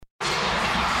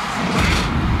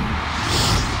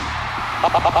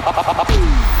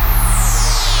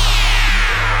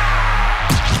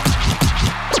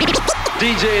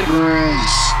DJ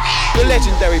Brisk. The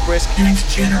legendary Brisk.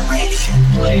 Next generation.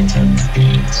 Latent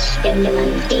beats.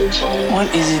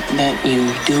 What is it that you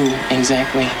do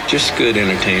exactly? Just good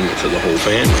entertainment for the whole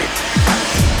family.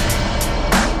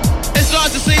 It's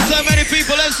nice to see so many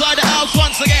people inside the house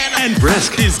once again. And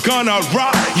Brisk is gonna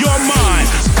rock your mind.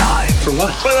 Time for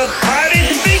what? For the party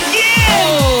to begin!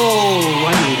 Oh,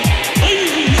 I need it.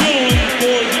 Ladies and gentlemen,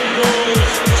 boys and girls,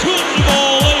 children of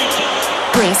all ages.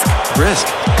 Brisk. Brisk.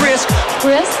 Brisk.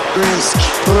 Brisk. Brisk.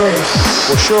 Brisk.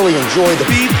 Will surely enjoy the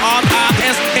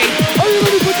B-R-I-S-K. Are you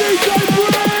ready for DJ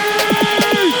Brisk?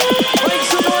 Make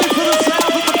some noise for the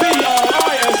sound of the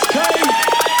B-R-I-S-K.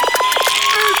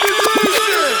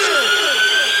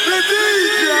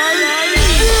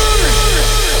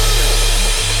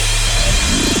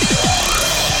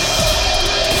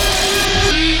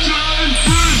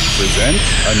 Present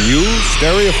a new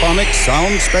stereophonic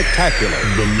sound spectacular.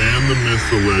 The man, the myth,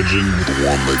 the legend, the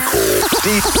one they call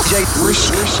DJ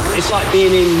Brisk. It's like being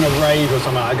in a rave or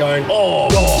something, like going, oh,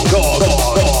 God.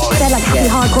 They're like happy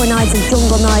hardcore nights and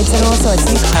jungle nights and all sorts.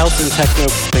 House and techno,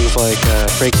 things like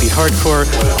breakbeat hardcore.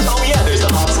 Oh yeah, there's a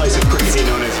hard slice of crazy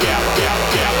known as Gap.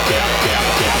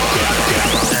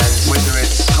 And whether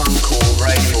it's punk or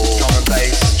rave or drum and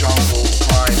bass, jungle,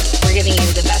 grime. We're giving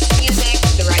you the best music,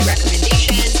 the right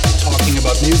recommendations. Talking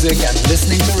about music and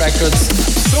listening to records.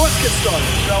 So let's get started,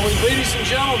 shall we? Ladies and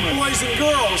gentlemen, boys and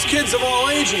girls, kids of all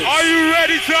ages. Are you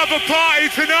ready to have a party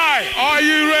tonight? Are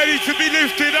you ready to be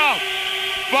lifted up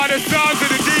by the sounds of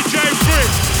the DJ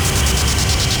Brisk?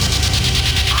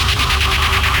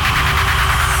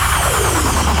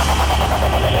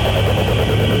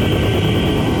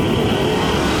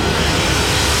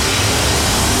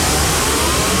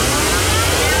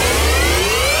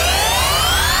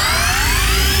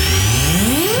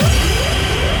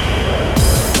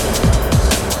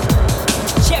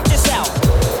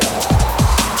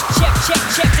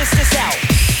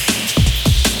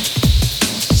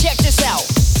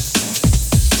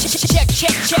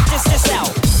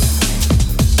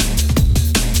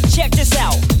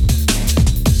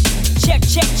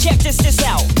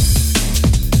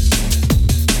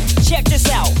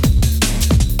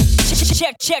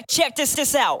 Check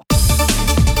this out.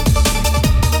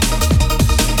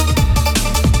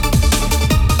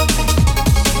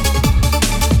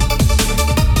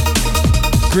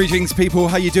 Greetings, people.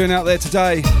 How you doing out there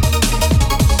today?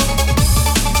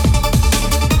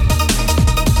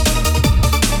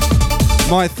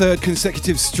 My third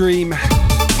consecutive stream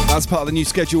as part of the new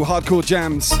schedule, Hardcore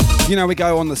Jams. You know we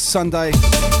go on the Sunday.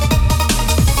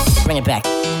 Bring it back.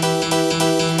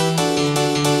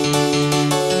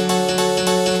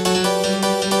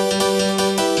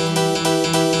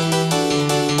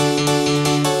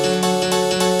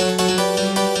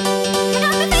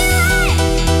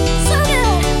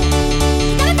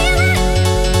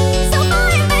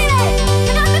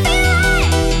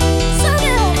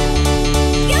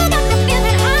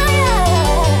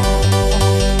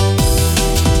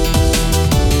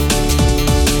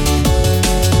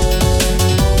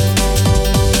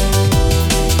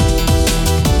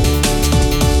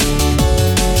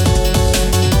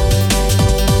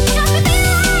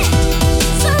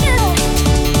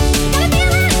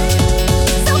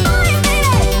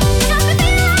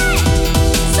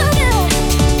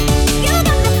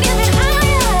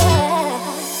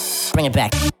 Bring it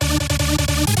back.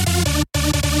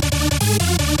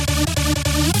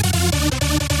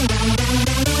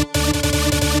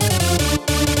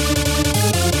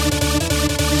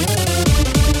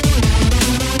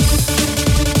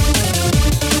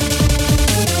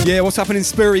 Yeah, what's happening,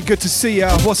 Spiri? Good to see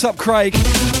ya. What's up, Craig?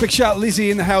 Big shout, Lizzie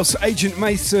in the house, Agent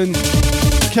Mason,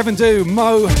 Kevin Do,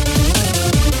 Mo,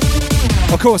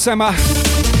 of course, Emma,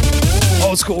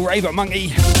 Old School Raver Monkey.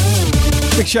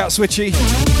 Big shout, Switchy.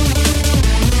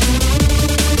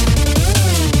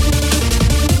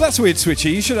 That's weird,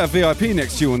 Switchy. You should have VIP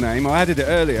next to your name. I added it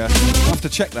earlier. I'll have to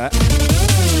check that.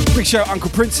 Big shout, Uncle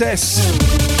Princess.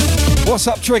 What's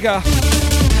up, Trigger?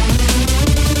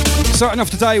 Starting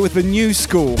off today with the new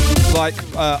school, like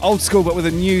old school but with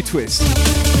a new twist.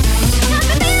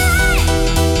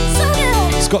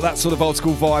 It's got that sort of old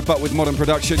school vibe but with modern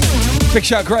production. Big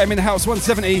shout, Graham in the house,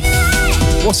 170.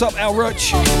 What's up, Al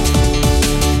Roach?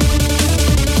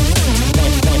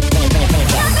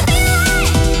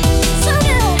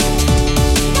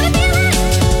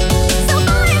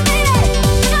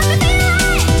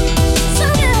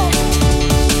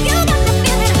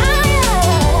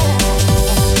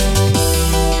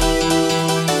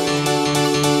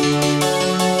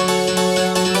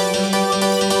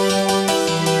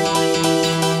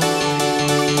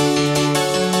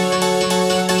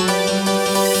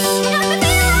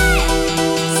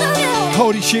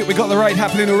 shit, we got the raid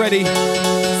happening already.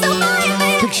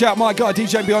 Big shout, my guy,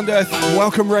 DJ Beyond Earth.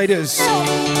 Welcome, Raiders.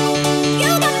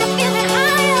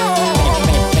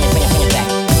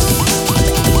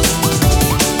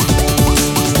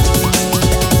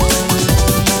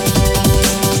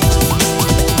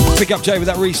 Big up, Jay, with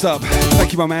that resub.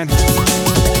 Thank you, my man.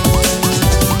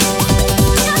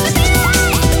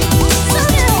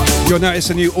 You'll notice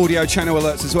a new audio channel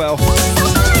alerts as well.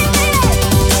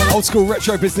 Old school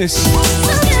retro business.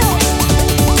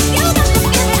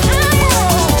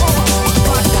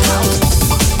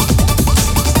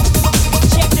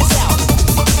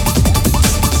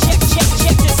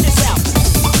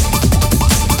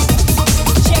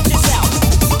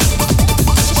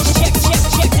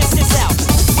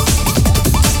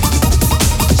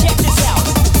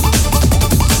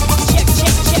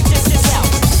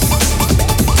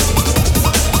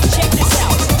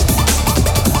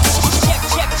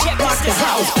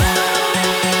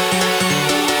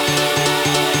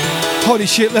 Holy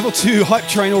shit, level 2 hype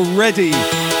train already.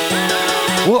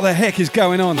 What the heck is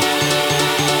going on?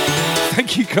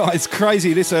 Thank you guys,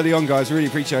 crazy this early on guys, really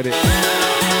appreciate it.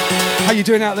 How you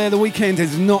doing out there? The weekend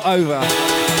is not over.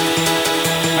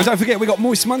 And don't forget, we got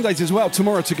Moist Mondays as well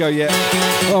tomorrow to go yet.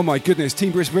 Oh my goodness,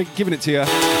 Team Brisk giving it to you.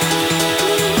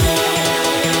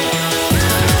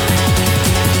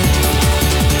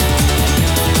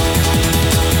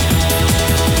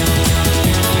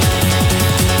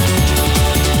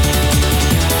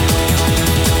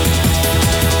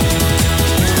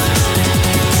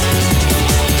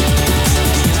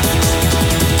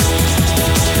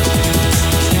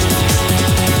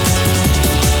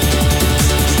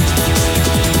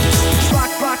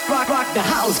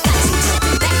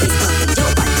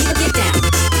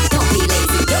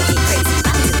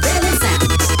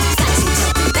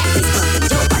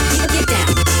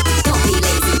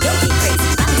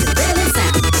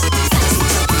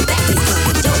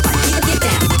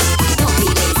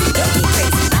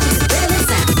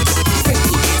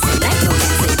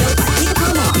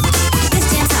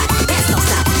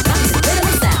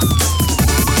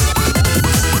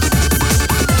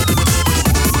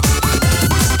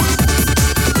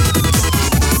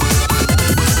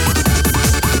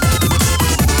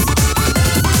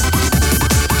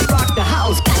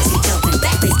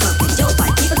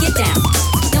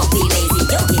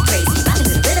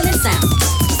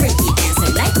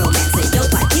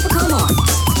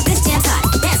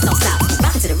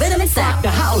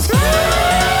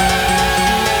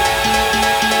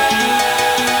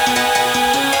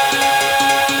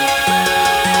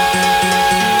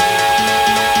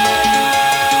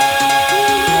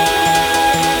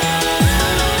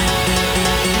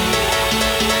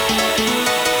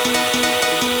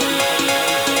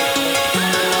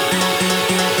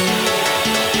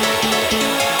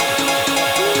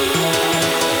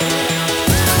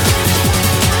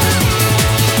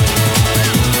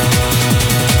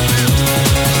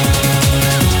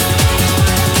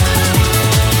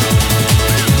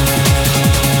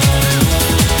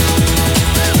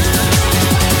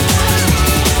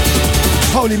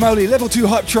 Holy moly, level 2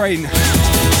 hype train.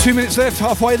 2 minutes left,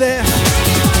 halfway there.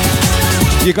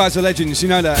 You guys are legends, you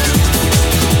know that.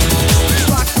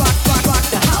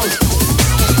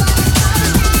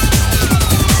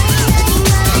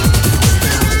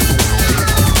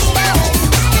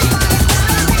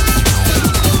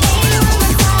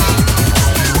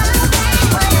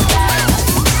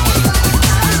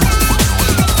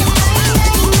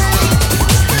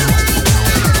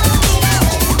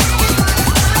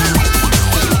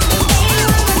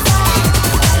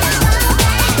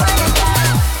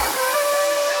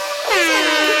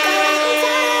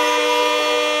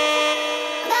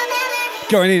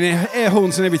 Going in, air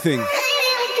horns and everything.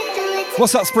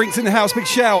 What's up, Sprinks in the house? Big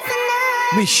shout.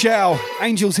 Michelle.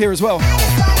 Angel's here as well.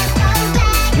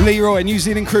 Leroy, New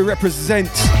Zealand crew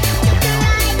represent.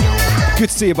 Good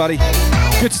to see you, buddy.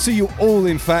 Good to see you all,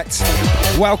 in fact.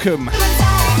 Welcome.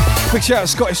 Big shout out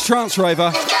Scottish Trance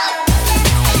Raver.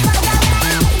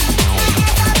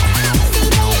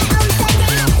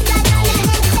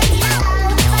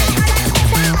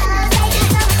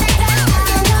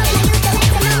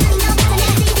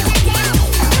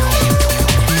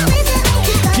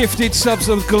 Gifted subs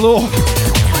of galore.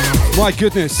 My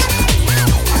goodness.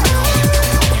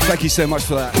 Thank you so much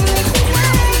for that.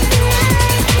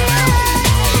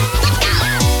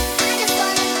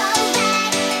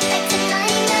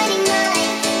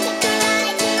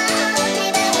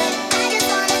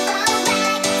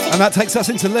 And that takes us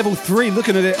into level 3,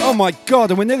 looking at it. Oh my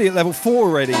God, and we're nearly at level 4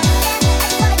 already.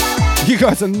 You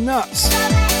guys are nuts.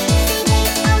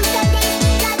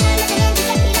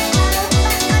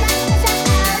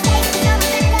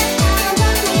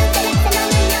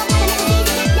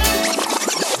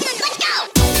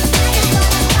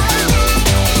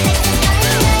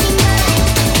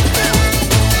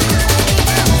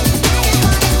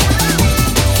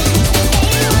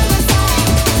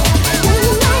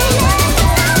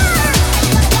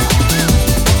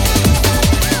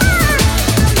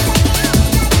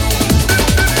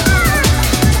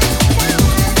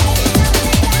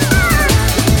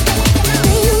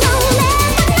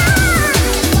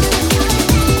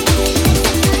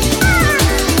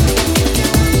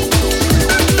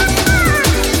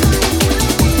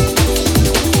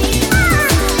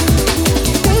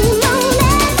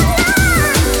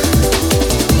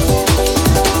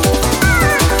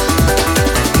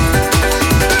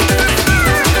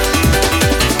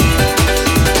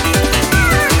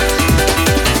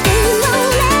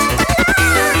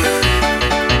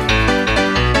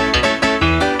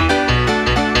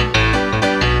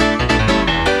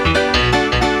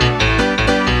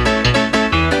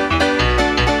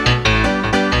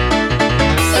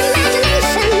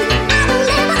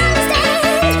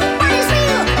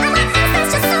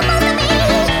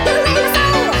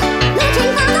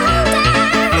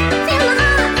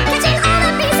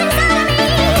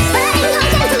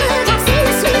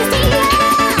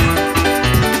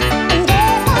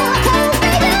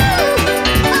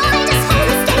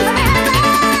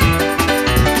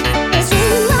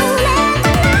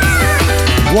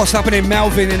 What's happening?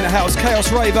 Melvin in the house.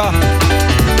 Chaos Raver.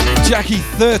 Jackie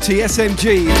 30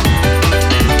 SMG.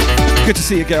 Good to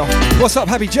see you, girl. What's up,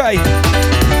 Happy J?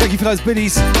 Thank you for those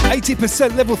biddies.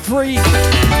 80% level 3.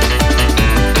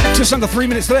 Just under 3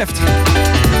 minutes left.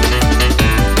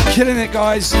 Killing it,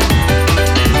 guys.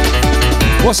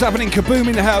 What's happening? Kaboom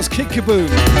in the house. Kid Kaboom.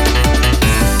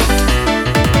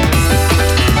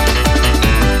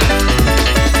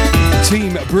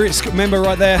 Team Brisk member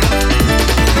right there.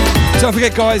 Don't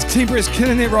forget, guys, Team Brisk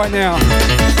killing it right now.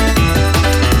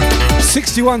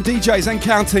 61 DJs and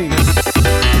counting.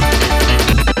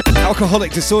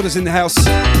 Alcoholic Disorders in the house.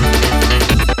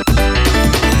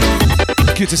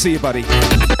 Good to see you, buddy.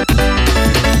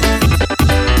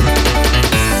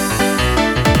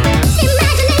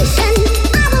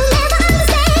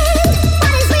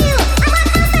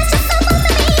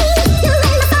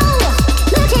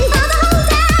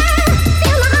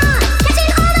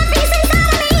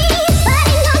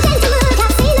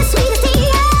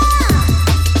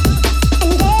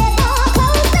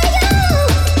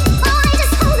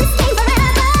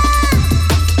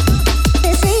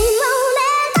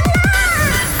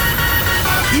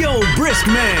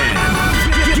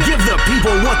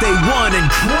 What they want and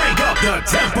crank up the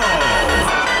tempo.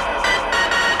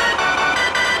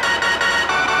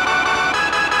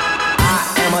 I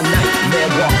am a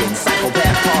nightmare walking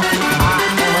psychopath talking. I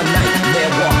am a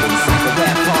nightmare walking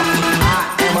psychopath talking.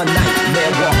 I am a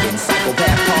nightmare walking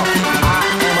psychopath talking. I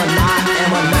am a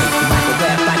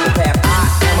psychopath. I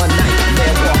am a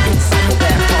nightmare walking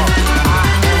psychopath talking. I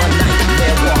am a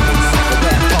nightmare walking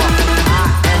psychopath talking. I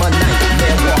am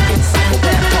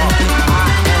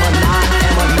a nightmare walking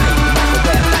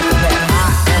psychopath talking.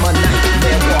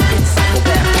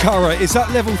 Cara, is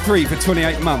that level 3 for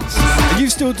 28 months? Are you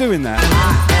still doing that?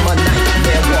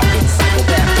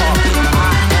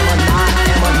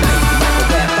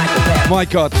 My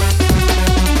God.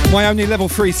 My only level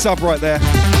 3 sub right there.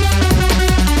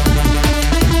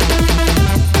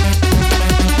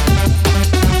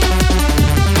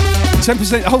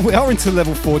 %. Oh, we are into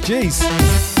level 4. Jeez.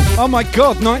 Oh my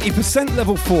God, 90%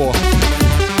 level 4.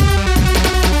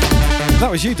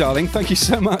 That was you, darling. Thank you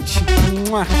so much.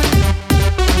 Mwah.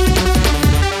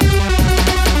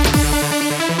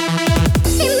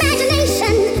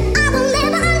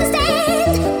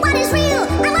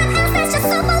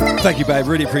 Thank you, babe.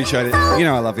 Really appreciate it. You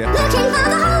know I love you.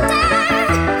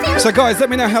 So, guys, let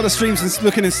me know how the stream's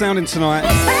looking and sounding tonight.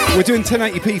 We're doing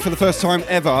 1080p for the first time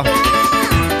ever.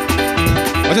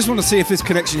 I just want to see if this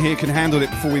connection here can handle it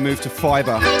before we move to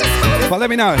fibre. But let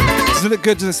me know. Does it look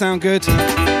good? Does it sound good?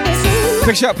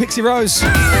 Big shout, Pixie Rose.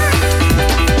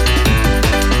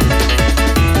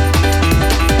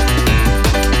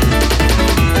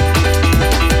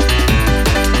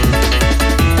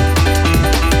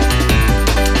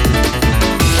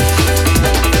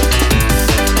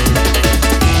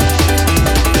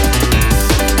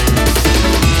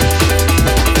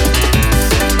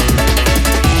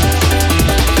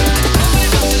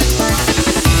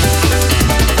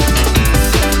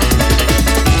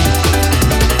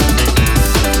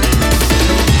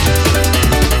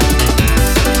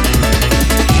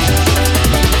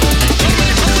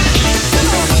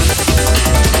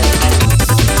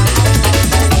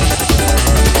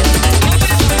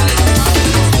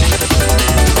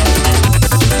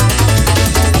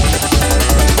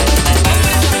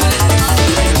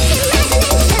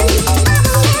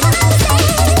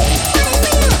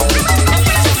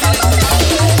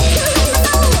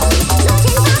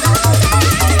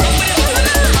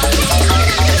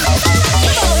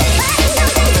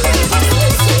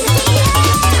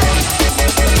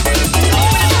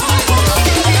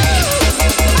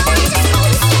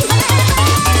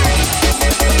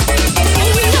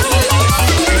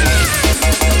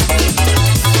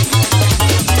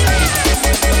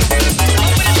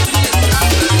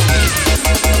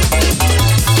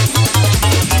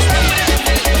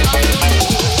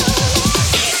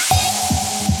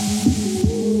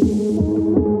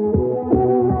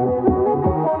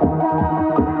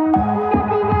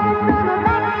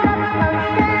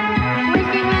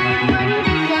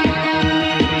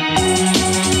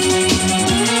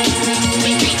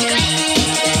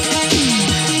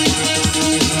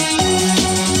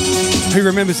 Who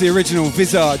remembers the original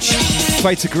Visage,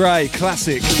 Fade to Grey,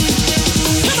 classic?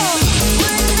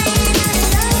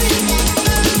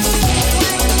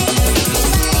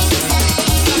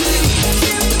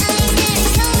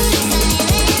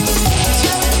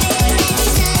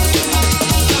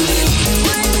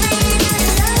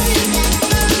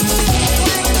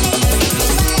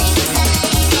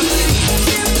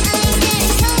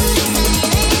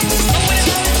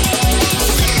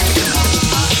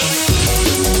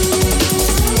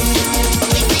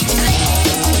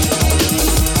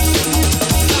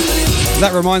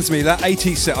 That reminds me, that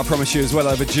 80s set I promised you is well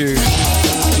overdue.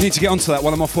 You need to get onto that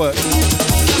while I'm off work.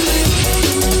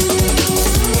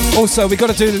 Also, we got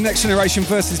to do the Next Generation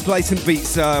versus Blatant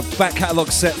Beats back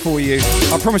catalogue set for you.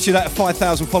 I promised you that at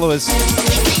 5,000 followers.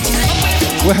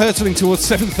 We're hurtling towards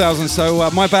 7,000, so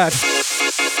my bad.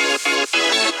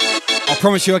 I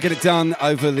promise you I'll get it done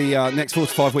over the next 4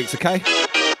 to 5 weeks, okay?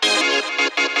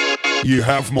 You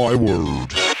have my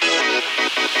word.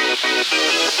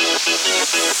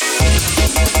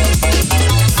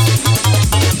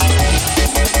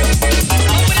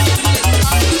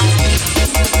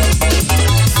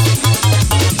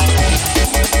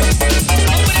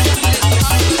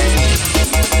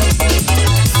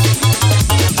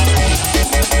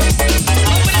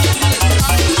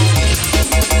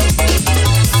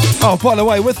 Oh, by the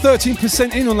way, we're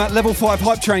 13% in on that level 5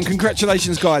 hype train.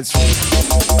 Congratulations, guys.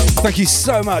 Thank you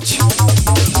so much.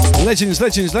 Legends,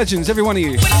 legends, legends, every one of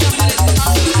you.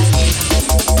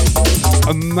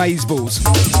 Amazeballs.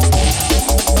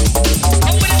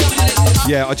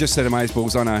 Yeah, I just said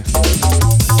amazeballs, I know.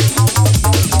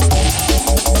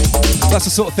 That's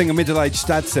the sort of thing a middle-aged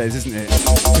dad says, isn't it?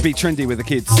 To be trendy with the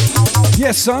kids.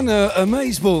 Yes, son,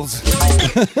 amazeballs.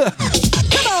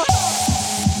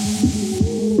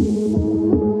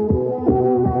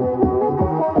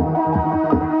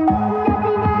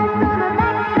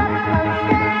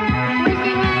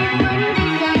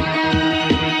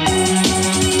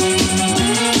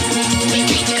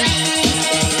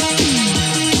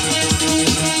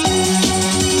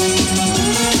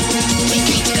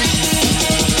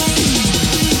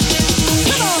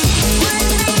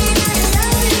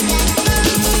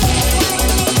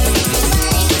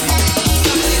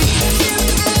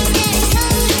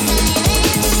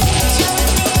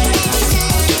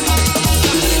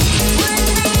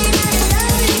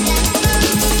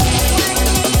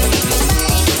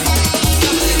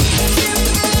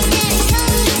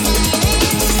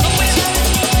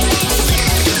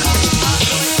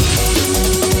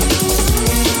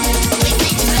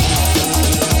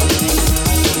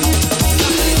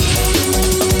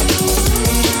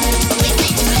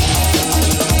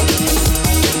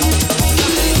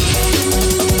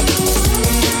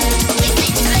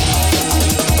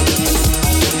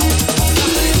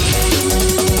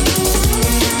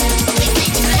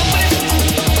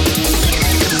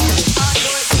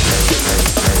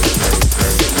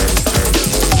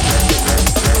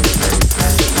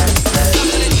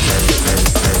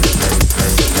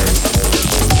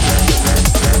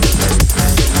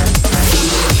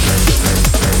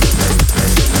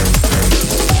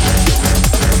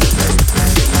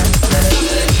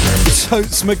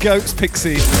 Totes my goats,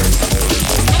 Pixie.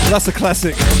 That's a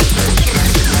classic.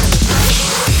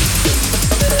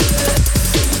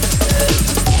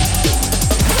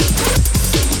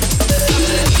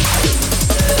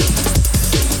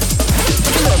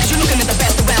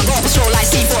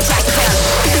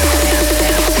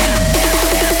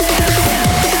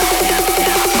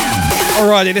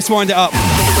 Alrighty, let's wind it up.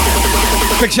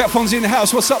 Big shout Fonzie in the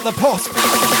house. What's up, the pot?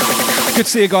 Good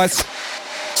to see you guys.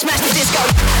 Smash the disco.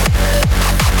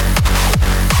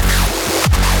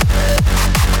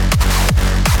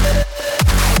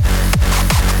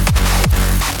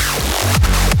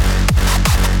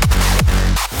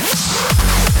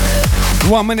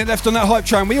 One minute left on that hype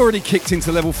train. We already kicked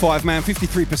into level 5, man.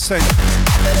 53%.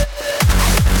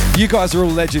 You guys are all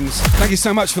legends. Thank you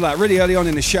so much for that. Really early on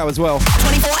in the show as well.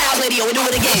 24 hours later, we do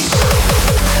it again.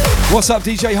 What's up,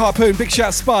 DJ Harpoon? Big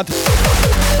shout, Spud.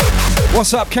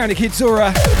 What's up, County Kid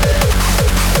Zora?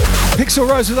 Pixel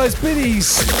Rose with those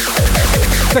biddies.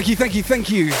 Thank you, thank you, thank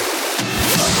you.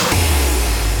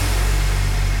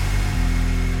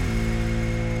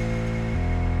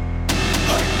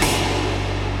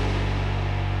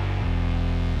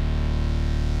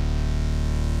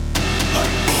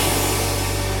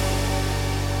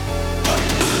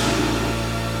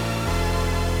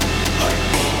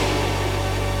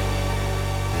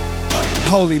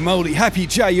 Holy moly, Happy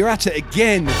J, you're at it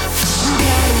again.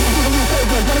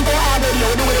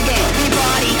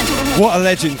 What a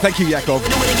legend. Thank you, Jakob.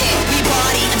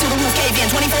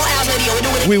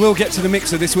 We will get to the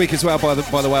mixer this week as well, by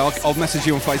the way. I'll message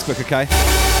you on Facebook, okay?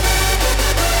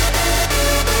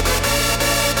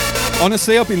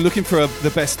 Honestly, I've been looking for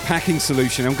the best packing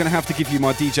solution. I'm going to have to give you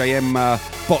my DJM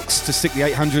box to stick the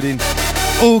 800 in.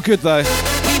 All good, though.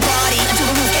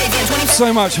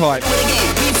 So much hype.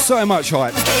 So much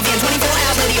hype.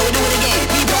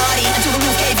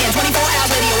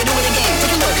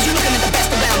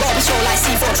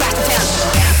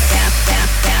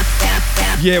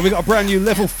 Yeah, we got a brand new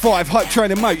level 5 hype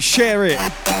train emote. Share it.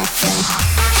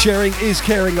 Sharing is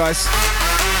caring, guys.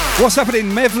 What's happening,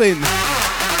 Mevlin?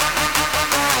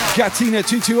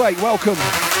 Gatina228, welcome.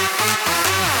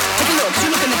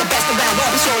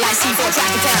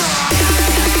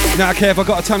 Now, Kev, I've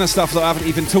got a ton of stuff that I haven't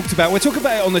even talked about. We'll talk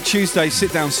about it on the Tuesday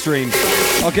sit-down stream.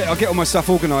 I'll get all my stuff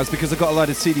organised because I've got a load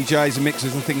of CDJs and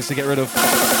mixers and things to get rid of.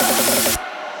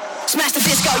 Smash the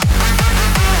disco.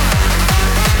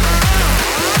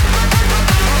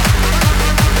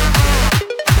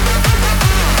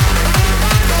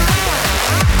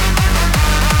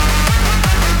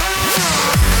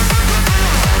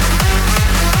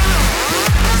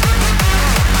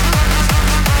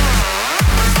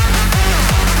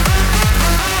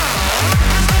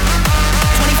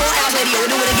 24 hours later, we'll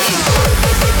do it again.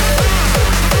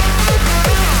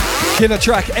 Killer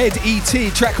track, Ed E.T.,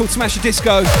 track called Smash the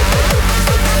Disco.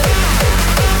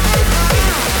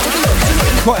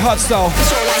 Quite hard style,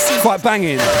 quite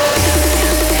banging.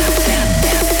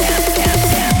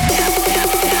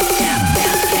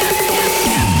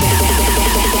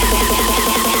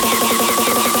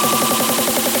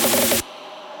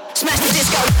 Smash the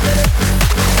disco.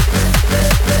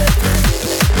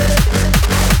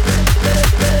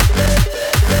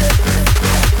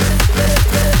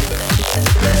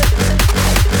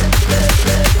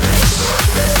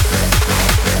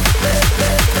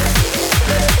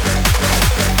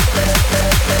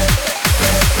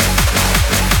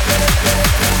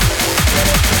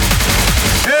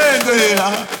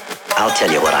 I'll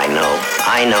tell you what I know.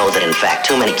 I know that, in fact,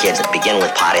 too many kids that begin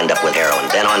with pot end up with heroin,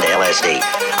 then on to LSD.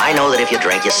 I know that if you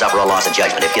drink, you suffer a loss of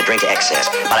judgment if you drink to excess.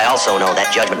 But I also know that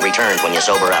judgment returns when you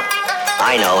sober up.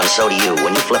 I know, and so do you.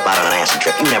 When you flip out on an acid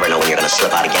trip, you never know when you're going to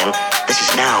slip out again. This is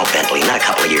now, Bentley, not a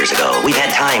couple of years ago. We've had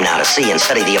time now to see and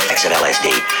study the effects of LSD.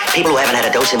 People who haven't had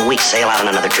a dose in weeks sail out on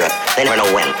another trip. They never know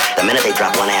when. The minute they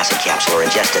drop one acid capsule or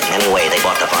ingest it in any way, they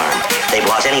bought the farm. They've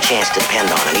lost any chance to depend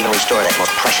on and even restore that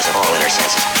most precious of all inner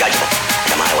senses, judgment.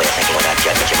 To my way of thinking, without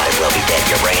judgment, you might as well be dead.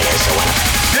 Your brain is, so when...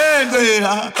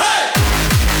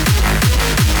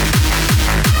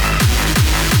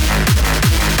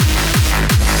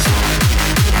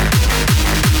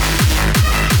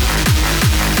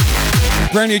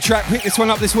 Brand new track, pick this one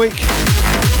up this week.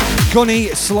 Gonnie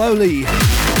Slowly.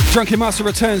 Drunken Master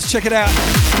returns, check it out.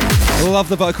 Love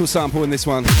the vocal sample in this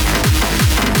one.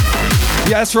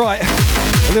 Yeah, that's right.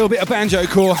 A little bit of banjo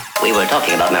core. We were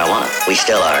talking about marijuana. We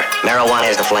still are. Marijuana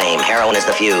is the flame, heroin is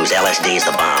the fuse, LSD is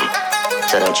the bomb.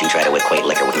 So don't you try to equate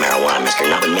liquor with marijuana, mister,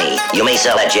 not with me. You may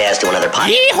sell that jazz to another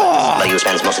pot, but who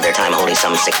spends most of their time holding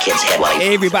some sick kid's head while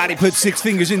he... Everybody put 6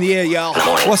 fingers in the air, y'all.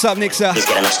 What's up, Nixa? He's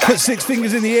getting enough start. Put 6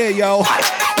 fingers in the air, y'all.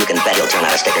 You can bet he'll turn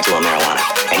out a stick or two of marijuana.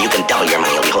 And you can double your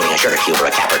money, he'll be holding a sugar cube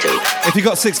or a cap or two. If you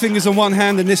got 6 fingers on one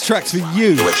hand, then this track's for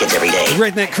you. With kids every day.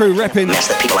 Redneck crew repping. Mess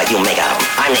that people like you make out of them.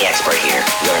 I'm the expert here.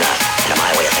 You're not. And to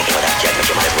my way of thinking, without judgment,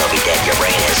 you might as well be dead. Your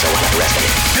brain is, so why not the rest of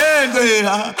it?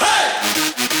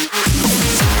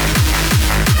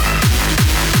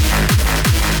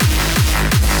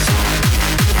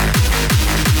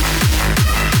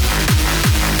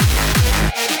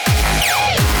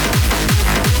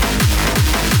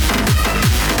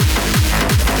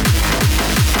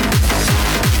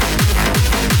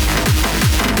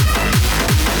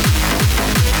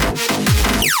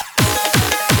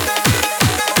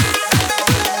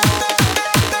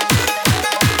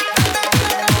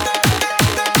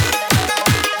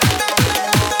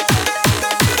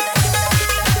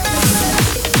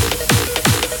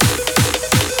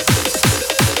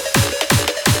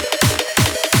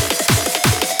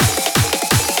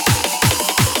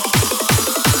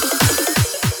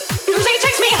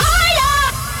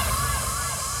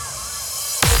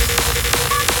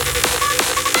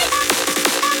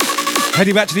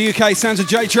 Heading back to the UK, sounds of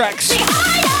J-Trax.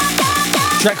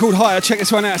 Track called Higher, check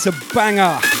this one out, it's a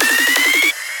banger.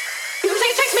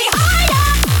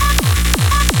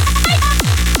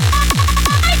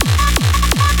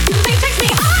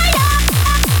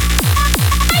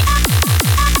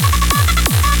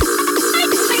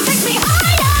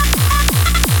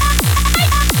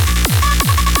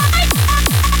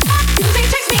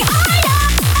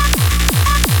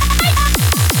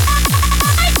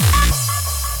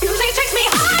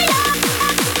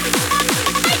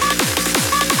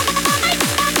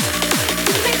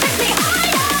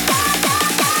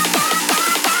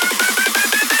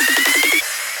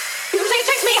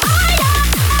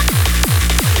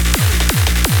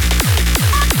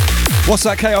 What's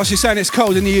that, Chaos? You're saying it's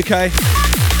cold in the UK?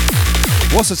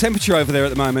 What's the temperature over there at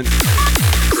the moment?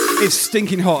 It's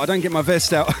stinking hot. I don't get my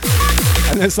vest out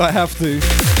unless I have to.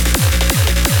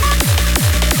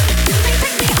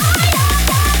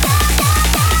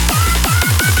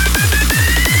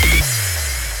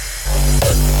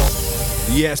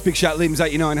 Yes, big shout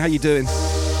Limbs89, how you doing?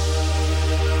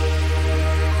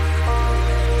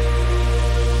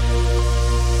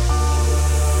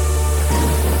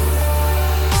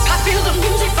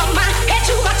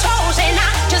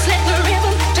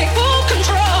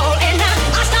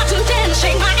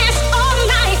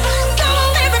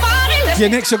 Yeah,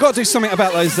 Nix, I've got to do something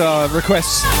about those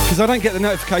requests because I don't get the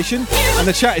notification and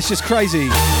the chat is just crazy.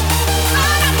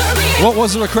 What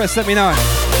was the request? Let me know.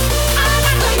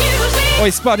 Oi,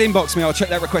 Spud, inbox me. I'll check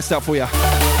that request out for you.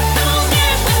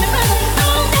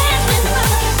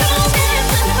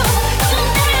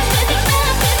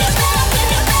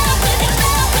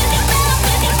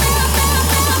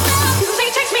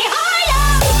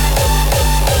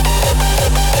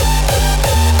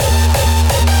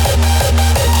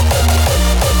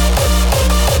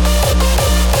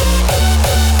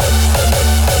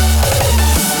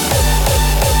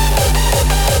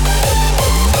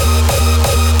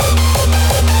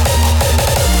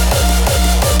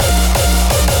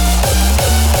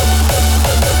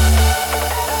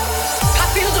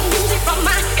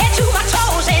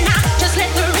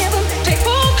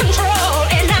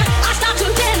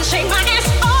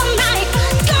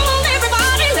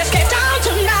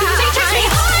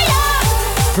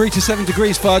 To 7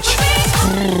 degrees, fudge.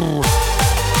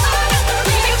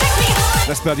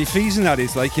 That's bloody freezing, that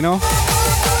is, like, you know.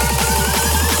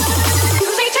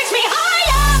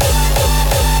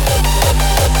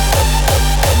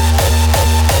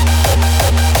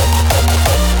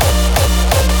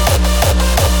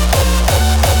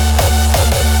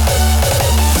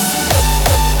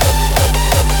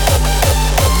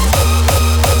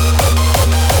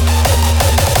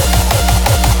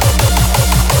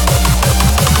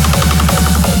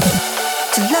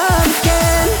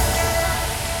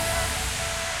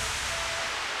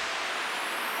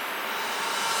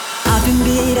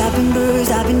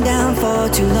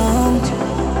 Too long.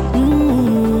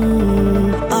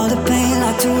 All the pain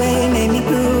locked away made me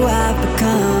who I've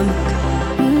become.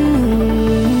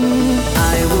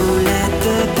 I won't let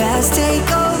the past take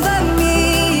over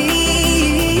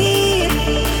me.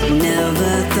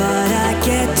 Never thought I'd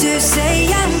get to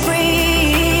say I'm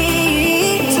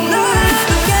free. To love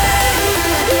again.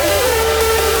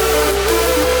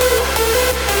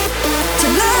 To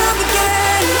love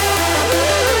again.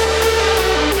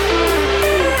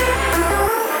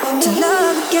 To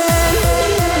love again.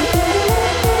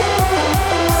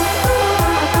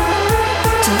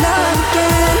 To love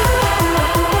again.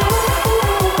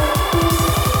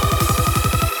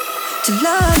 To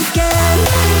love again.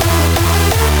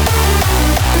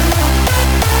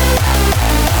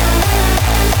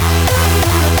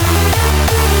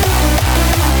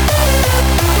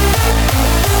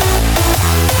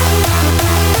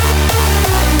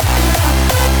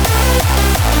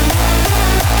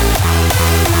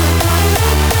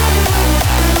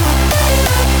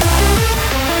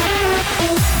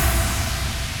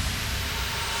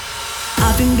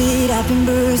 I've been beat, I've been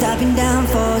bruised, I've been down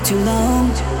for too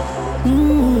long.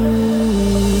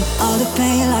 All the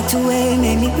pain locked away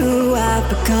made me who I've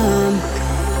become.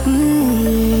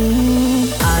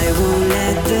 I won't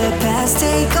let the past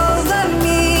take over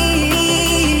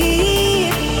me.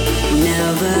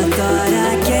 Never thought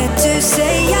I'd get to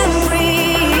say I'm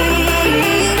free.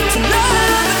 To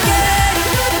love again.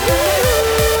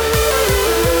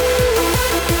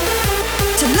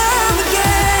 To love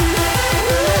again.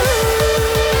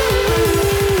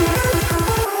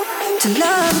 To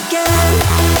love again.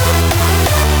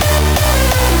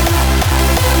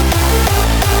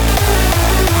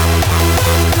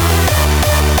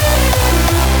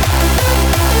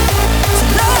 To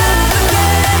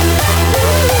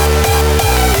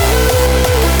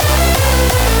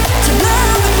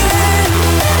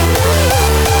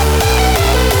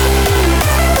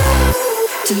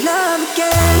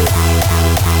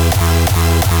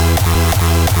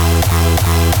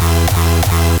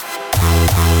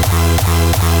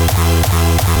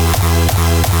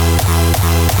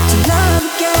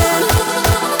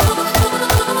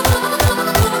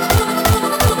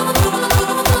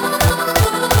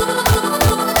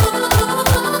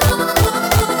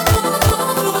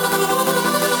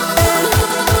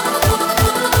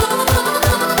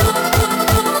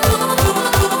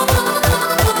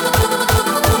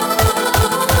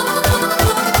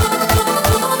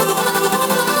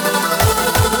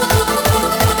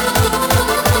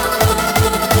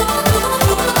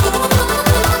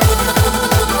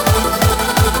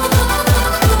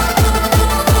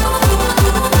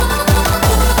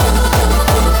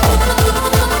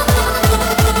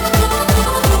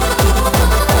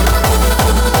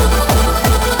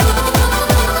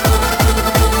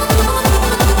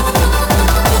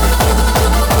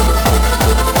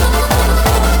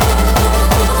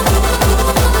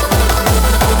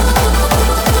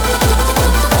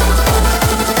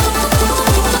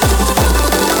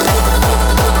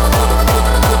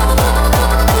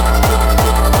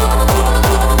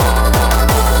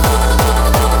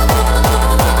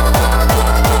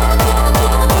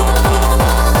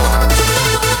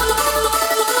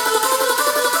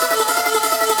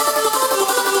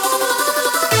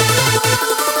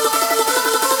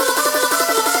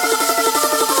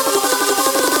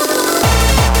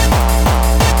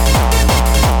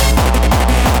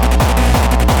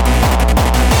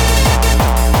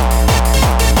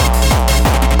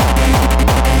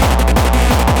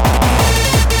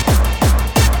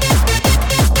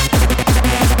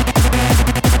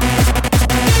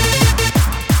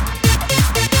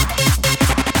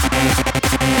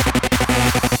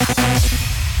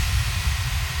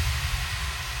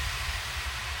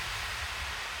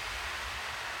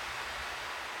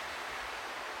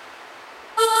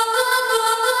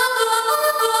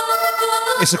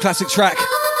Just a classic track.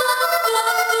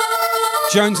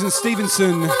 Jones and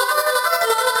Stevenson.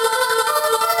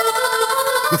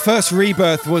 The first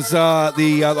Rebirth was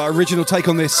the original take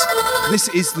on this. This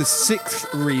is the 6th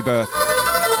Rebirth.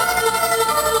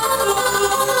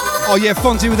 Oh yeah,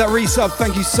 Fonzie with that resub.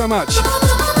 Thank you so much.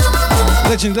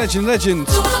 Legend, legend, legend.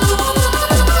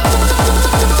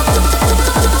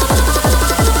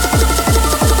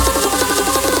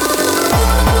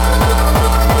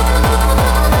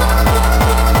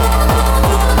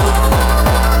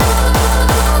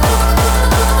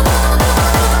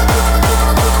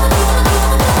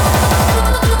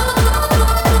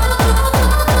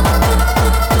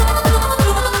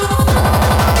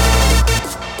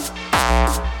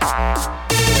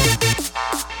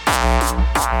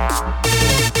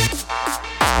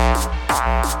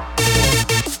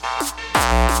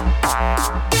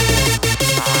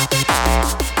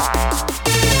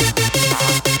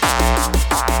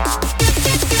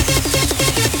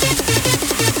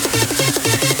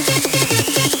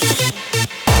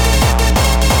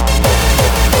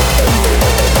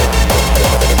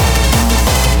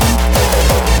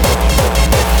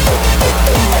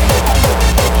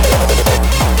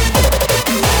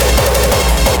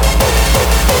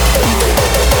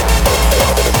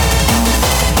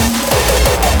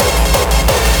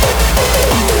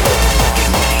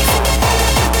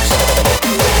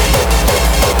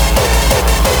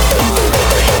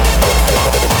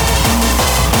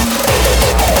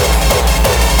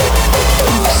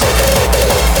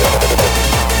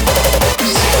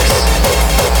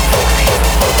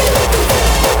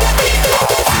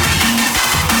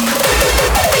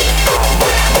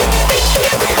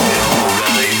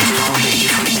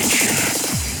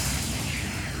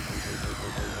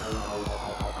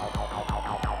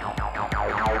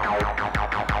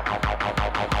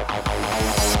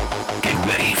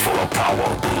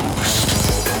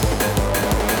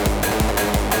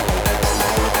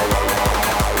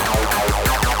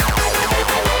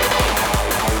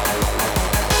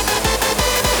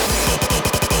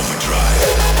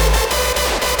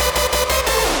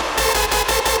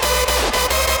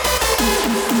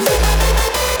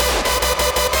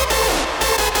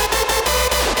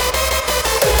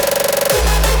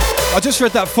 I just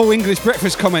read that full English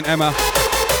breakfast comment, Emma.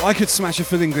 I could smash a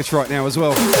full English right now as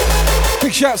well.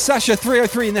 Big shout, Sasha,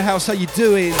 303 in the house. How you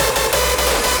doing?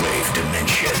 Wave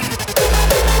Dimension.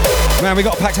 Man, we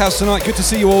got a packed house tonight. Good to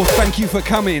see you all. Thank you for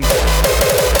coming.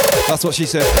 That's what she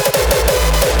said.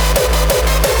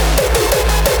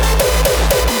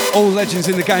 All legends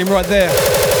in the game right there.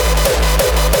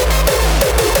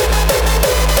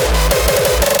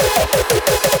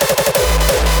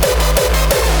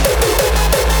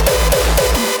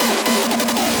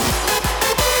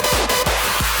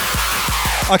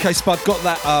 Okay, Spud, got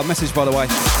that message by the way.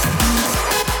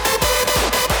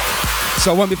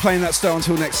 So I won't be playing that style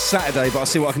until next Saturday, but I'll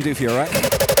see what I can do for you, alright?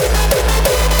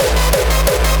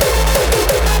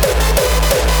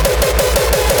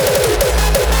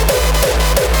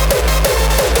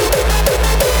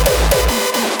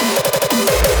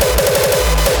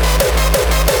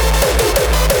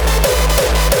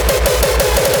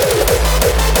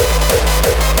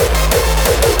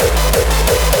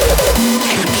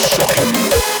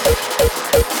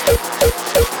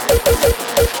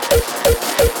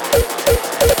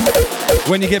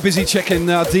 When you get busy checking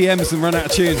DMs and run out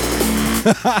of tune.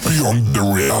 Beyond the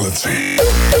reality.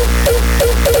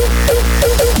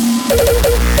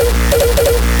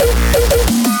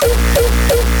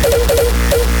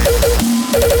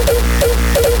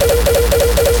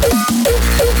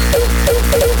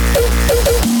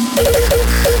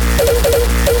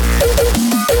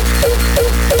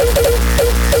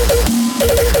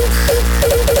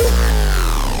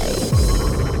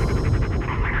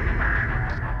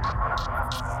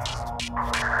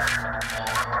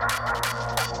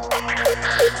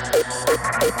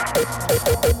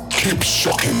 Keep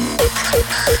shocking.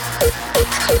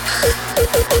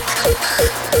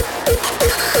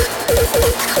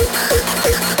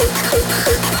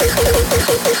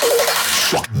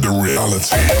 Shock the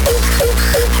reality.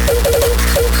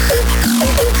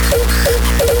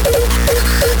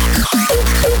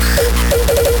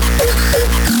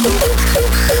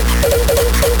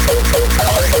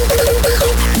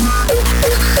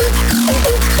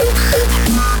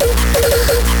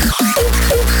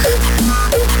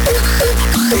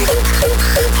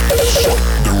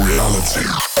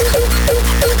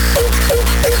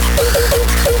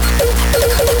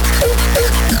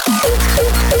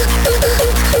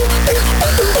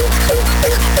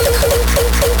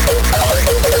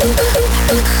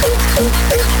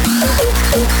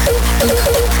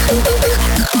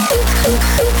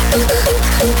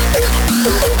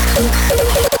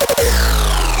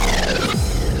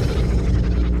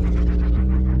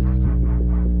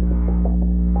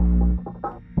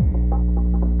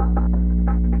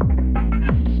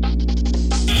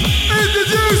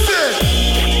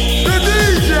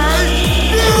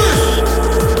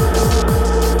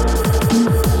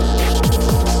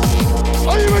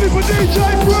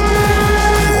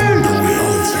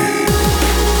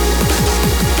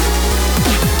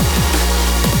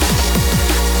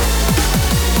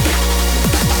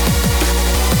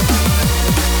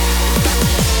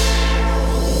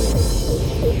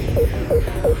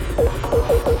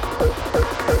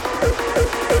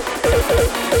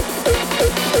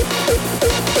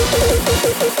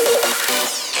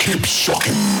 Keep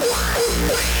shocking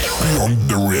beyond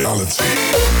the reality.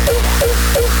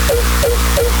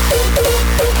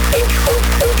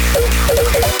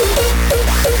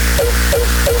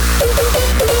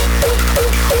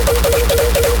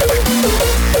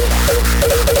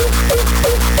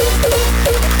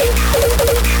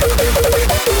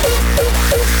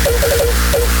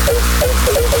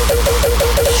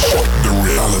 Shock the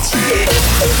reality.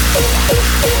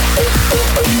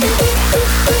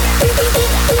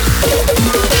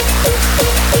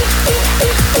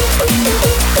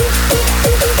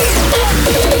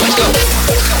 Let's go.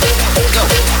 Go. Go.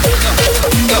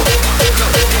 Go.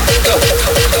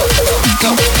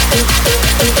 Go.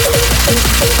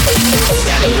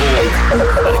 Got it going,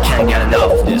 but I can't get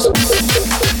enough of this.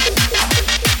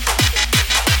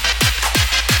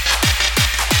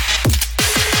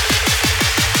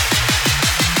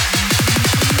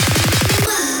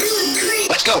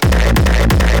 Let's go.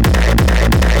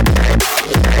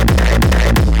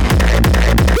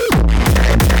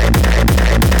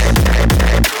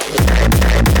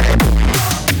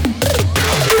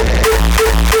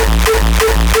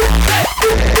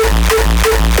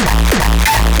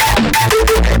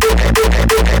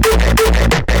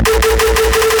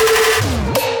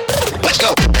 Let's go.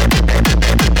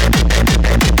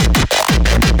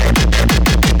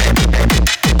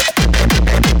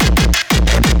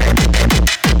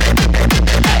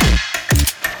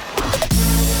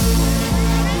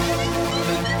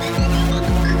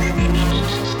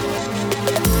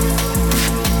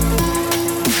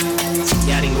 It's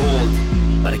getting old,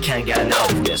 but I can't get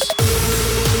enough of this.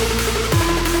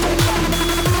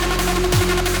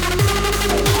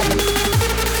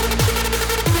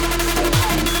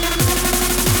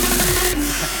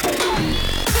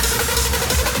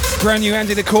 Brand new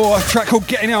Andy the Core, track called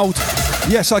Getting Old.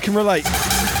 Yes, I can relate.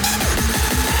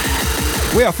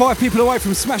 We are 5 people away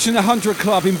from smashing the 100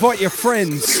 Club. Invite your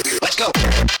friends. Let's go.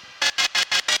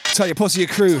 Tell your posse, your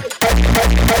crew.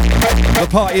 The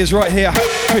party is right here.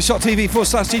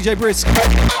 Twitch.tv/DJ Brisk.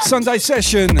 Sunday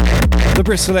session. The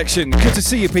Brisk selection. Good to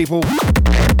see you, people.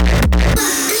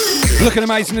 Looking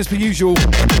amazing as per usual.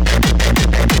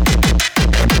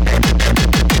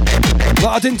 But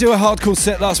I didn't do a hardcore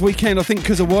set last weekend, I think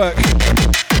because of work.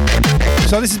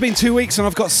 So this has been 2 weeks and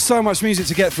I've got so much music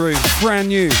to get through. Brand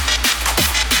new.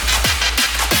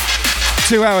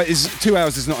 2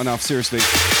 hours is not enough, seriously.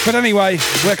 But anyway,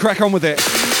 we'll crack on with it.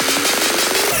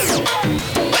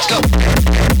 Let's go.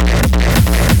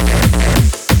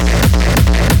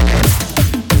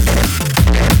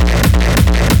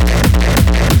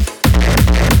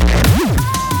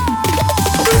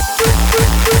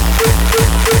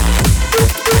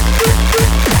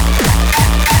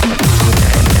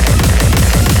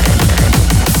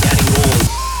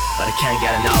 Can't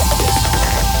get enough of this.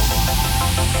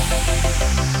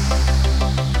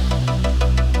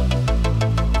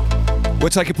 We'll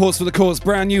take a pause for the cause.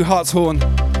 Brand new Hartshorn.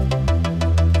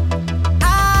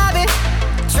 I've been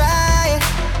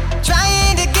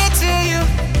trying to get to you.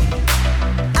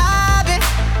 I've been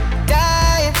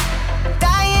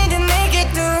dying to make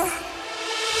it through.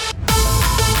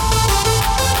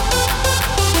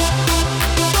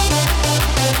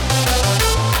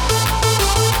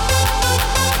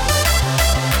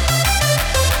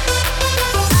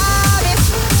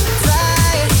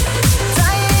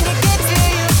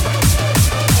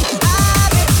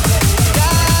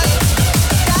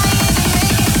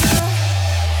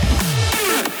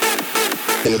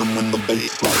 Hit 'em in the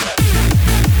baseline.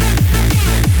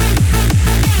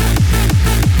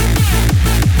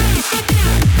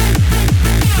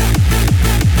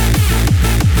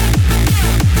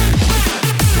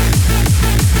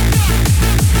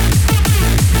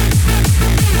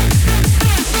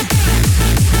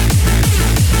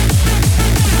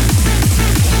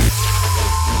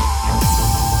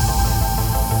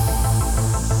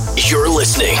 You're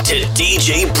listening to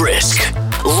DJ Brisk,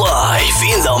 live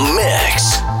in the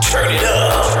mix. Turn it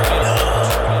up.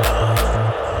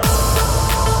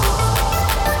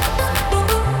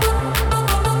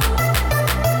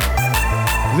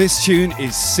 This tune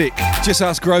is sick. Just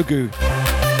ask Grogu.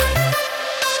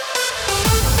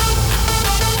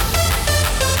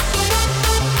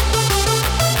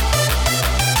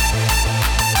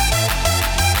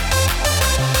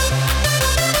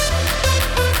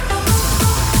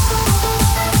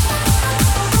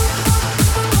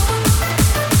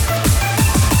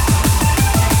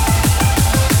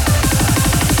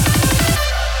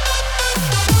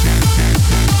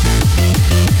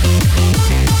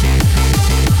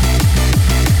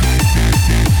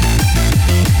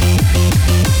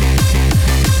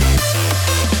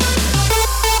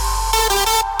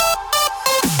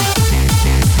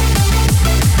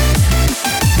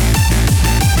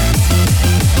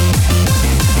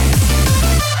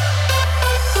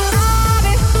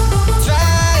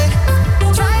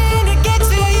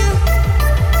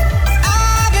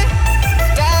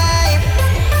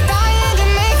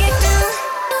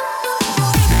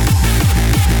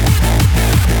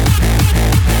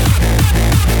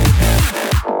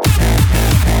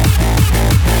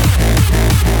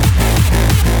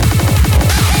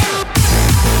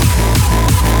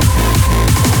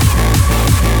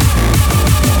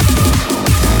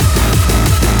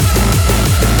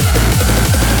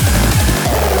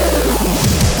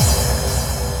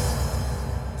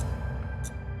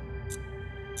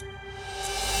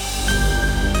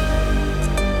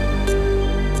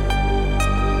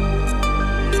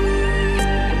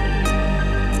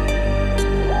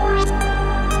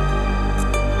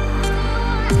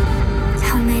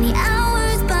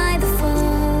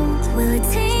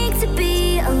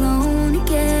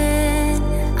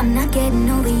 getting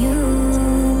over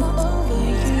you.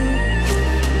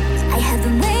 I have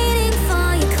been waiting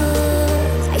for your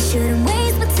call. I shouldn't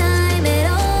waste my time at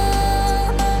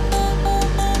all.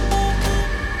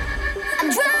 I'm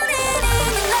drowning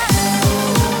in your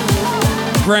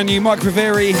love. Brand new Mike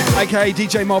Riveri, aka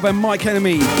DJ Mob and Mike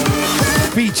Enemy,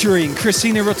 featuring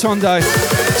Christina Rotondo.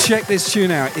 Check this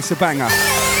tune out, it's a banger.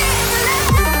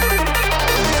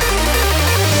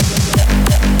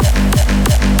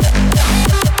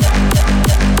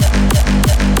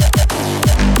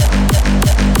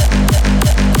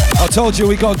 I told you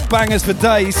we got bangers for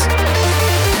days.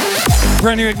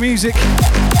 Brand new music.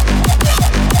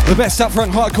 The best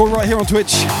upfront hardcore right here on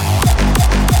Twitch.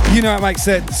 You know it makes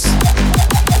sense.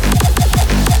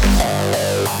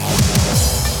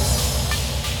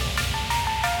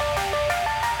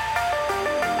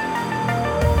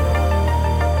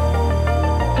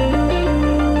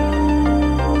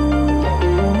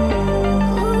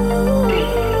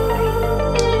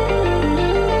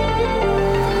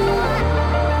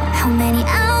 How many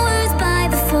hours by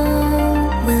the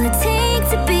phone will it take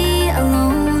to be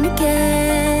alone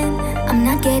again? I'm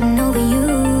not getting over you.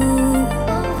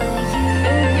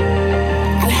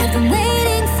 I have been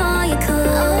waiting for your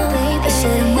call. I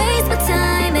shouldn't waste my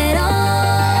time at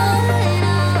all,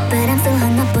 but I'm still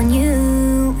hung up on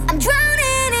you. I'm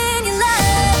drowning in your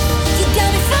love. You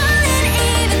got me falling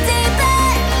even deeper,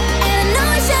 and I know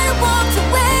I should've walked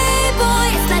away, boy.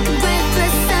 It's like I'm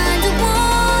breathless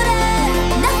underwater.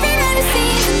 Nothing ever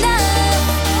seems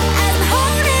enough. I'm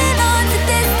holding on to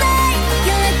this light.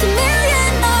 You're like a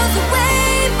million miles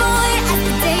away, boy. As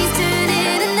the days turn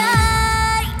into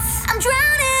nights, I'm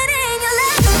drowning in your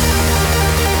love.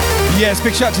 Yes,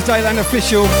 big shout to Dayland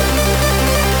Official.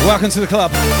 Welcome to the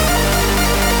club.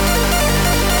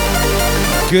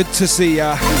 Good to see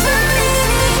ya.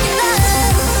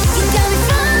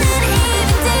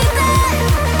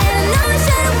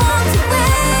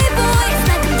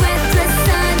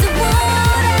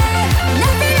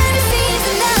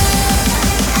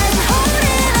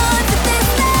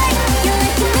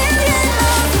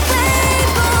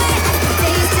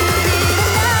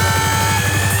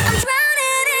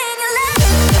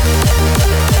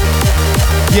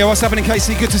 Yeah, what's happening,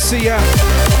 Casey? Good to see ya.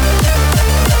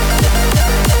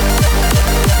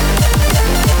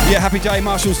 Yeah, happy day.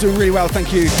 Marshall's doing really well,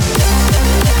 thank you.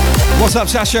 What's up,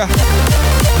 Sasha?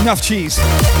 Enough cheese.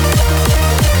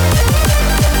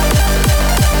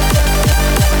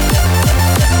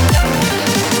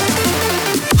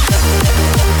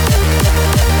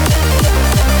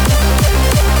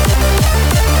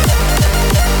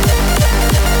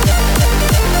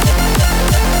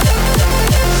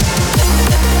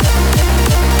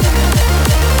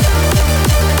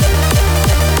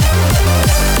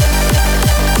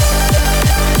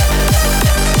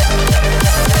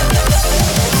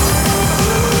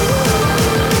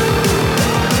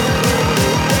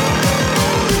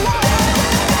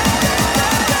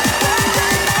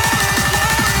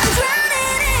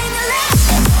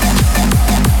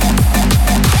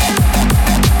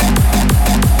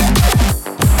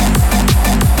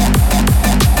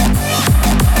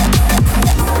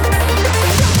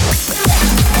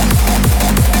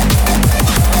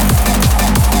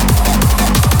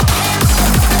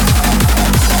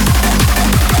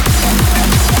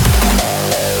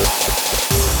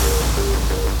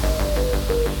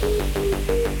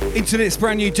 Into this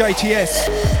brand new JTS.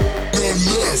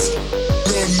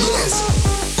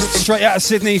 Straight out of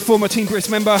Sydney, former Team Brisk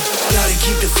member. Gotta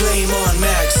keep the flame on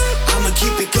max. I'ma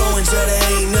keep it going till there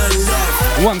ain't nothing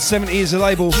left. 170 is the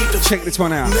label. Check this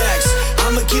one out. Max.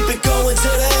 I'ma keep it going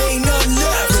till there ain't nothing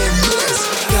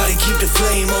left. Gotta keep the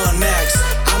flame on max.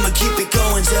 I'ma keep it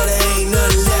going till there ain't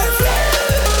nothing left.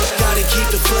 Gotta keep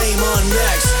the flame on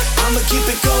max. I'ma keep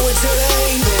it going till there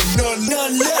ain't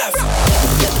nothing left.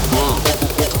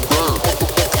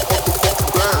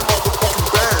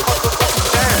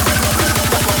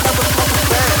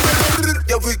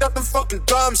 Yo, we got them fucking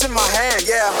drums in my hand,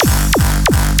 yeah.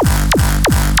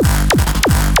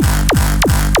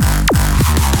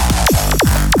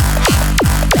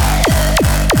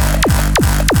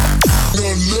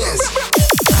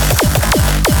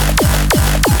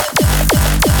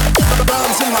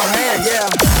 Drums in my hand, yeah.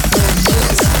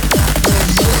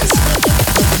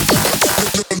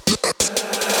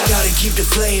 Gotta keep the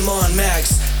flame on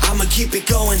max. I'ma keep it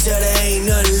going till there ain't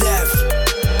nothing left.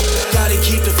 Gotta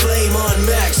keep the flame on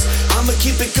max. I'ma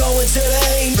keep it going till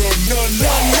there ain't nothing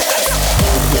left.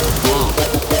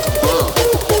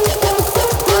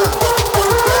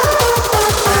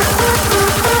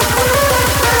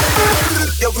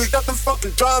 Yo, we got them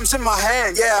fucking drums in my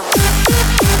hand, yeah.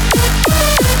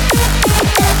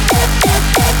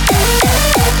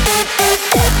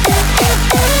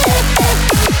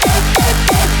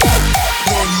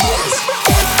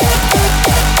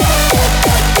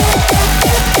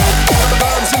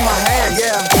 Bombs in my hand,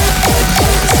 yeah.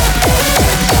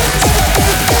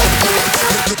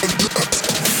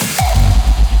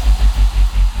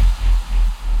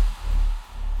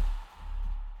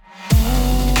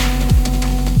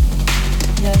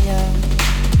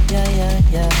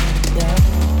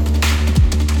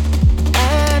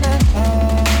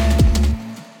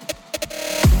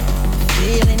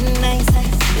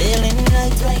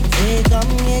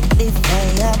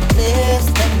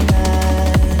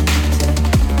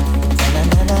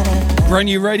 Brand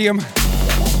new Radium.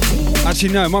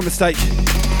 Actually, no, my mistake.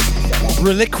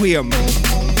 Reliquium.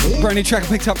 Brand new track I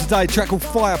picked up today, a track called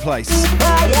Fireplace.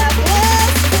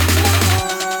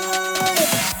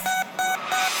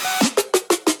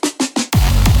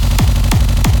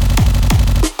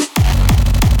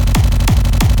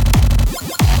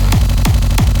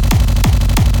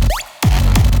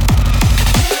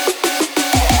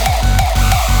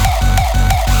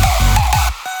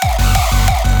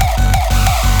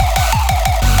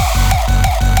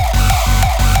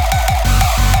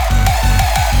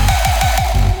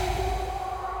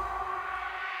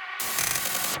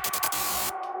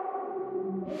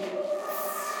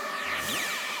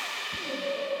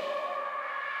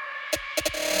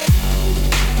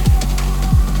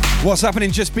 What's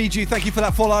happening, Just BG? Thank you for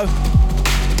that follow.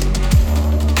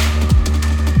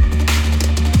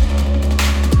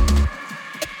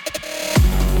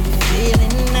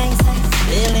 Feeling nice,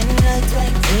 feeling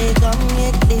right, we gon'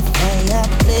 make the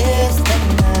fireplace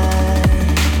tonight.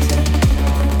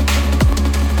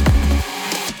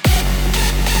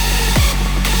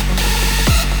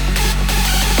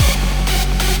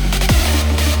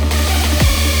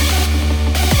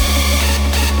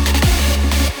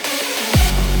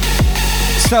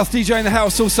 Stealth DJ in the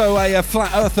house, also a flat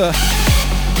earther.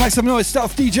 Make some noise,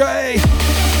 Stealth DJ!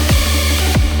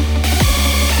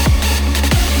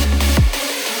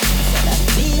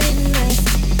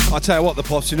 I tell you what, the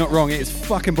pops, you're not wrong, it is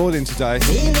fucking boiling today.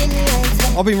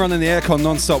 I've been running the aircon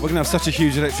non-stop, we're gonna have such a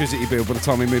huge electricity bill by the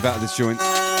time we move out of this joint.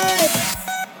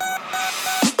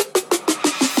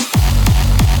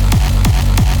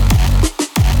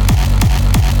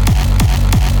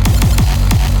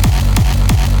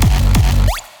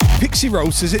 Pixie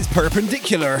Rose says it's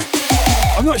perpendicular.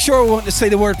 I'm not sure I want to say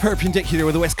the word perpendicular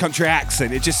with a West Country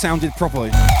accent, it just sounded properly.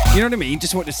 You know what I mean?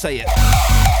 Just want to say it.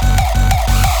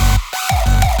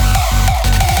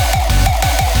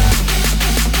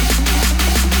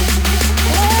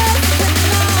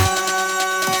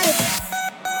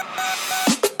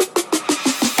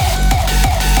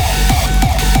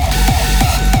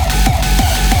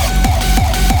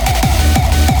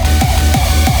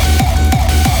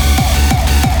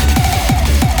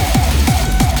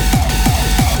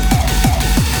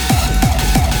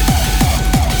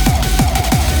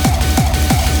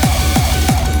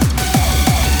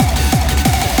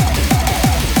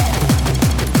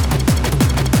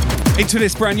 Into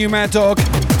this brand new Mad Dog.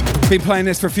 Been playing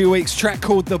this for a few weeks. Track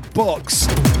called The Box.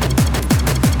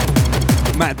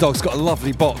 Mad Dog's got a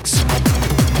lovely box.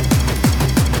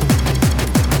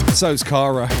 So's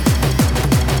Cara.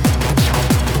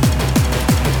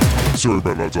 Sorry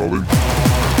about that, darling.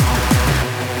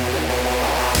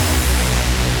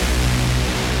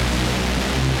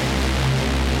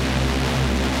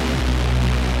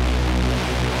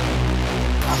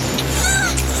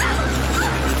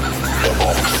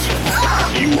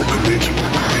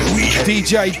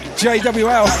 DJ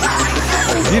JWL,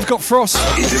 you've got Frost.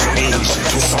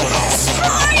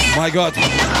 My God.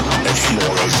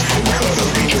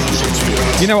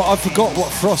 You know what? I forgot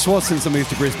what Frost was since I moved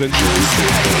to Brisbane.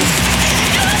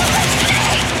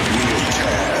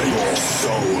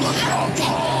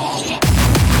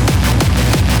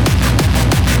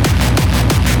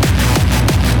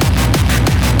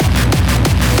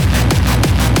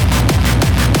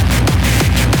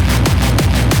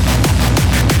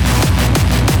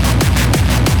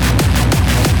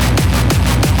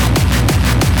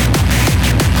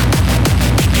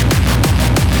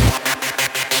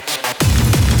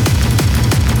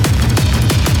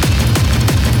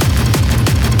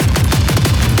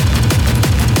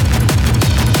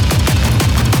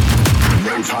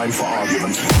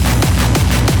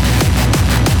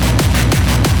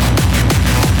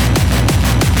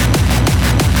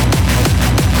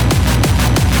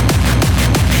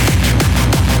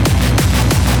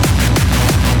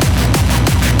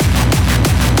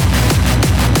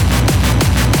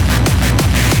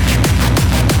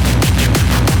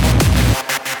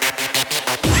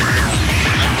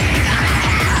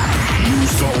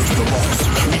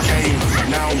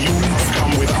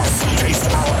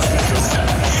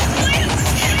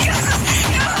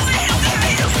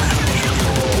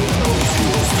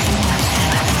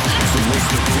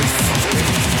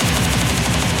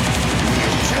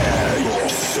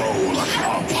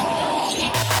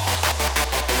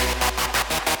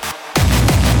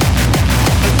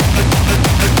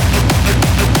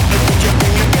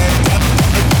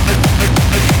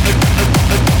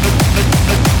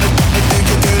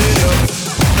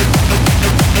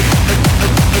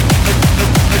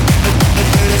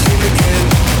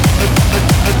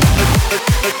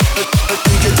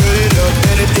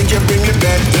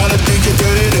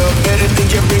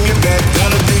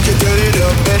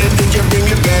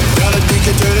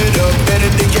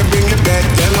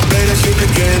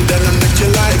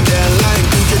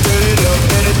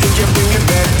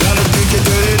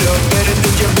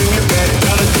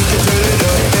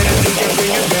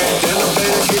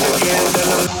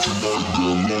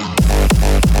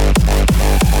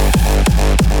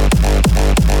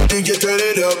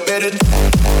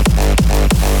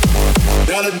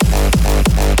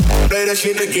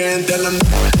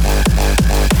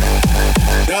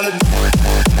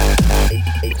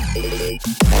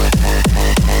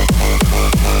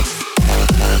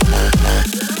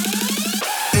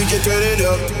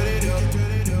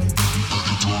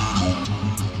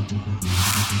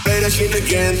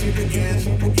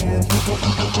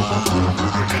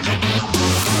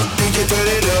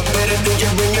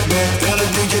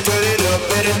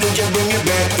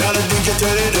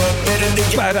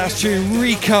 Badass tune,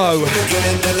 Rico.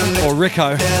 Or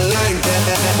Rico.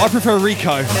 I prefer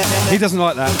Rico. He doesn't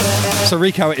like that. So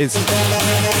Rico it is.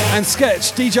 And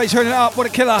Sketch, DJ turn it up, what a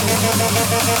killer.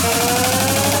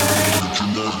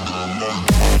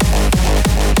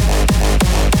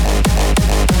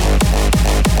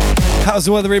 How's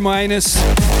the weather in my anus?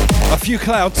 A few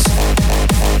clouds.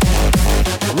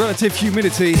 Relative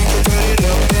humidity.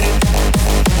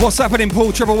 What's happening,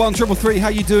 Paul? 111 333, how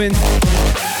you doing?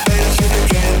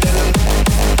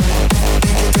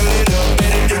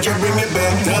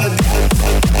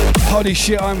 Holy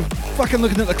shit, I'm fucking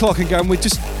looking at the clock and going, we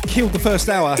just killed the first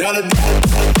hour.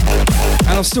 And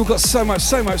I've still got so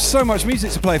much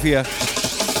music to play for you.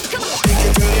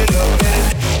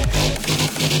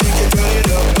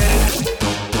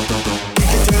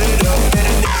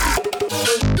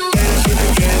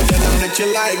 You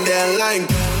like that line.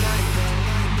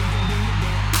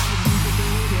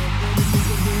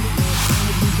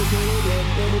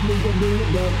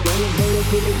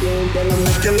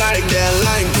 You like that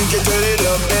line. DJ turn it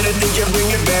up, better DJ bring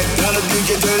it back. Now the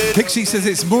DJ turn it. Pixie says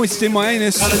it's moist in my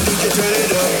anus. Now the DJ turn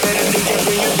it up, better DJ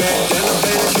bring it back. Then I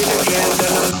play the shit again.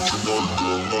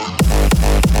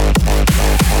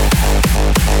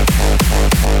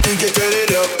 DJ turn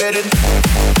it up, better.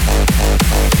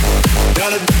 Now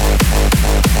the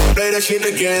play that shit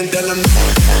again. Then I'm.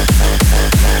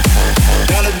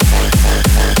 Now the.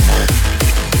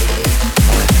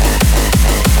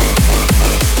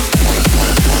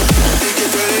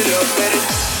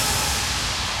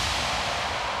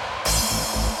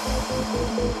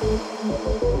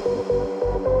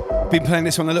 Been playing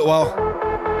this one a little while.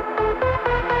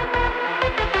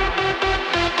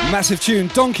 Massive tune,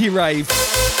 Donkey Rave.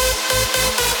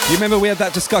 You remember we had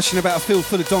that discussion about a field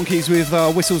full of donkeys with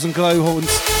whistles and glow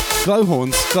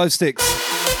sticks.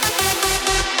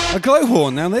 A glow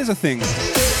horn, now there's a thing.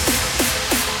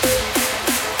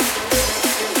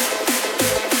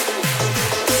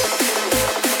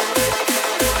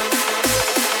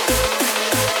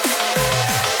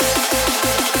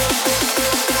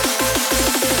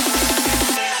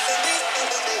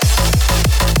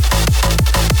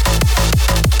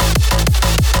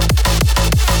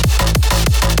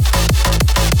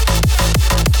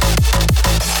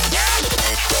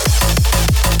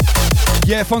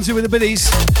 Yeah, Fonzie with the biddies.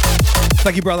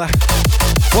 Thank you, brother.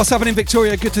 What's happening,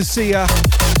 Victoria? Good to see ya.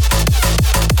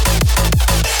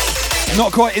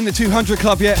 Not quite in the 200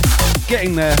 club yet.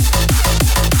 Getting there.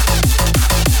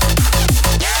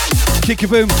 Kick a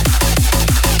boom.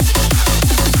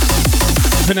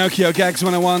 Pinocchio Gags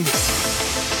 101.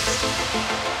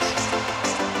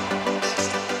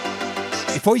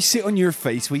 If I sit on your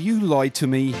face, will you lie to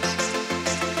me?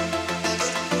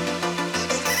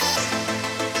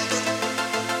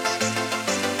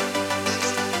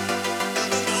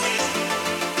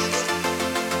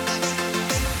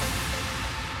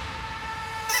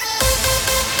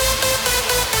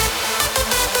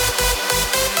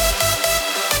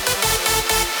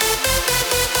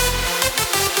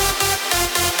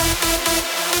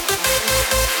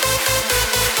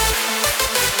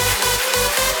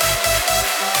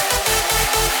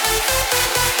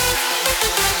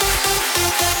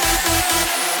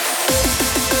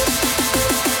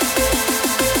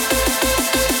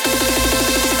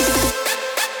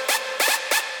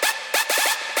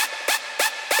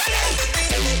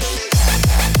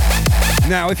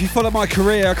 Now, if you follow my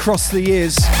career across the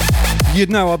years, you'd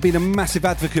know I've been a massive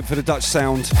advocate for the Dutch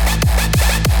sound.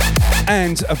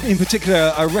 And in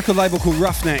particular, a record label called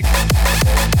Roughneck.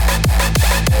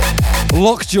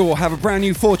 Lockjaw have a brand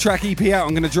new 4-track EP out.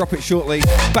 I'm going to drop it shortly.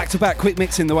 Back-to-back quick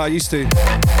mixing the way I used to.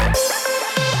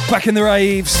 Back in the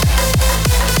raves.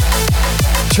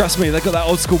 Trust me, they've got that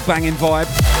old school banging vibe.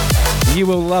 You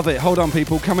will love it. Hold on,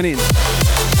 people, coming in.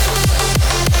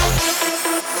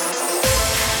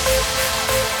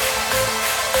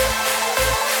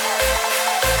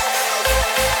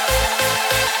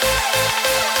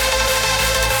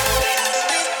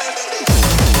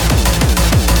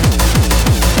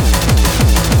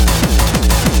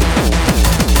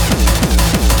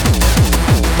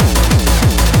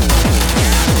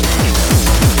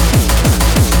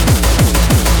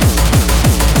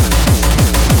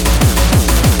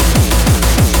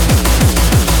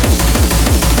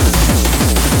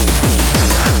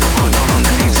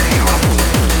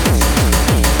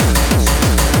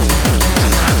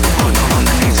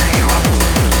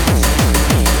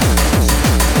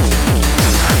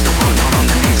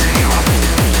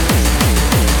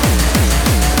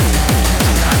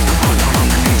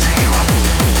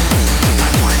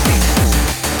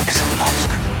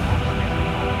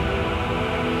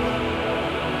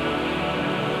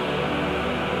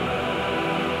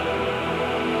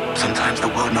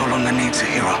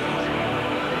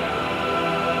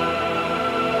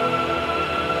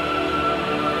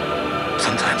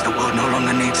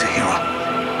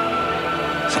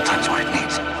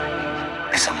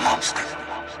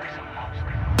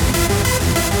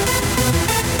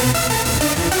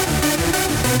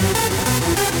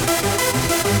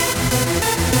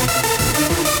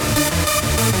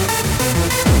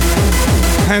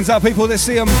 Hands up, people, let's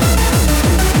see them.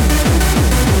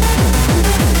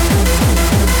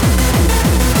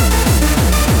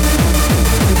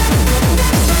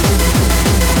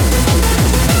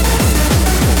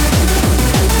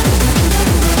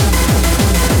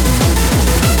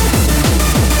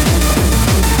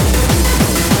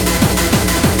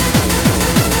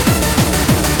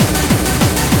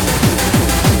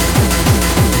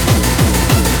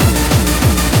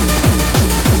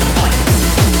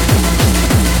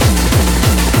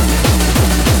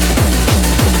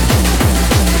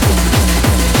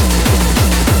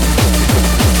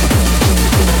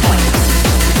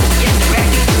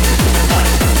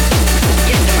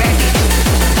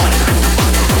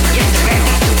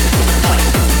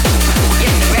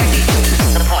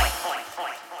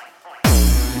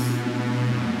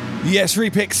 Yes,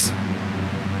 Repix.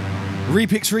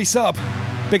 Repix resub.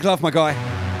 Big love, my guy.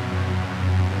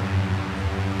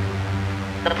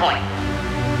 The point.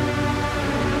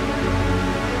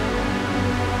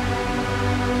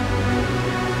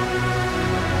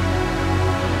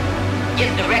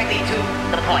 Get directly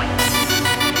to the point.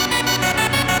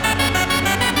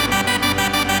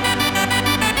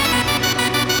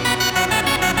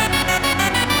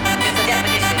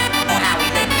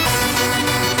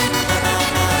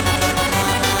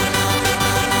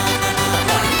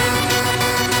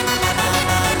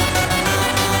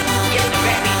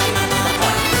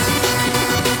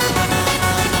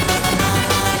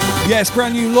 Yes,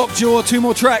 brand new Lockjaw, 2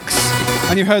 more tracks.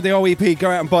 And you heard the whole EP, go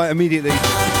out and buy it immediately.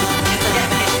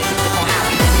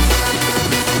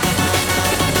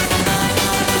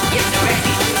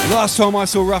 Last time I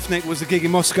saw Roughneck was a gig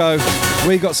in Moscow.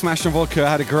 We got smashed on vodka,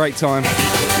 had a great time.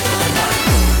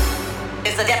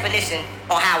 It's the definition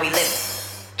on how we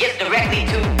live. Get directly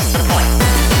to the point.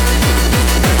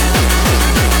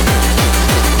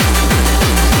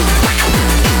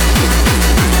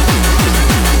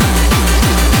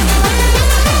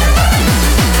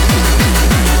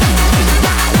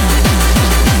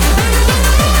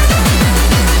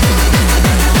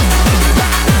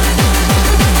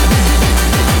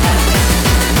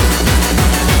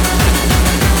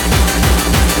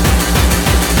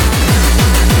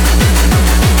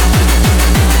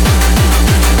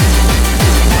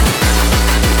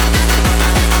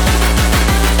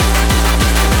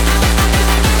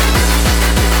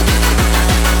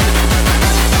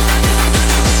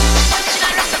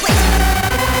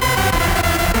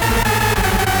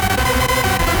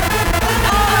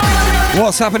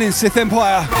 What's happening, Sith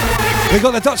Empire? We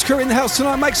got the Dutch crew in the house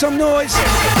tonight. Make some noise.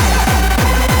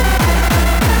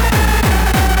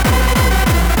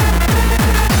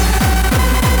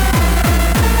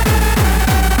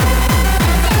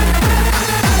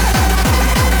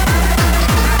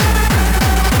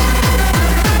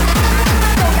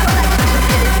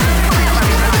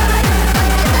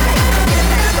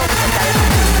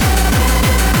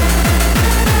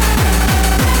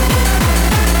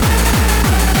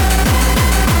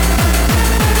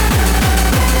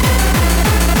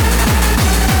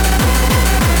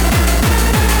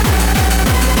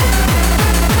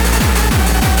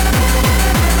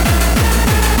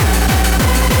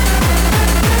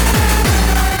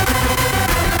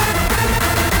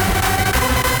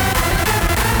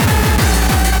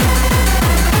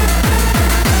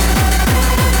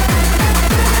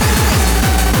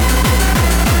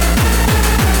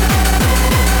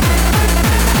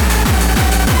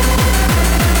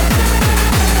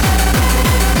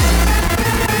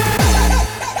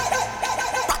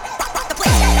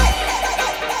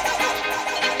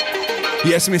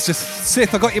 Yes, Mr.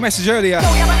 Sith, I got your message earlier.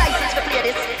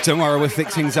 Don't worry, we'll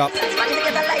fix things up.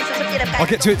 I'll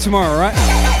get to it tomorrow, alright?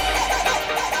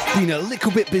 Been a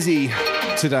little bit busy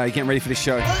today getting ready for this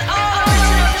show.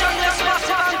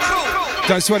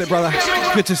 Don't sweat it, brother.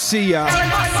 Good to see ya.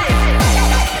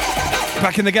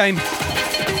 Back in the game.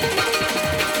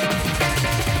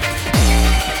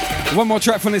 One more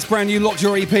track from this brand new Locked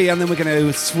Your EP and then we're going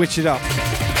to switch it up.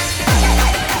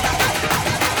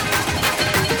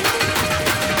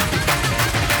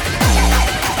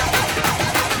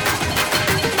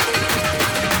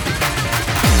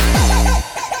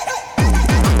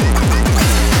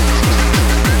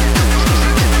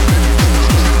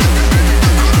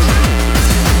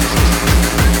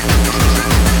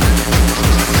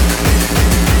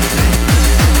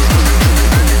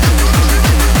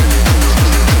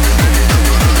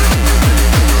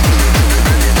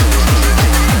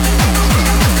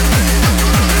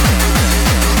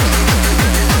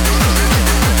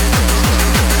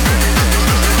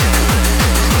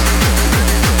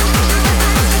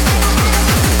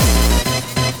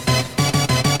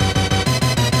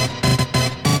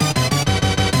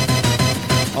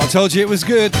 Told you it was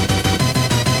good.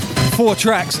 4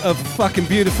 tracks of fucking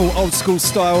beautiful old school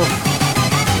style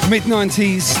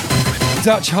mid-90s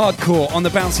Dutch hardcore on the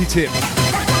bouncy tip.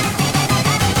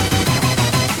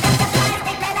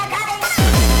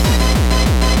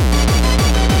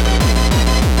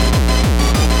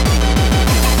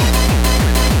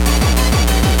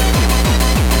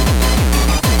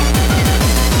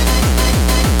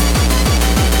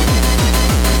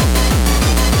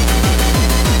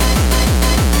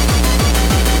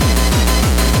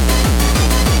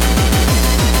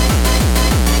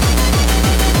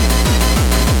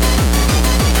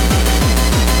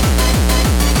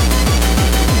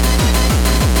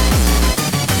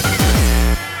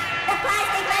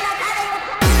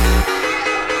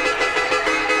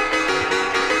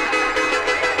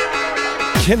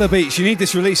 Killer beats, you need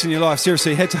this release in your life.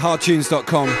 Seriously, head to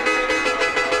hardtunes.com.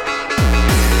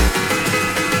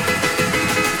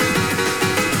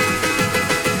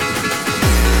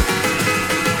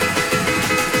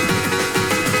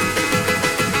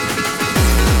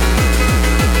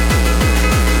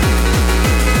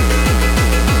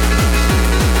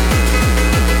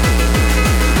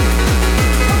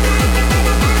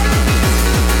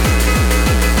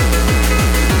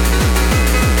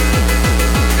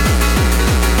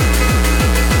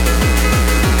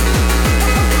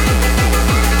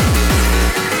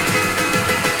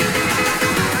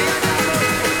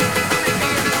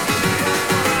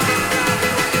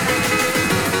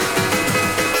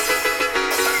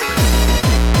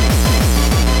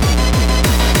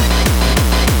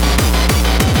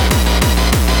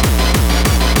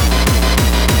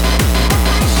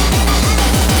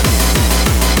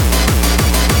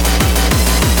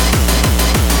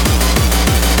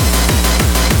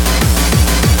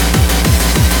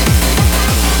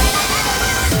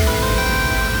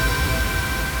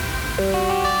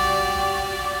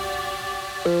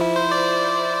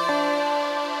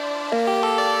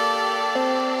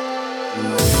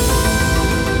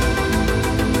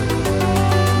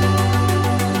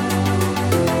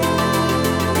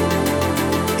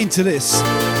 Into this.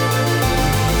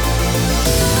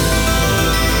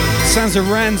 Sounds of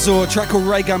Ranzor, a track called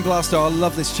Ray Gun Blaster. I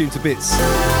love this tune to bits.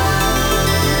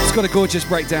 It's got a gorgeous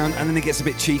breakdown and then it gets a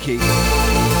bit cheeky.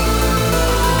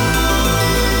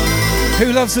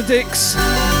 Who loves the Dicks?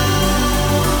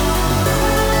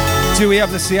 Do we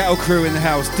have the Seattle crew in the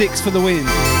house? Dicks for the win.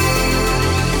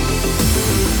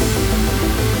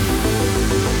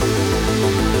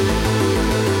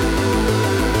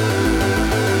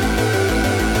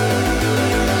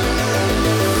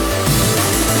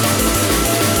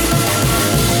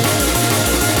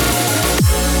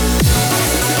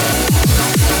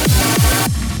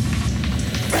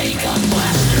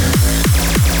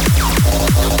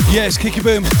 Yes, Kicky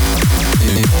Boom.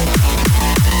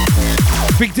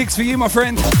 Big dicks for you, my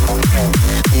friend.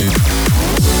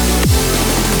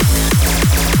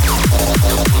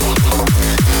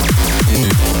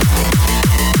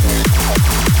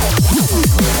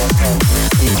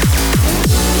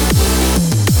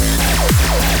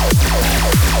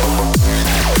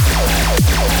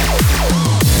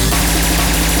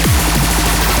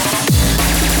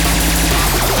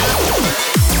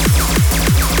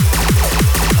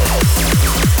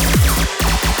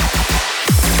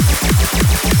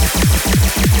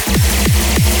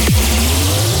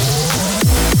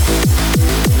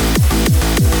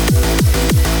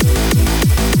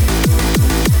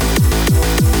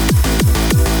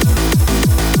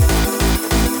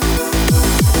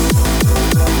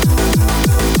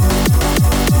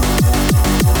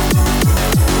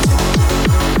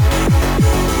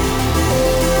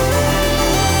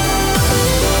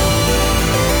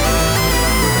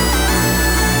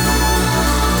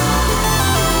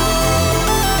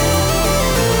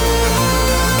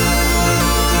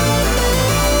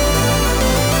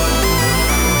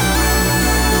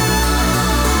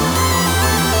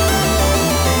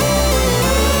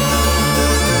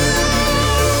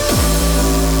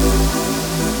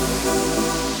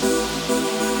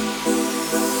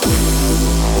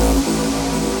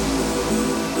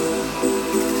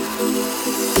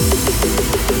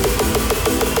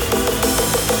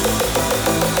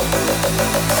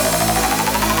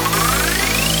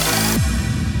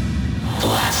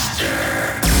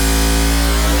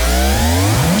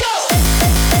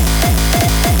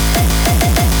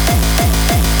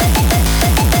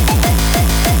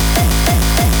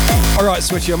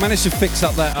 Switchy. I managed to fix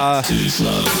up that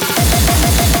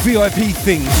VIP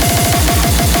thing.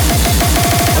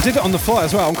 I did it on the fly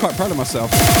as well. I'm quite proud of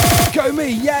myself. Go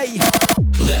me, yay!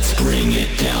 Let's bring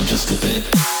it down just a bit.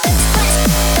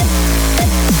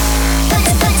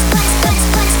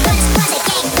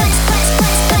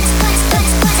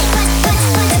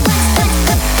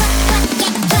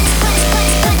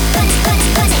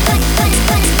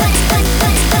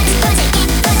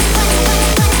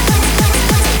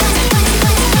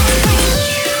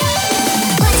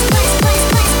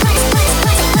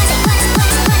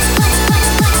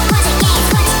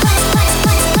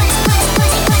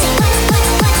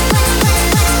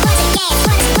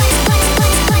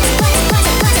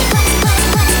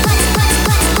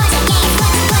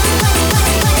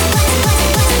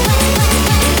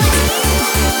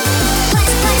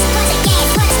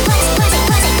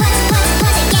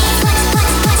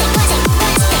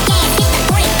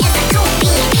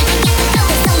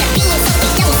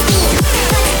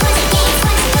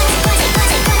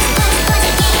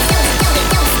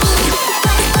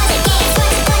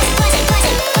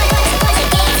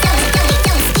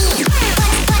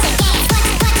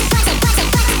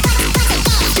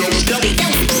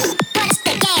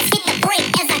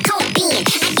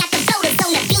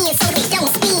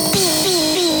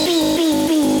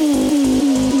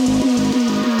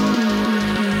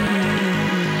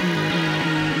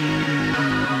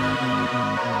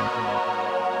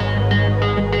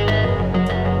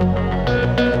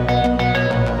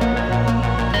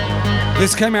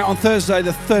 This came out on Thursday,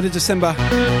 the 3rd of December.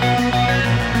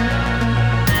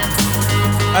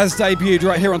 As debuted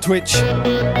right here on Twitch.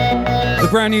 The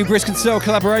brand new Brisk and Cell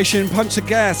collaboration, Punch the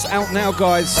Gas, out now,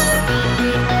 guys.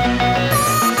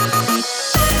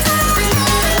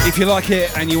 If you like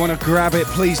it and you want to grab it,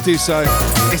 please do so.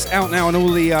 It's out now on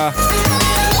all the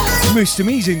most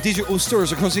amazing digital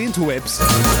stores across the interwebs.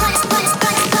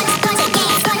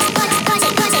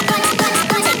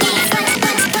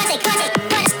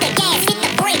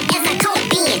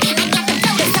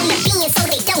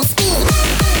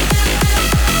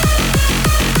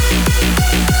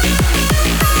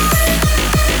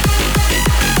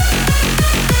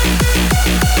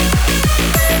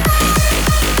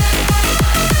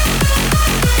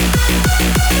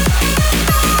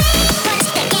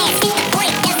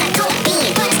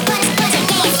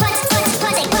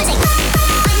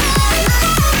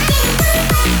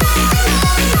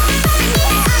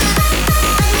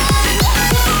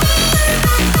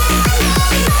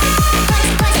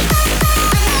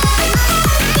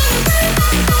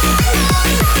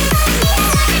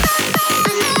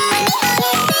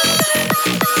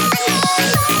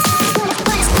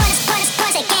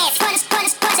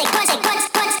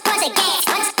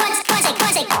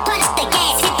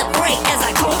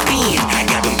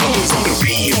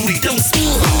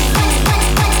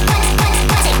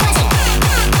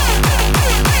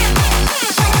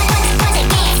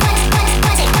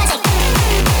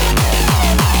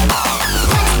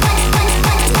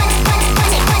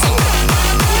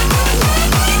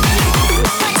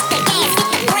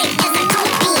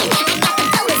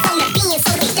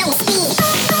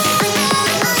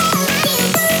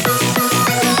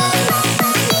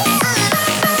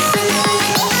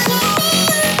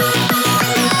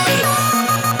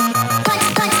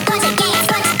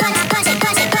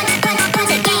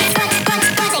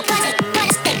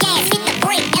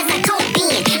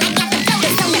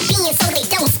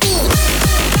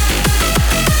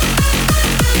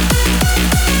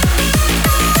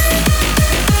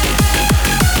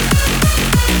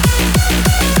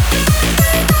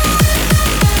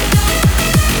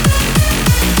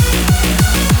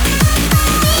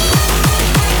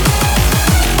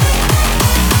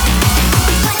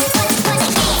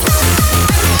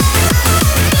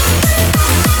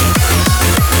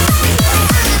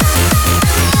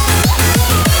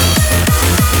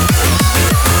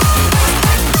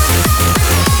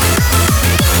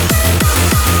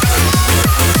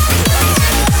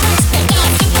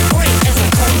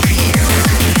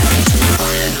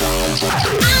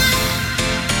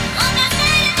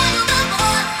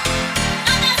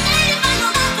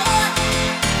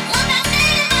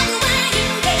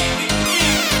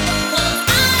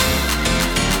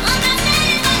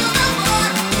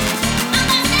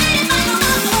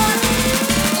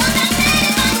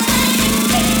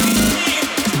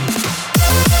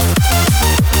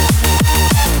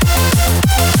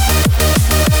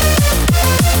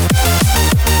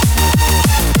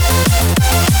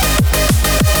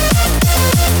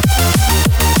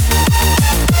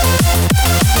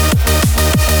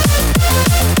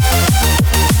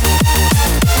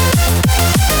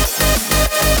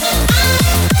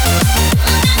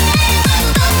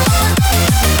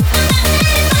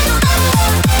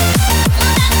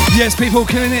 Yes, people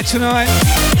killing it tonight.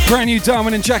 Brand new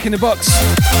Diamond and Jack in the Box.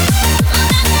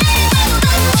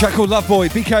 Track called Love Boy,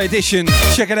 BK edition.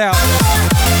 Check it out.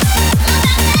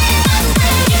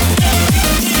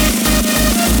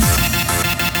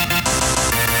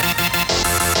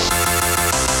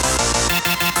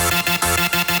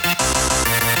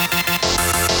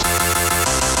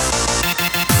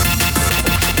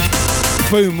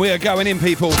 Boom, we are going in,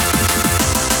 people.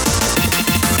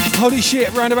 Holy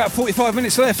shit, around about 45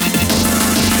 minutes left.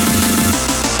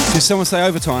 Did someone say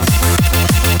overtime?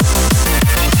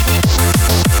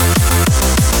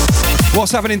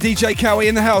 What's happening, DJ Cowie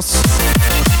in the house?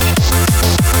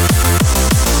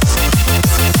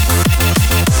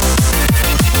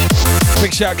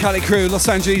 Big shout, Cali Crew, Los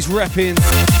Angeles repping.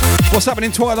 What's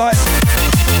happening, Twilight?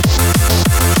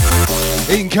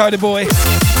 Eating Coda Boy.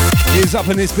 He's up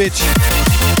in this bitch.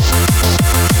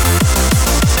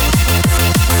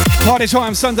 Party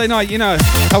time, Sunday night, you know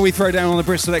how we throw down on the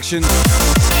Brisk selection.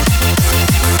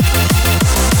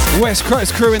 West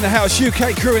Coast crew in the house,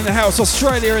 UK crew in the house,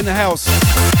 Australia in the house.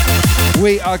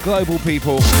 We are global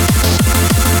people.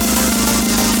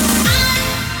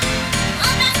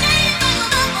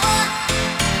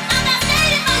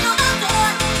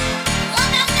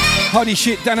 Holy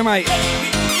shit, Dynamite.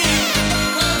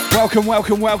 Welcome,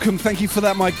 welcome, welcome. Thank you for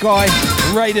that, my guy.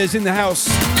 Raiders in the house.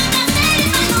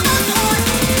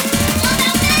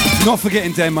 Not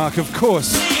forgetting Denmark, of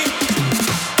course.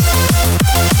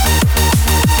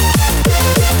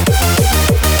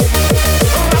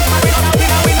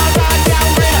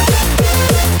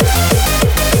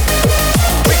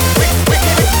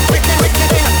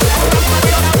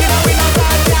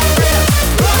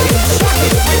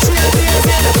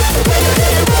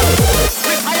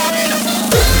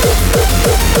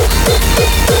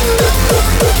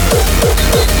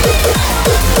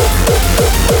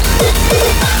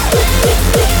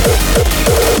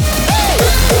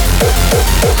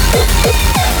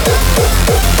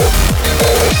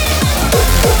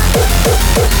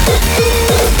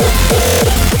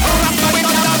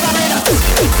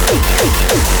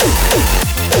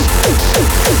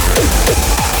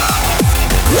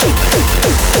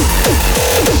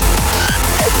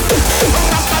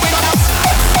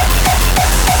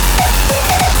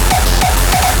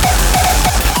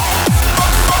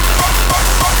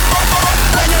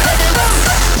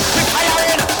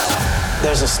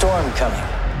 There's a storm coming,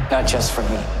 not just for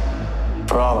me,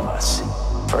 for all of us,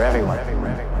 for everyone.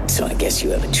 So I guess you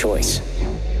have a choice.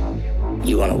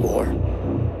 You want a war?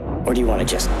 Or do you want to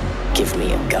just give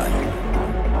me a gun?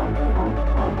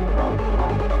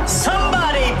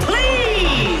 Somebody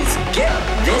please get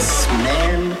this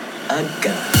man a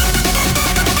gun.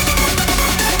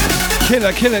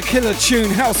 Killer, killer, killer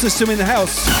tune. House system in the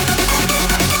house.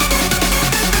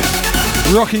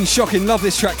 Rocking, shocking. Love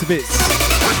this track to bits.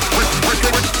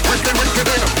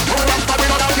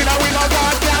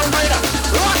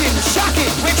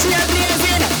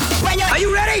 Are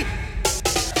you ready?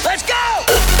 Let's go!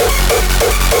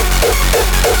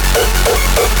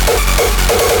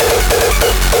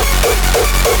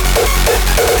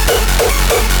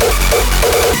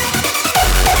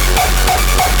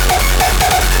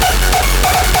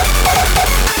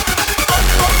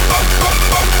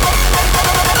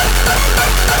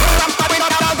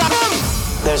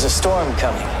 There's a storm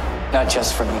coming, not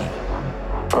just for me,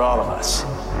 for all of us,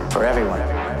 for everyone.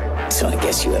 So I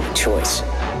guess you have a choice.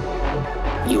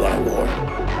 You want a war?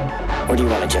 Or do you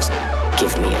want to just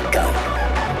give me a gun?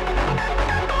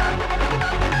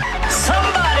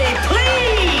 Somebody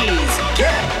please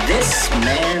get this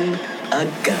man a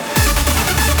gun.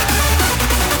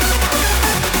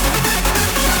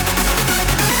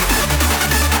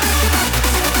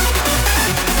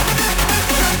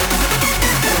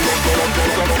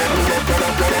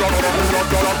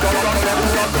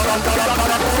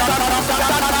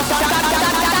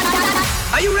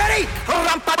 Are you ready?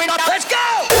 Let's go!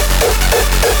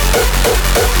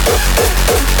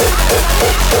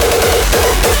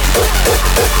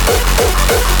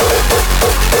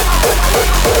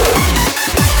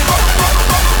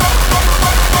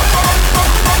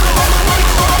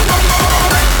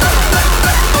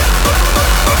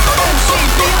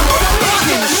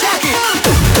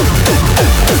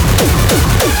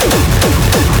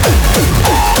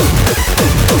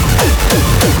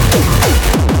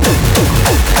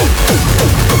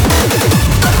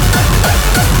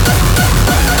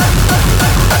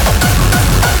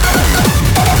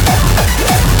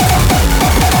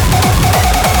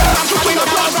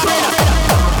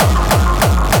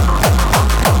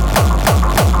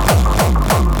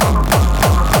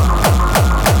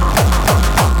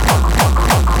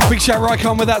 Big shout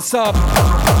Rycon with that sub.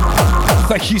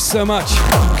 Thank you so much.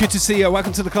 Good to see you.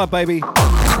 Welcome to the club, baby.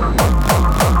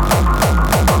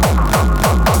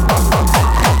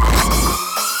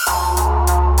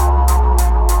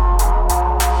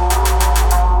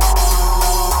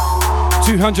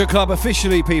 Club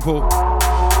officially, people.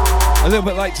 A little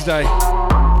bit late today.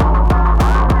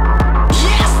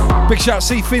 Yes! Big shout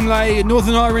C. Finlay,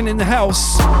 Northern Ireland in the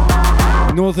house.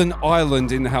 Northern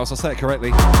Ireland in the house, I'll say it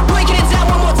correctly. Breaking it down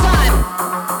one more time.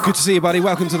 Good to see you, buddy.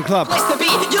 Welcome to the club. Place to be.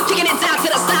 You're kicking it down to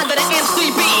the side of the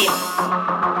MCB.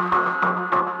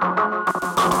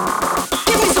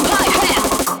 Give me some hi-hat.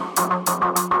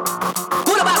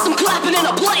 What about some clapping in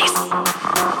a place?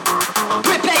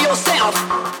 Prepare yourself.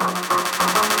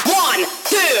 1,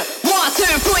 2, 1,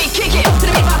 2, 3, kick it. Up to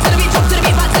the beat, back to the beat, drop to the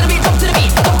beat, back to the beat, drop to the beat,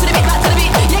 up to the beat, back to the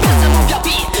beat. You got to move your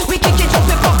beat. We kick it,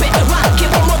 drop it, pump it, rock it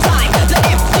one more time. The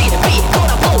MCB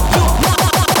gonna blow your mind.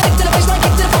 Kick to the baseline,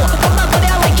 kick to the floor. Pump my body,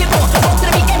 I like it more. Roll to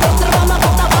the beat and roll to the rhyme.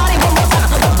 Pump that body one more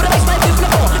time. Roll for the baseline, beat for the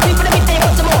floor. Beat for the beat, they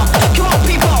want some more. Come on,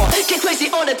 people, get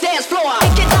crazy on the dance floor.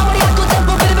 Kick it down with the alcohol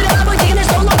tempo, bit of it, I'm digging it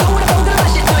so long, go with the phone, gonna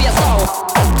rush it to your soul.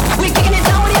 We kicking it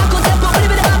down with the alcohol tempo, bit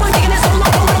of it, I'm digging it so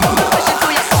long, go with the phone, gonna rush it to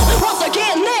your soul. Once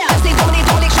again, now, stay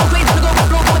dominate, show play, gonna go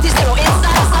blow, go with this zero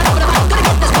inside, outside, over the mouth, gonna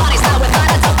get this body style with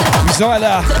line, top to the top.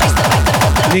 Zyla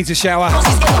needs a shower.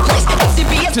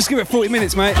 Just give it 40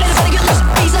 minutes, mate.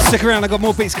 Stick around, I got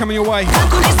more beats coming your way.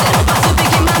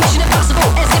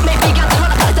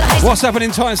 What's happening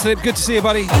in Time Slip? Good to see you,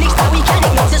 buddy.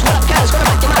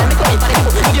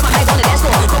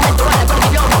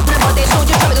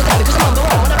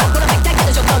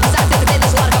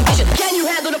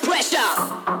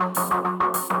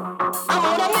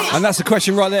 And that's the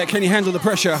question right there. Can you handle the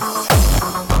pressure?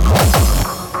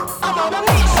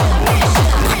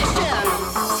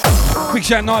 Big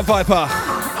shout Night Viper.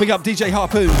 Big up DJ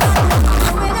Harpoon.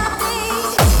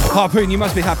 Harpoon, you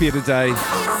must be happier today.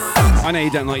 I know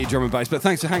you don't like your drum and bass, but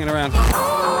thanks for hanging around.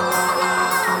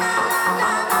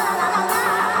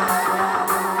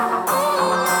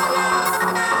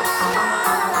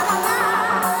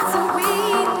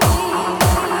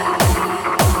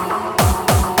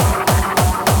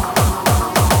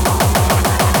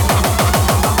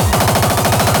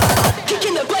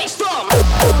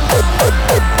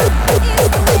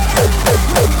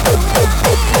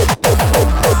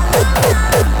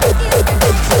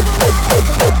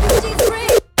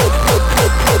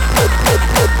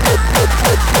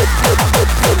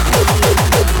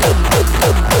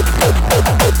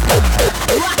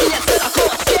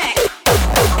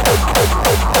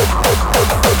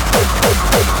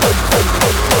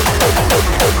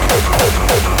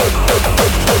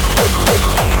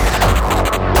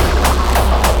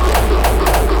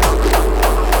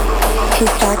 To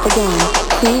start the game,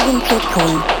 please input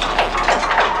code.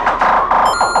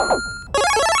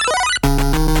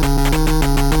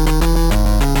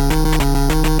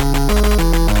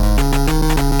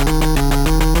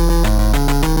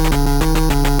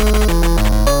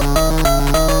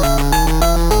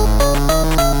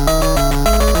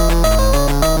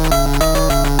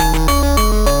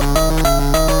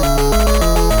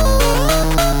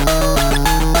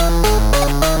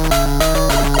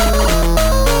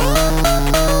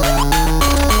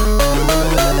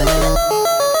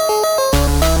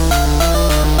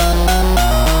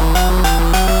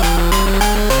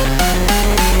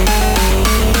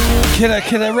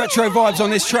 Killer retro vibes on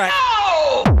this track.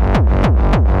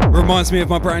 Reminds me of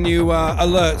my brand new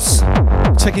alerts.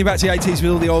 Taking you back to the 80s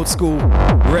with all the old school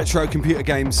retro computer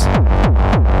games.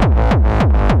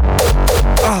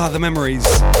 Ah, the memories.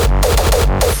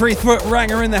 3 Foot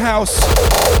Ranger in the house.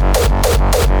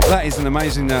 That is an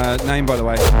amazing name, by the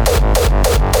way.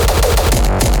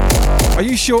 Are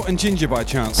you short and ginger by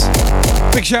chance?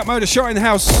 Big shout Motor Shot in the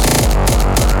house.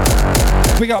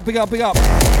 Big up, big up, big up.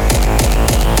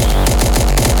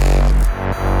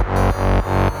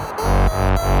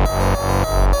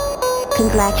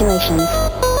 Congratulations.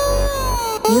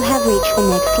 You have reached the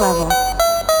next level.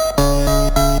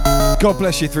 God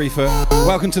bless you, 3 Foot.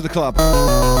 Welcome to the club.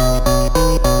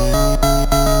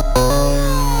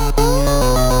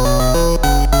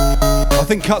 I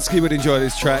think Kutsky would enjoy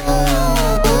this track.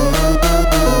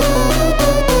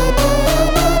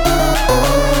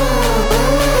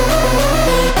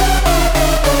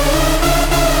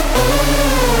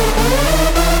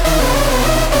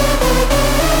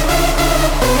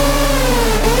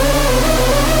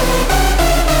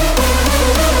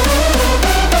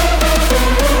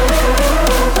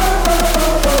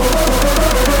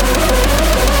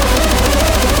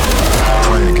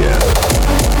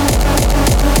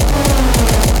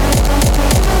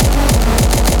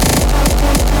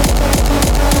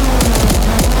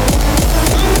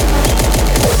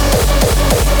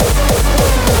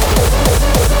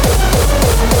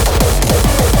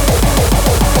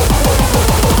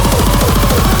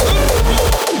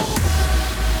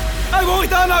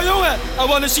 Ja jongen, I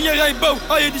wanna see a rainbow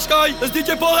high in the sky. Dat is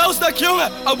DJ Paul Elstak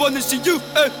jongen. I wanna see you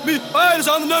and me. Hey, dat is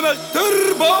aan het nummer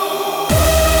Turbo.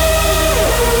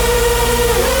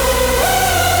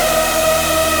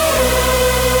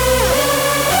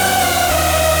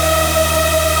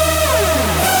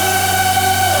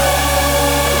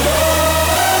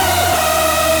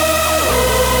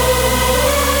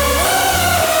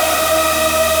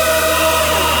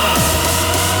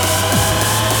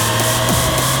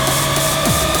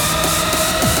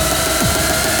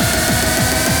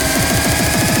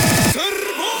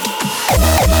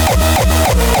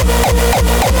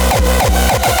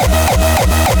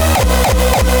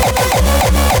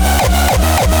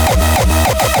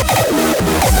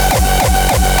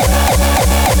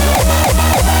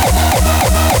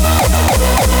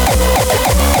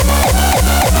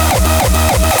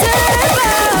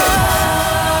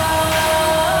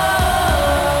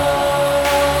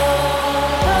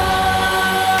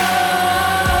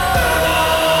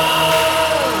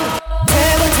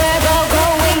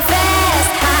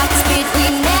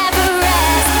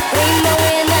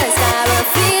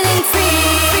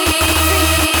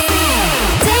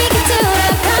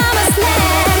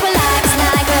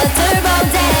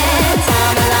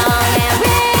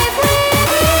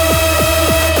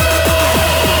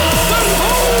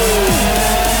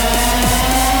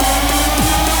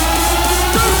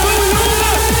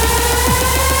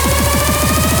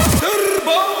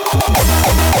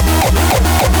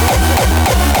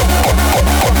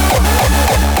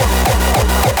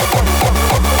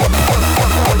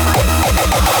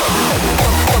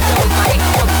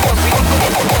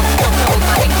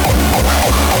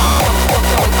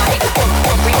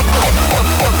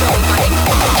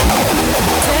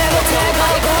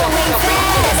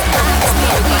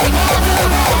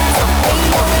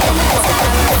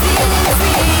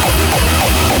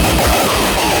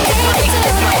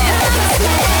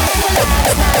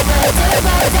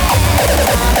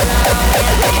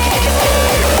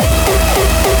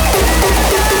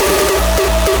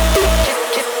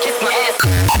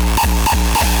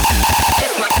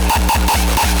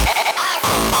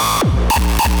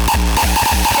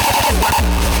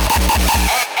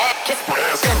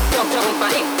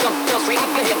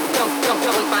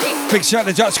 Big shout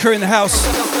to Dutch crew in the house.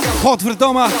 Hot for the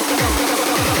Doma.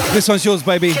 This one's yours,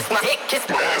 baby. See,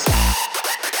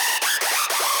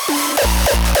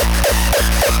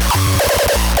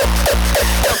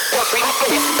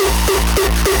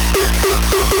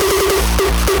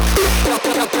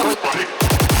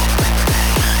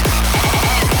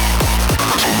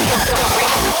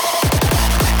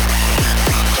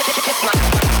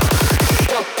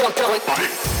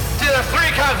 there's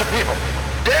three kinds of people.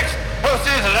 Dicks,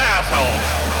 pussies, and assholes.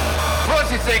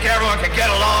 Pussies think everyone can get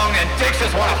along, and dicks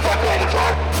just want to fuck all the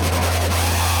time.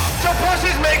 So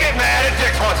pussies may get mad at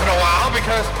dicks once in a while,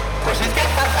 because pussies get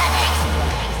pathetic.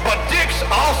 But dicks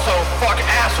also fuck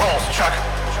assholes, Chuck.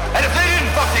 And if they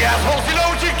didn't fuck the assholes, you know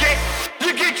what you get?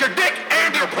 You get your dick and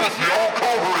your pussy all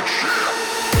covered in shit.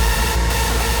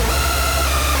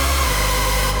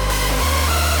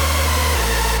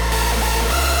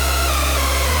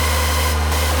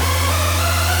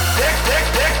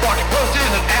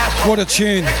 What a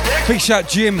tune. Big shout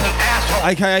Jim,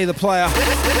 aka The Player.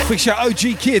 Big shout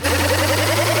OG Kid.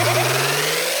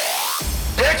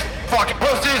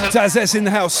 Daz S in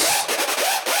the house.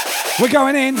 We're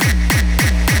going in. Dicks,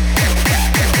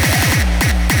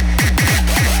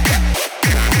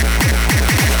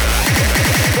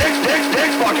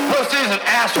 fucking pussies and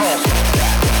assholes.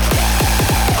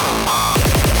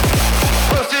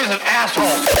 Pussies and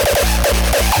assholes.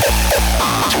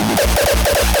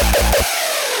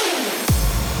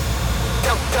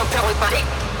 Don't tell anybody.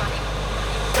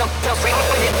 Don't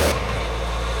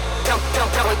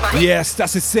Yes,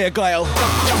 that's a Sir Gael.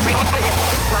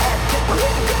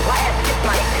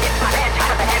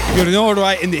 You're an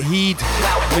alright in the heat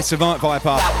with Savant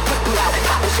Viper.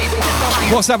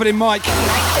 What's happening, Mike?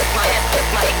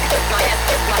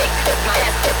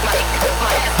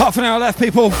 Half an hour left,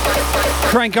 people.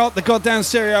 Crank up the goddamn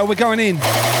stereo. We're going in.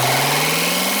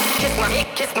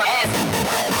 Kiss my ass.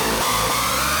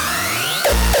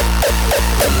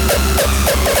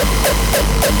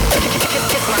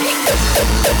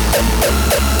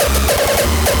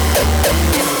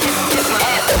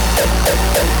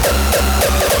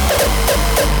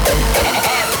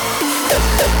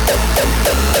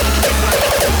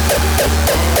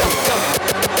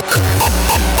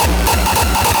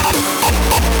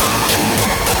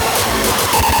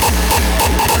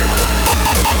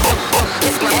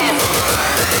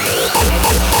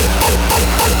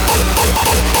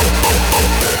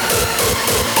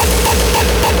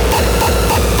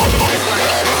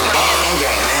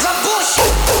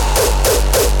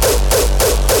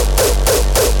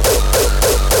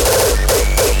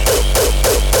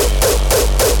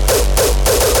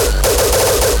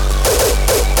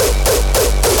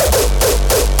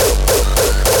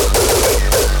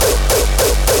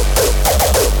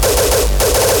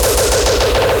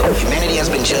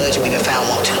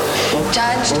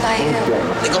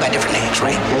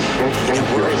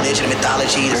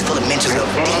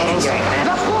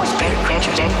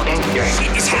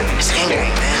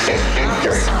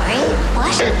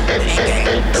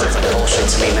 Sounds like bullshit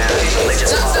to me, man.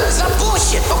 Religious. It's not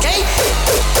bullshit, okay?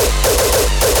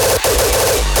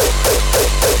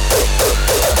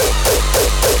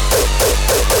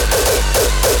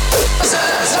 It's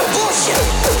not bullshit.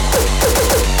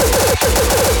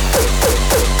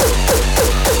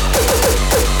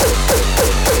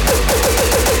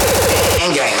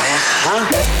 Gang, man. Huh?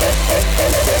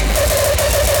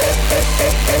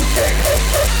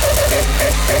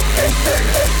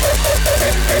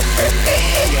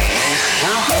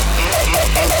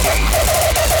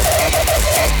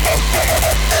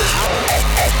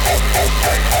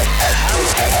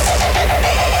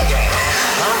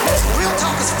 Real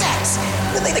talk is facts.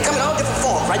 They come in all different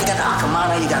forms, right? You got the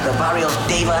Akamana, you got the Barrios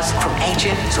Devas from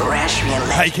ancient Zoroastrian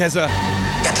legend. Hey Keza.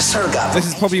 You got the Surga. This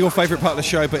is probably your favourite part of the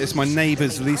show, but it's my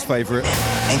neighbour's least favourite.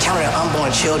 Encountering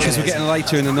unborn children. Because we're getting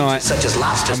later in the night. Such as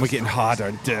lobsters. And we're getting harder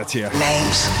and dirtier.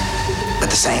 Names,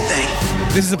 but the same thing.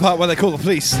 This is the part where they call the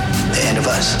police. The end of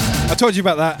us. I told you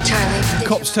about that. Charlie.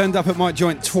 Cops turned up at my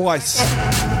joint twice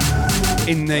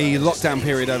in the lockdown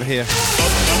period over here.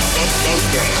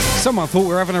 Someone thought we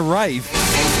were having a rave.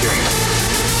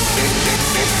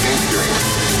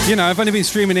 You know, I've only been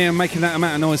streaming here and making that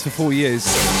amount of noise for 4 years.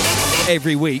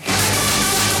 Every week.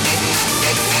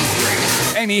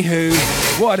 Anywho,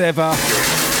 whatever.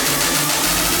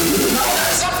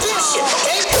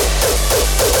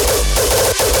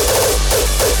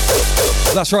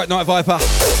 That's right, Night Viper.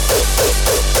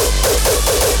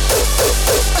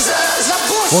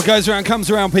 What goes around comes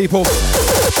around, people.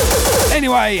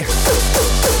 Anyway,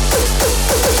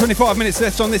 25 minutes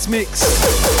left on this mix.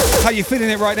 How you feeling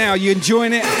it right now? You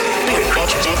enjoying it?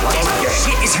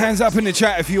 Hands up in the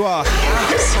chat if you are.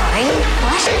 Sorry,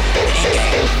 what?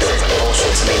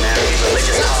 Bullshit to me, man.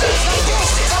 Religious.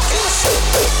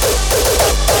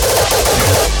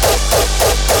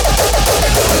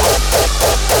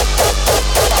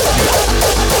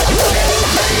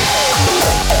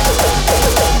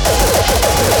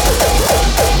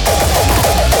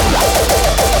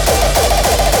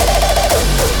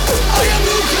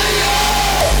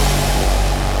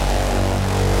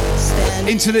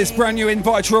 Into this brand new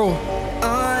Invitral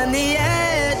on the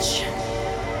edge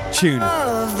tune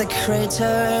of the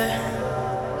crater,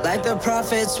 like the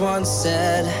prophets once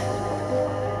said,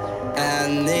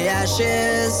 and the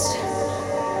ashes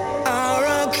are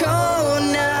all cold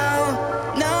now,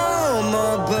 no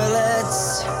more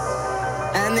bullets,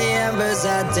 and the embers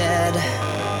are dead.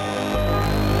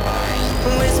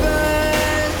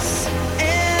 Whispers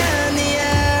in the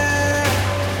air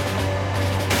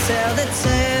tell the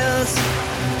tales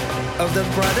of the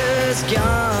brothers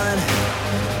gone.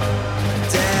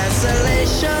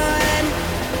 Desolation,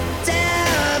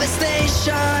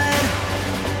 devastation.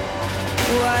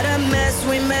 What a mess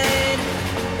we made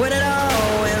when it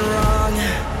all went wrong.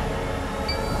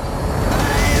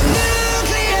 I am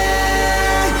nuclear,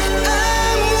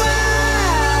 I'm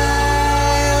wild,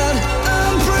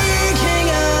 I'm breaking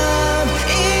up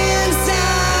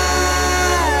inside.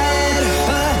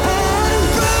 A heart of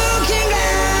broken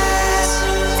glass,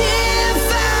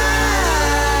 defied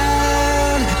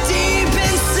deep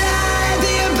inside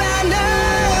the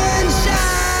abandoned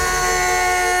child.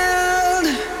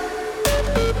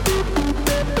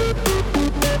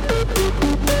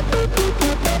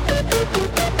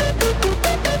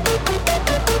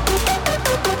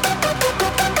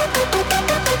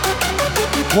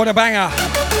 What a banger.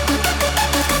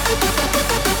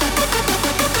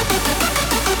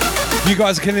 You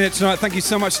guys are killing it tonight. Thank you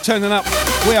so much for turning up.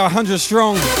 We are 100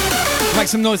 strong. Make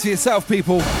some noise for yourself,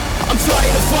 people. I'm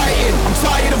tired of fighting, I'm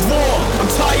tired of war, I'm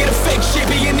tired of fake shit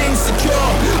being insecure.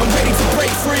 I'm ready to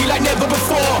break free like never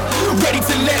before, ready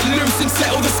to let loose and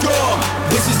settle the score.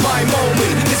 This is my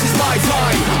moment, this is my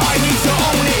time, I need to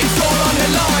own it, it's all on the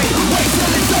line. Wait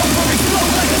till it's over,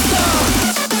 explode like a star.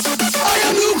 I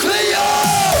am nuclear.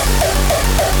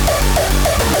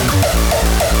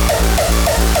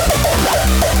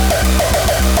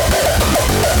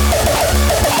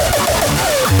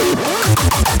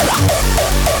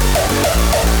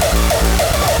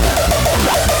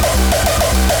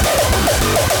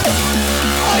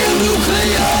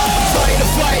 Tired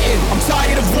of fighting, I'm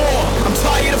tired of war, I'm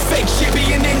tired of fake shit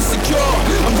being insecure.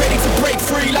 I'm ready to break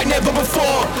free like never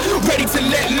before, ready to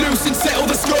let loose and settle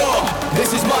the score.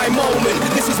 This is my moment,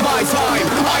 this is my time,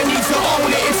 I need to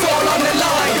own it, it's all on the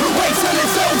line. Wait till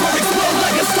it's over, explode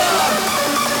like a star.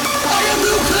 I am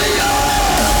nuclear.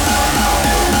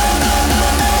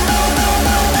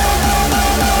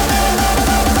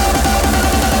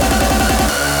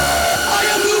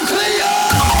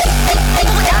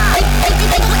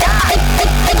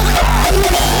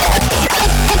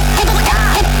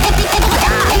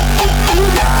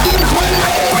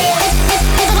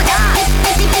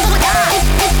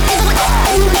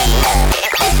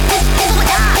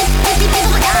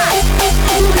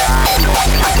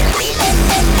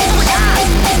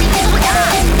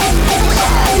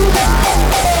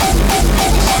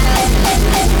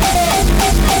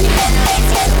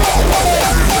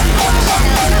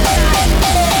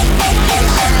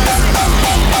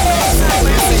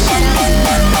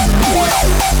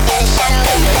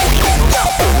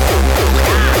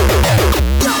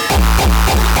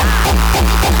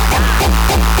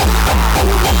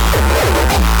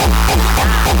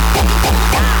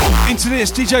 into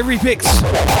this, DJ Repix.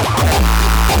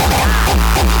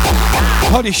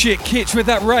 Holy shit, Kitch with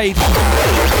that raid.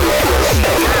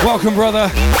 Welcome, brother.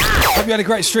 Hope you had a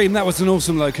great stream. That was an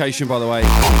awesome location, by the way.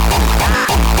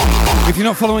 If you're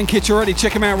not following Kitch already,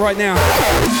 check him out right now.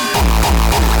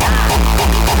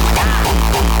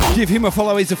 Give him a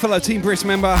follow. He's a fellow Team Brisk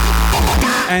member.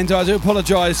 And I do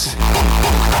apologise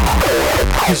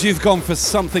because you've gone for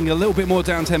something a little bit more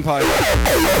down-tempo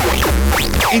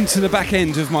into the back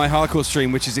end of my hardcore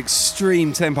stream, which is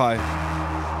extreme tempo.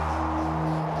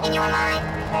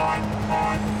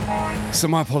 So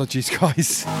my apologies,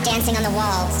 guys. Dancing on the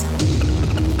walls.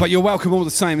 But you're welcome all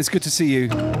the same. It's good to see you.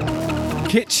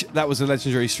 Kitch, that was a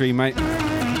legendary stream, mate.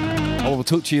 I will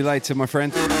talk to you later, my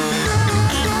friend.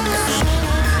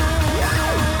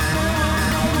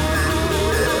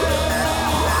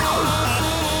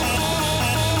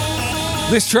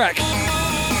 This track,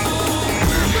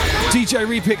 DJ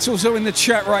Repix also in the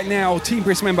chat right now, Team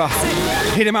Brisk member.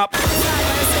 Hit him up.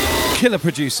 Killer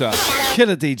producer,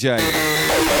 killer DJ.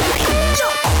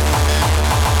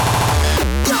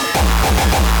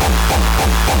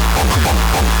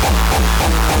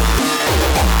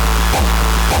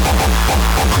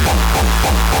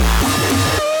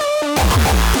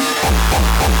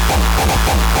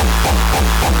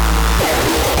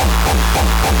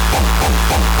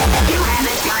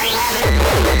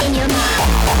 In your mind.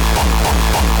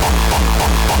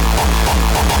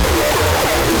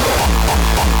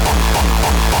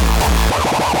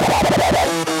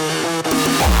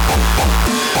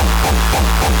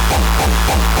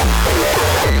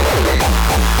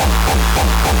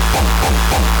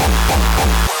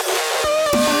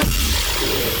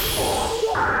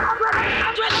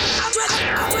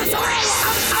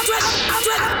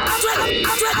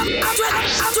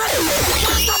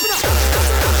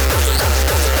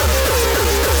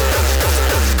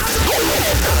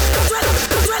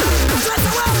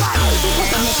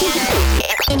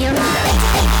 In your mind.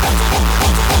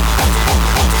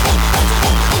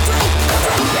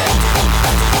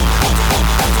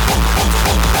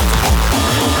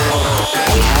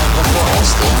 We have before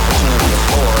us the opportunity of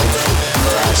forge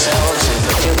for ourselves and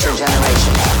for future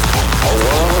generations. A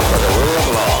world for the rule of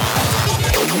law.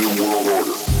 A new world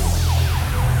order.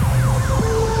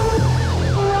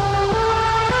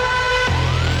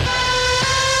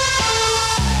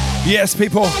 Yes,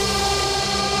 people.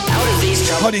 Out of these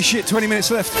troubles. Holy shit, 20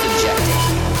 minutes left.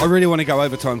 I really want to go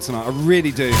overtime tonight. I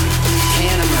really do.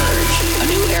 Can emerge a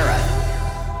new era.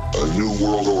 A new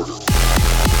world order.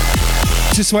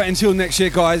 Just wait until next year,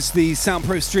 guys. The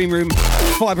soundproof stream room,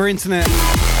 fibre internet,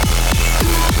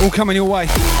 all coming your way.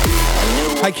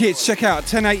 Hey kids, check out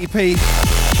 1080p.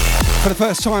 For the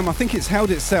first time, I think it's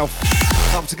held itself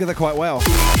up together quite well.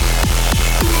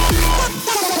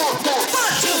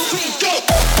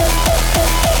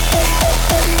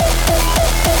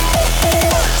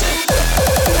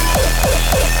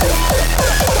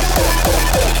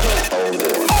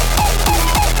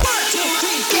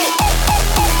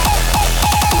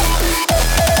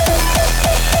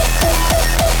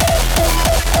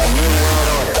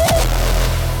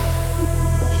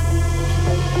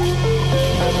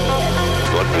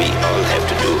 What we all have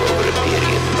to do over a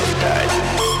period of time.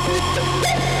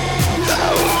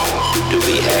 How do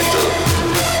we handle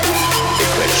the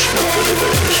question of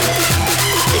deliberation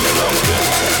in a long-term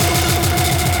plan?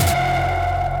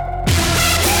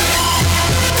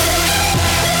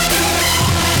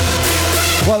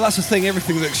 Well, that's the thing.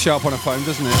 Everything looks sharp on a phone,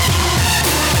 doesn't it?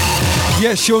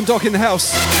 Yes, Sean Doc in the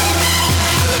house.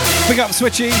 Big up,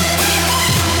 Switchy.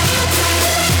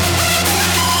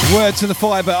 Word to the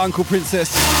fibre, Uncle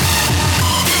Princess.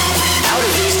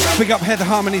 Big up Heather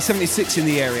Harmony 76 in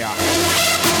the area.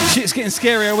 Shit's getting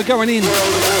scarier. We're going in. World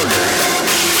order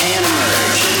can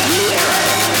emerge a new era.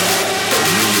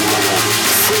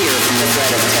 Freer from the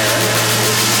threat of terror.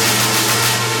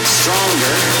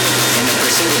 Stronger in the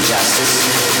pursuit of justice.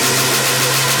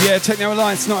 Yeah, Techno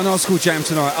Alliance, not an old school jam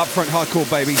tonight. Upfront hardcore,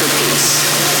 baby.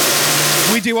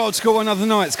 We do old school on other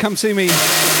nights. Come see me.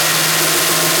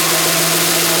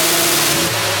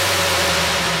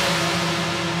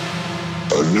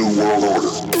 A new world order.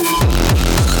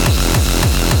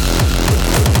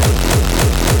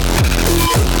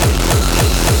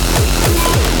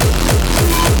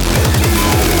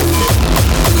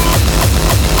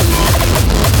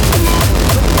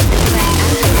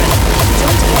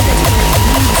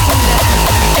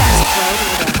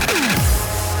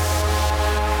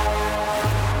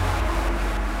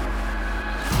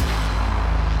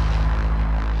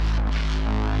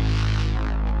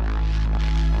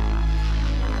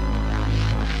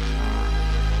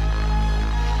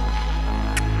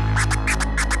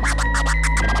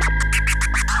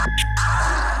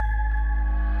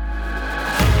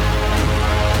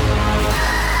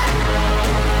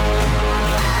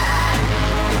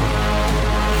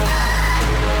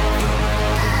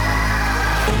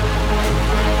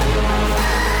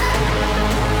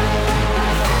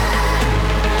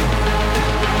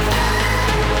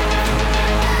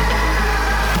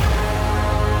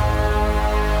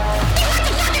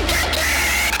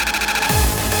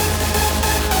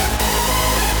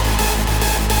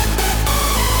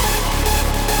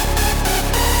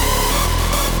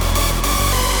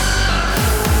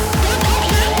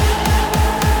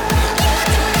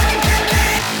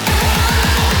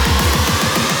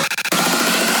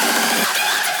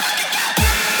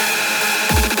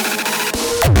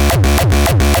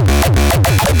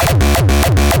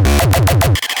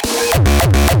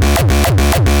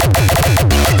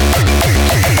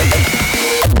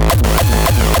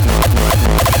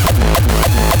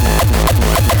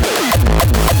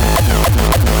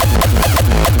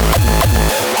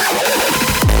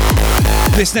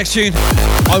 This next tune,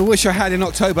 I wish I had in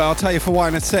October. I'll tell you for why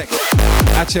in a sec.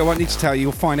 Actually, I won't need to tell you.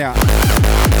 You'll find out.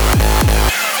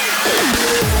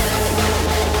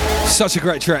 Such a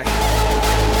great track.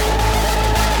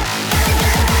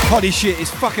 Holy shit,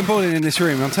 it's fucking boiling in this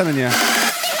room, I'm telling you.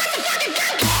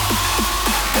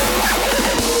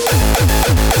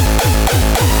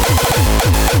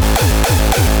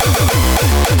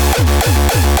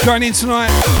 Going in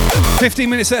tonight, 15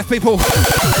 minutes left, people.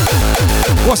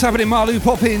 What's happening, Marlou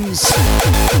Poppins?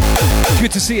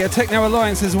 Good to see you. Techno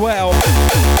Alliance as well.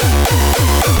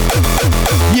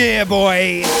 Yeah,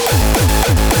 boy.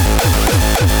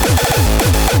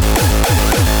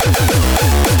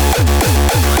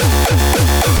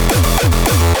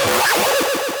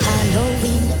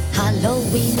 Halloween,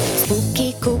 Halloween,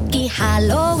 spooky, cookie,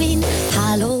 Halloween,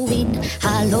 Halloween,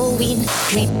 Halloween,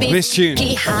 creepy, This tune.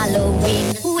 spooky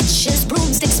Halloween. Witches,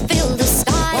 broomsticks fill the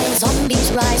sky, while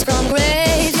zombies rise from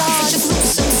graveyards. Such a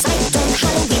gruesome sight on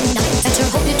Halloween night. Better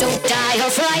hope you don't die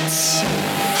of fright.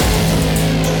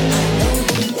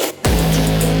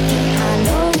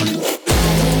 Halloween,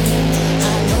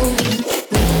 Halloween,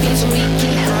 creepy,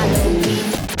 freaky Halloween.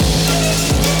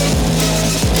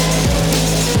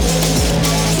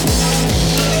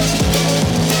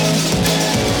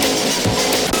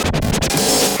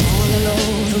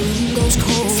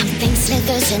 Something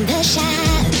slithers in the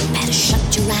shadow. Better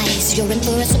shut your eyes, you're in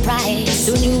for a surprise.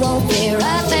 Soon you won't fear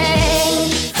a thing.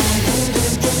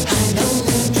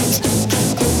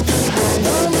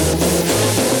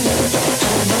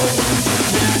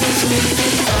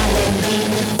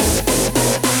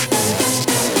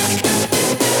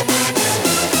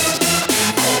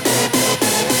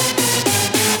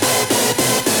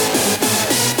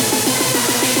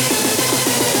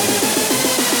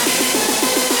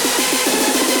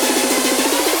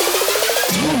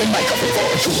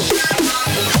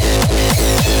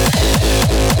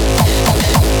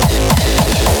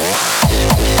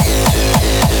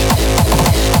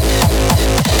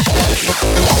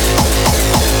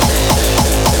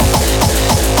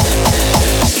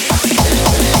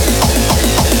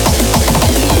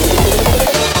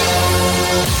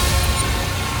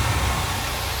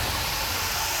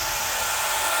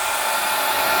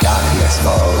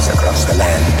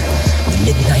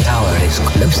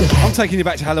 I'm taking you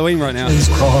back to Halloween right now.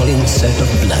 Crawl in search of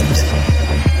blood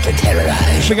to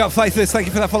terrorize. Big up Faithless, thank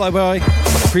you for that follow, boy.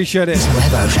 Appreciate it.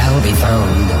 Whoever shall be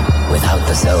found without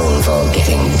the soul for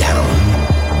getting down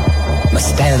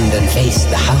must stand and face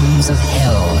the hounds of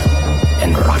hell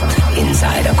and rot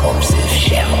inside a corpse's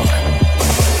shell.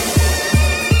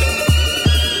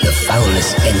 The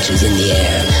foulest stench is in the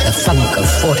air, the funk of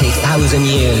 40,000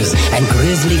 years, and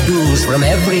grisly ghouls from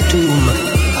every tomb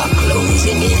are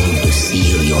closing in to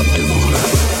seal your doom.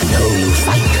 Though you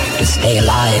fight to stay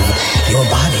alive, your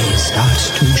body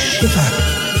starts to shiver,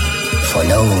 for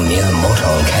no mere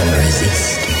mortal can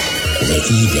resist the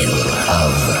evil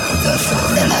of the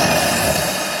thriller.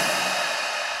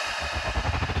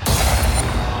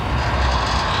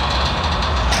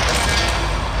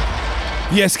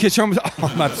 Yes, Kitch, I'm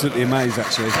absolutely amazed,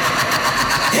 actually.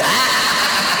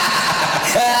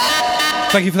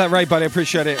 Thank you for that raid, buddy. I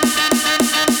appreciate it.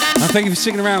 And thank you for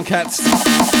sticking around, cats.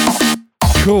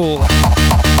 Cool.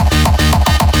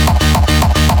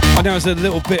 I know it's a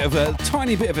little bit of a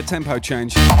tiny bit of a tempo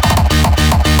change,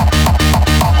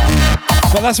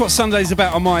 but that's what Sunday's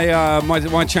about on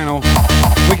my channel.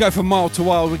 We go from mild to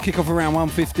wild. We kick off around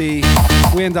 150.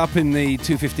 We end up in the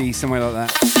 250, somewhere like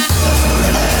that.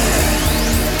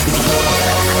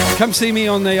 Come see me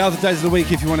on the other days of the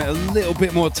week if you want it a little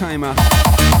bit more tamer.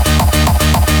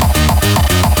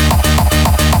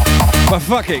 But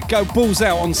fuck it, go balls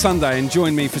out on Sunday and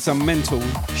join me for some mental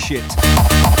shit.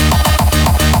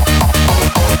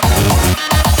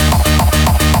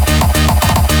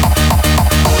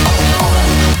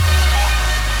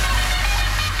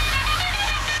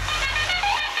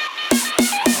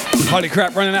 Holy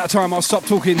crap, running out of time, I'll stop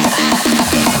talking.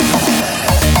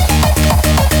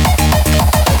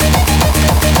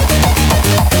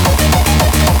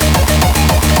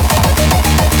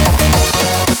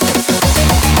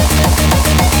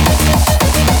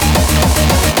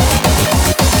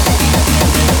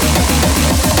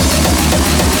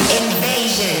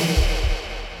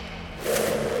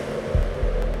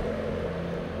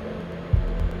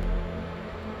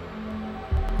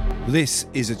 This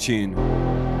is a tune.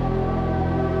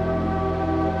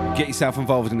 Get yourself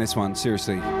involved in this one,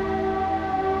 seriously.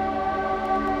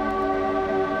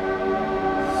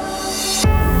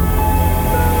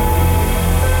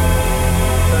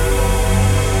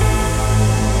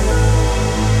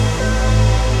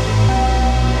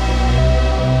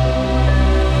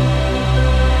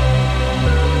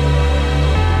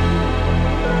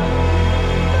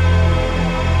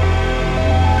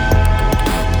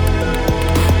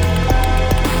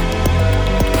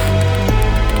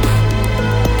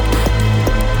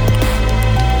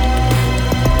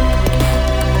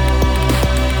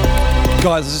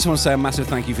 Guys, I just want to say a massive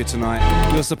thank you for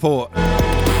tonight. Your support,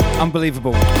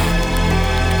 unbelievable.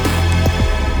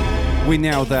 We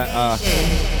nailed that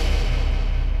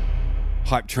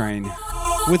hype train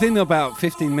within about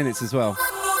 15 minutes as well.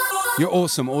 You're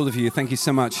awesome, all of you. Thank you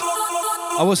so much.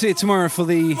 I will see you tomorrow for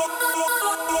the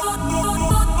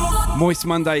Moist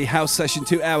Monday house session.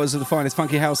 2 hours of the finest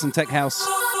funky house and tech house.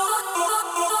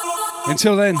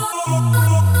 Until then,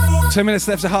 2 minutes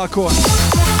left of hardcore.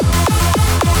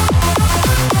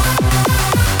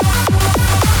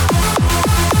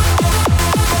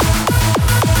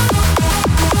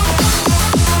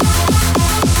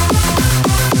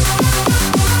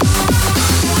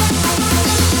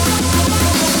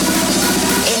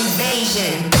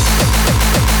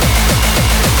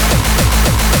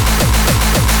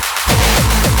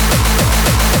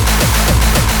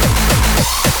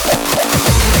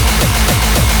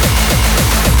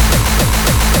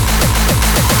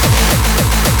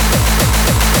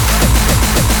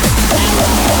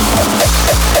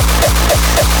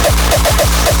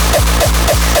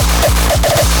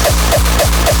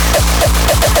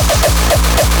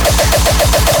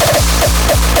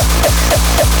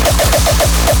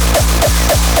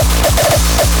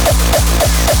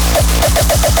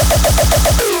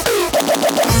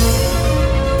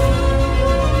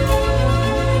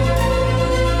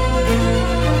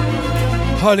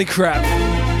 Holy crap.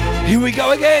 Here we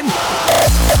go again.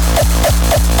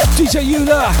 DJ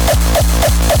Eula.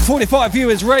 45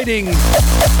 viewers rating.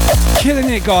 Killing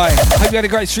it, guy. Hope you had a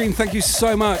great stream. Thank you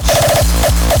so much.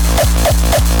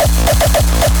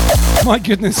 My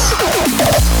goodness.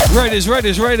 Raiders.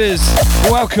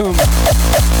 Welcome.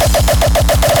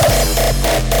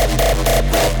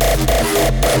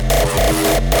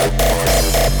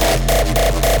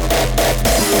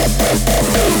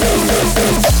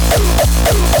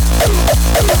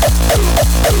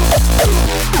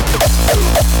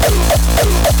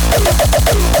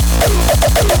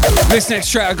 This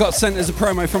next track I got sent as a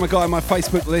promo from a guy on my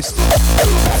Facebook list,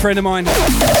 a friend of mine,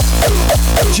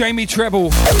 Jamie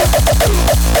Treble.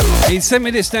 He sent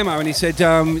me this demo and he said,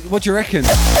 what do you reckon?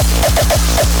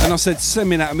 And I said, send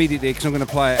me that immediately because I'm going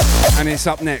to play it. And it's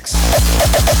up next.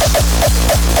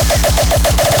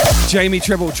 Jamie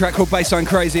Treble, track called Bassline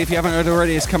Crazy. If you haven't heard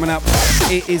already, it's coming up.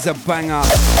 It is a banger.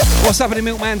 What's happening,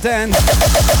 Milkman Dan?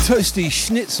 Toasty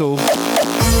Schnitzel.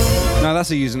 No,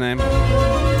 that's a username.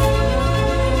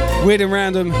 Weird and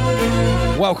Random.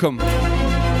 Welcome.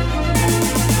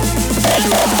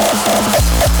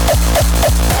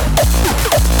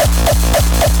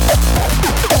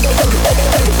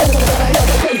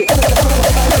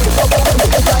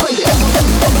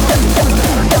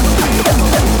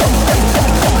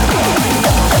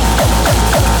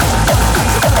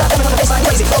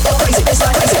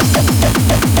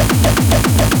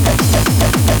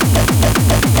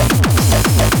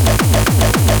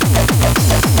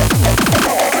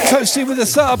 Toasty with a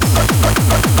sub.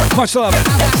 Much love.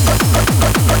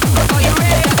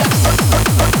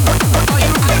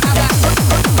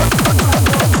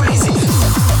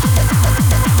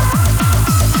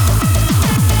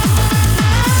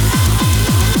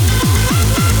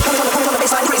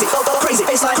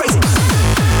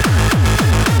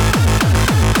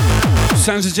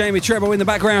 Sounds of Jamie Treble in the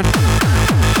background.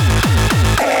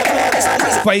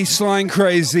 Bassline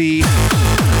Crazy.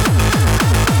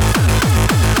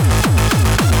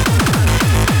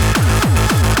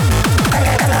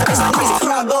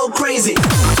 Go crazy.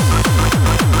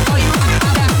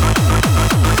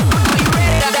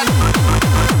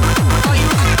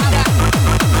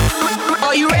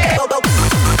 Are you ready?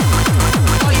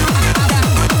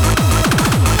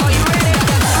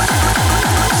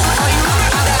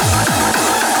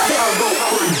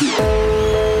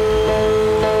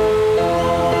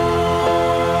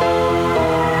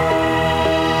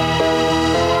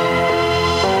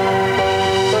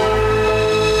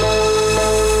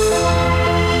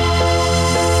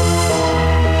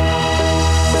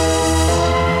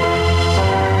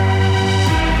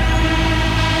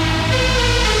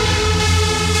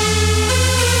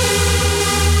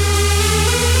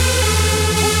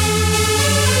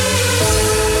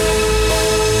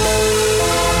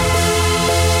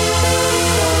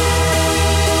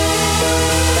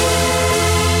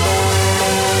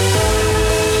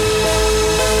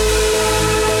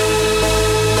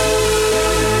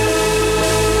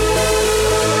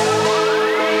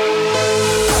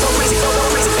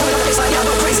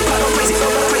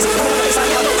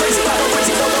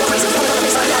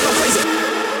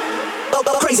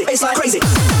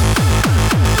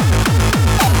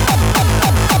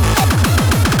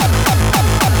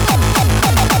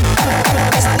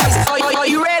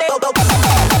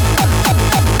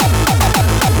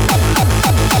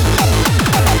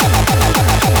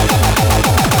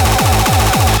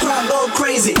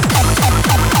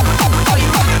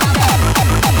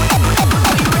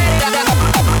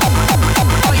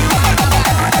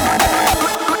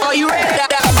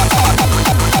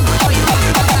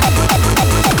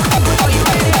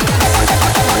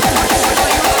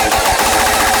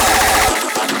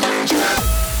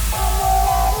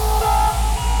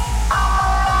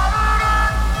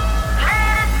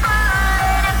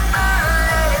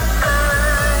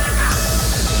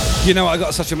 You know, I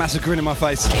got such a massive grin in my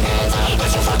face.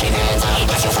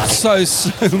 So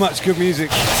much good music.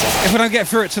 If I don't get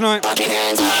through it tonight,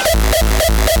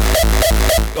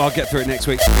 I'll get through it next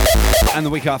week and the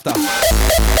week after.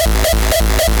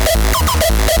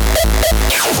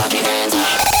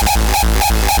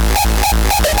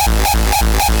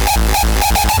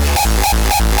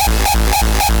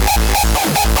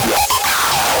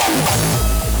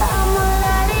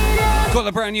 Got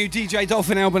the brand new DJ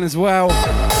Dolphin album as well.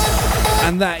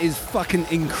 And that is fucking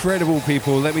incredible,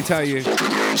 people, let me tell you.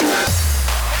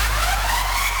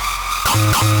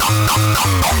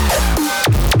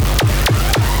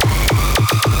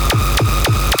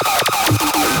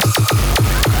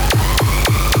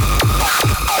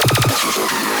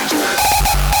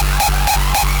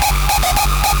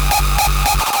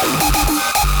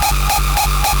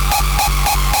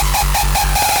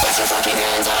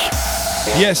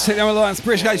 Yes, Techno Alliance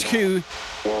Brisk HQ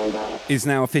is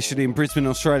now officially in Brisbane,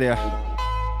 Australia.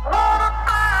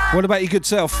 What about your good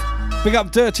self? Big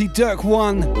up Dirty Dirk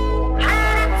 1.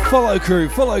 Follow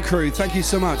crew, thank you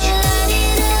so much.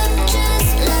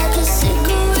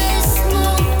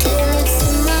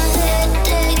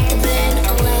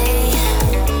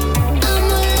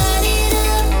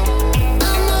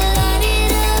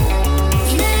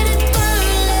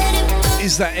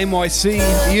 Is that NYC,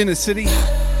 the inner city?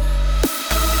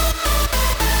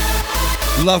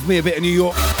 Love me a bit of New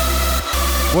York.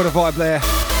 What a vibe there.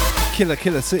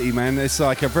 Killer city, man. It's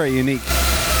like a very unique.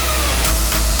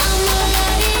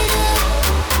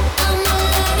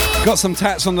 Got some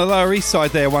tats on the Lower East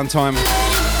Side there one time.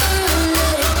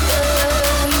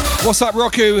 What's up,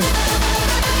 Roku?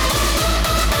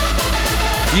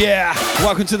 Yeah,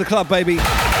 welcome to the club, baby.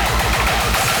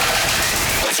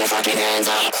 Put your fucking hands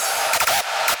up.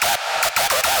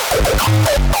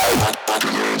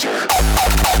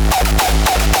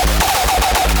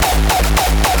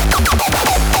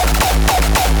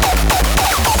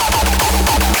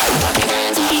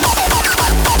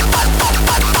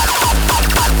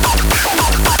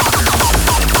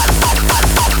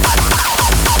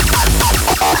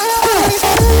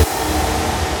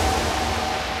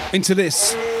 Into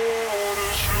this.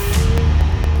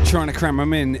 Trying to cram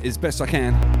them in as best I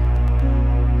can.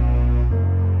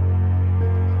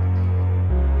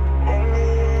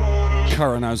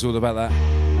 Cara knows all about that.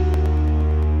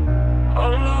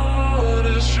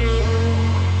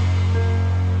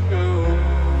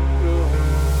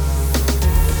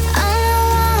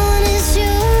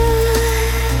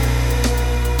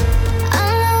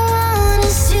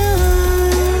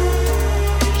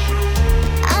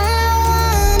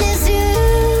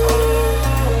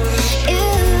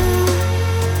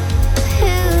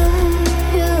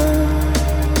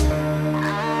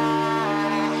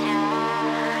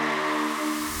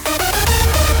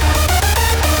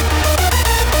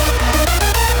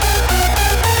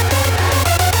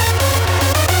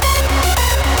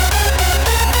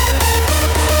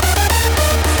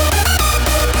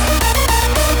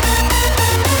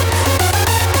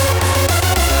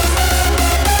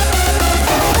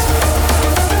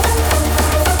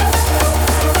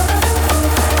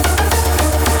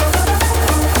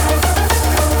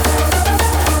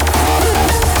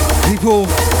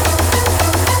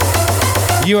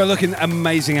 You are looking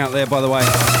amazing out there, by the way.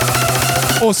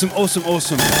 Awesome.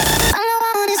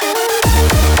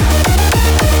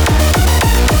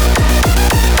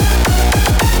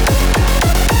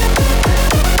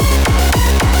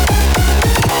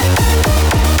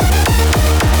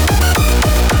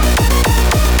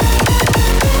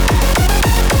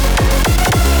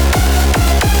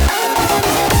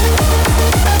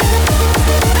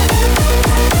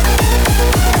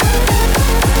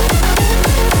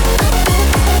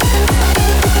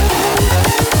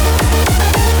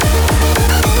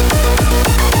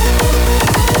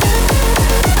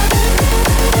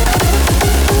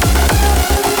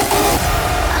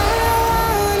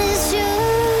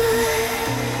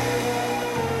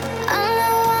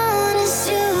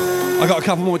 I got a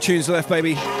couple more tunes left,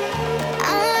 baby. I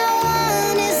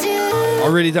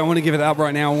really don't want to give it up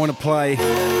right now. I want to play.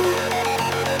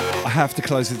 I have to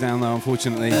close it down though,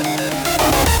 unfortunately.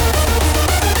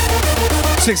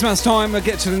 6 months time, I'll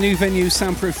get to the new venue,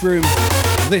 Soundproof Room.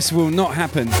 This will not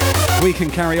happen. We can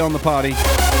carry on the party.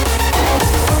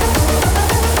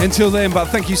 Until then, but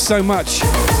thank you so much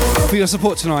for your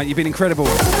support tonight. You've been incredible.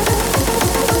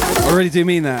 I really do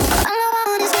mean that.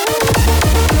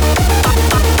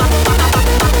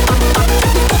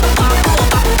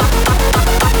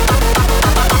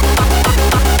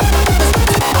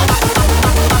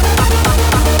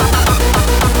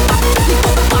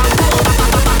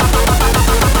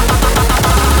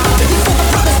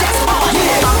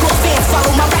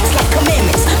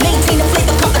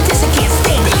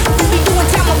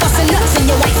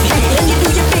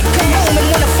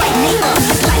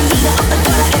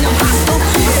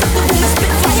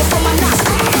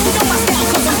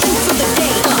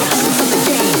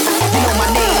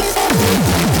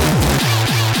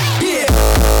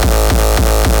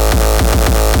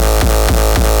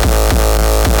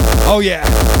 yeah.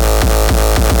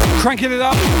 Cranking it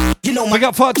up. You know Big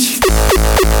up Fudge.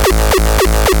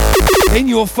 In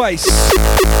your face.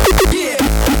 Yeah.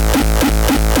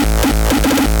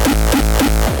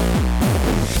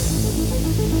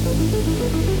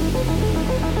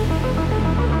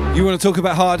 You want to talk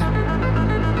about hard?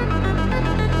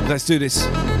 Let's do this.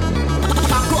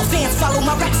 Hardcore fans follow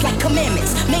my raps like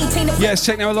commandments. Maintain the Yes,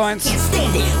 Techno Alliance. Can't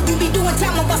stand it. You be doing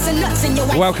time, I'm busting nuts in your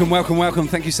way. Welcome, welcome, welcome.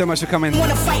 Thank you so much for coming.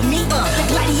 Wanna fight me? The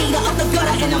gladiator of the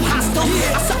gutter and I'm hostile.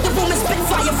 I suck the room and spit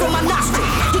fire from my nostril.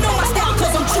 You know my style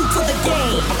cause I'm true to the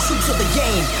game. I'm true to the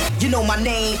game. You know my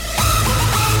name.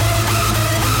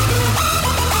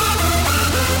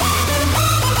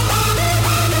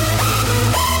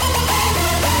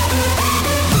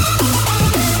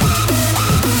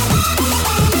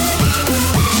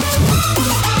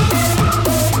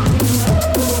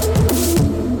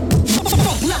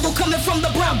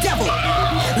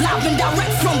 Live and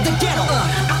direct from the ghetto.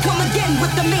 I come again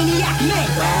with the maniac man.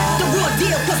 The raw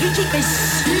deal, cause we keep it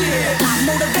I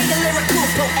motivate a lyrical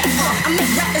poet. I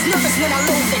make rappers nervous when I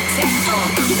load the tech.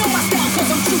 You know my style, cause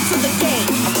I'm true to the game.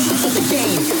 I'm true to the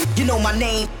game. You know my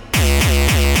name.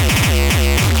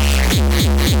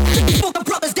 For the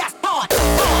brothers, that's hard.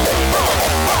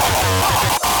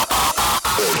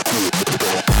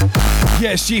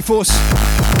 Yes, G-Force.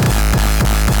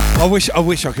 I wish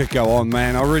I could go on,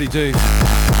 man. I really do.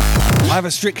 I have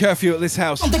a strict curfew at this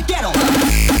house. We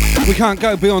can't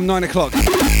go beyond 9 o'clock.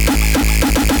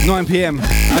 9 p.m.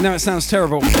 I know it sounds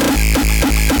terrible.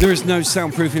 There is no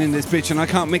soundproofing in this bitch and I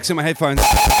can't mix in my headphones.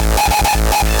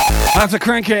 I have to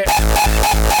crank it.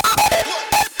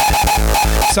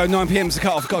 So 9 p.m.'s the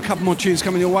cut-off. Got a couple more tunes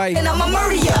coming your way.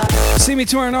 See me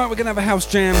tomorrow night. We're going to have a house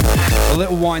jam. A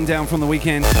little wind down from the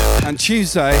weekend. And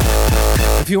Tuesday,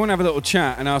 if you want to have a little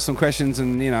chat and ask some questions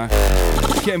and, you know,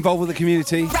 get involved with the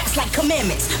community,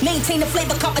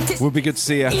 would be good to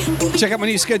see you. Check out my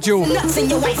new schedule.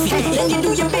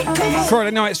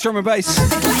 Friday night, drum and bass.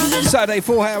 Saturday,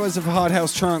 4 hours of hard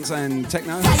house, trance and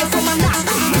techno.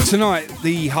 Tonight,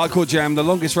 the hardcore jam, the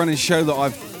longest running show that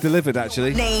I've delivered,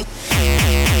 actually.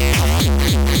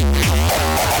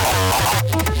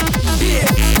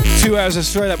 2 hours of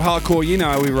straight up hardcore, you know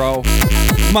how we roll.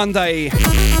 Monday,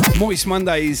 Moist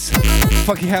Mondays,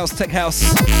 Funky House, Tech House.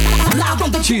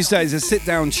 Tuesdays, a sit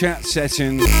down chat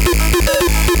session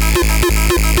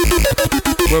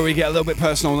where we get a little bit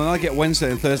personal, and I get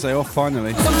Wednesday and Thursday off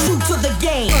finally.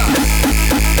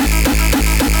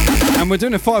 And we're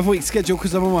doing a 5-week schedule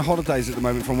because I'm on my holidays at the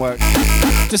moment from work.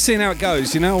 Just seeing how it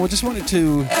goes, you know. I just wanted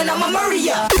to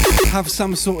have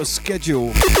some sort of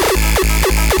schedule.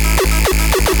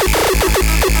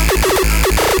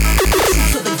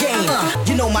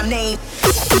 You know my name.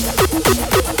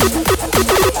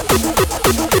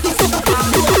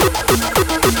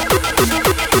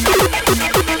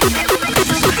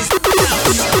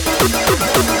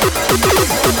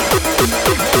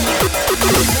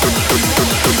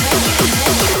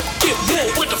 Get real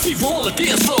with the fever on the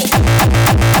dance floor.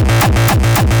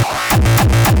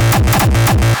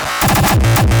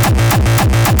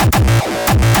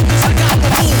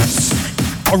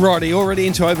 Alrighty, already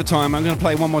into overtime. I'm going to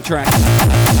play one more track. Get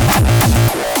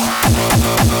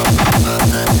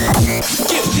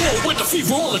real with the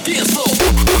fever on the dance floor.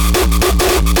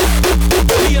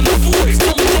 Me and the boys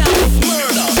coming down with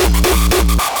murder.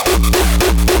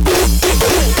 Get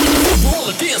real with the fever on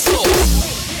the dance floor.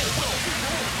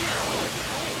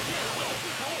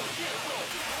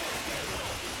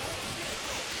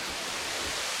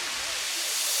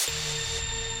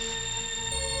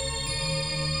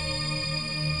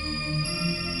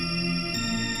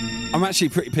 I'm actually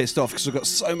pretty pissed off because I've got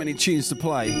so many tunes to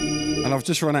play and I've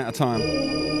just run out of time.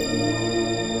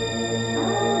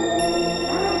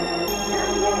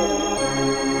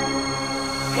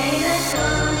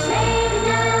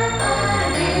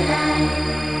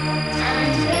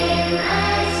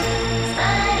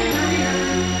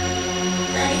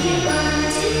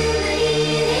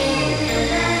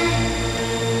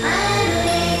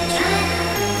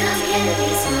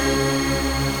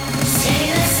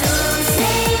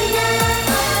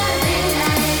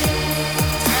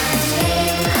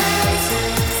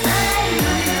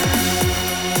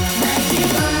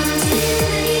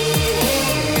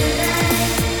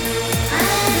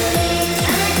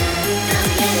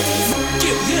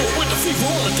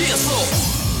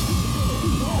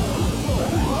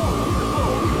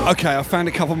 Okay, I found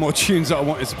a couple more tunes that I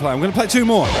wanted to play. I'm going to play two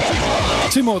more.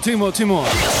 Two more. This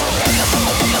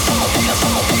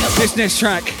next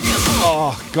track,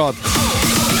 oh God.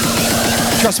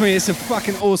 Trust me, it's a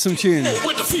fucking awesome tune.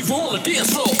 With the fever on the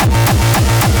dance floor.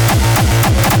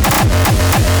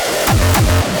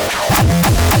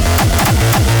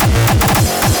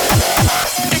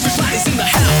 Everybody's in the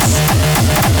house.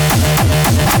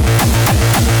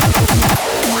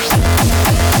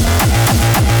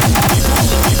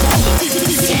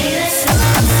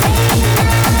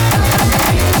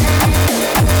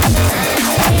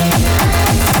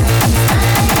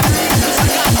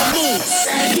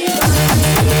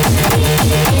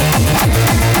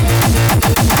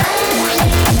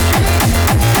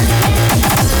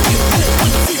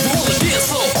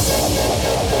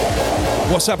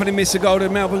 What's happening, Mr.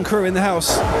 Golden? Melbourne crew in the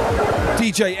house.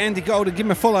 DJ Andy Golden, give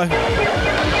him a follow.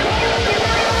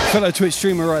 Fellow Twitch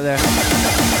streamer right there.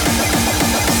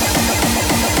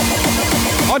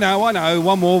 I know.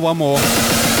 One more.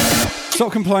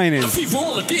 Stop complaining.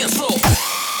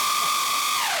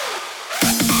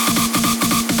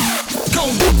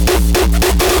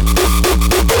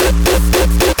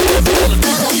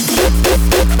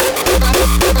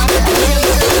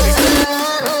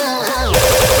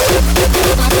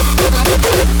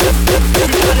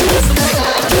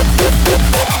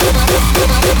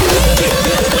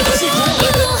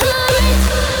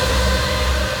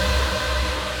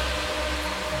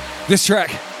 This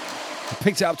track, I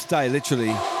picked it up today,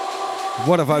 literally.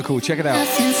 What a vocal, check it out.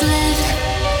 Nothing's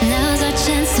left, now's our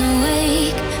chance to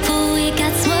wake. For we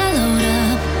got swallowed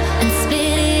up and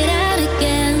spit it out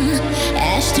again.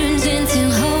 Ash turns into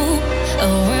hope, a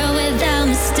world without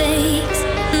mistakes.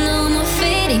 No more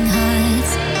fading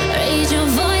hearts, raise your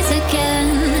voice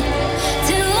again.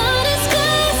 Till all the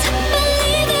skies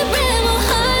believe the rebel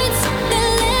hearts that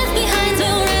left behind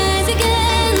will rise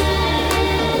again.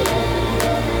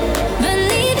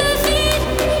 Beneath our feet,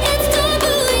 it's dark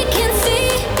but we can see.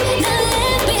 The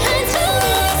left behind will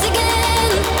rise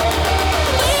again.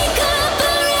 Wake up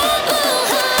a rebel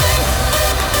heart.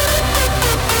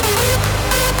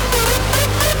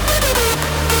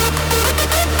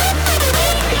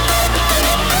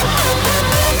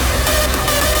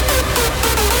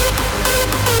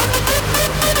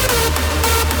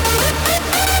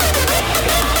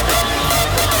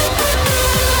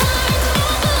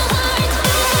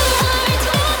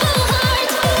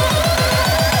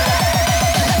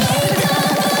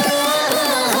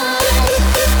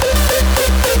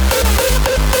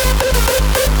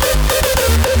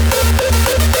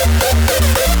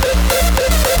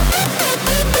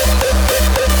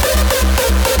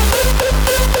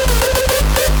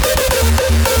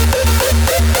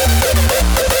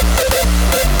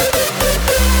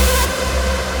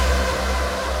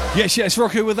 Yes,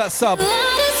 Rocky with that sub.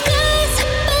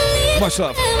 Much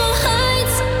love.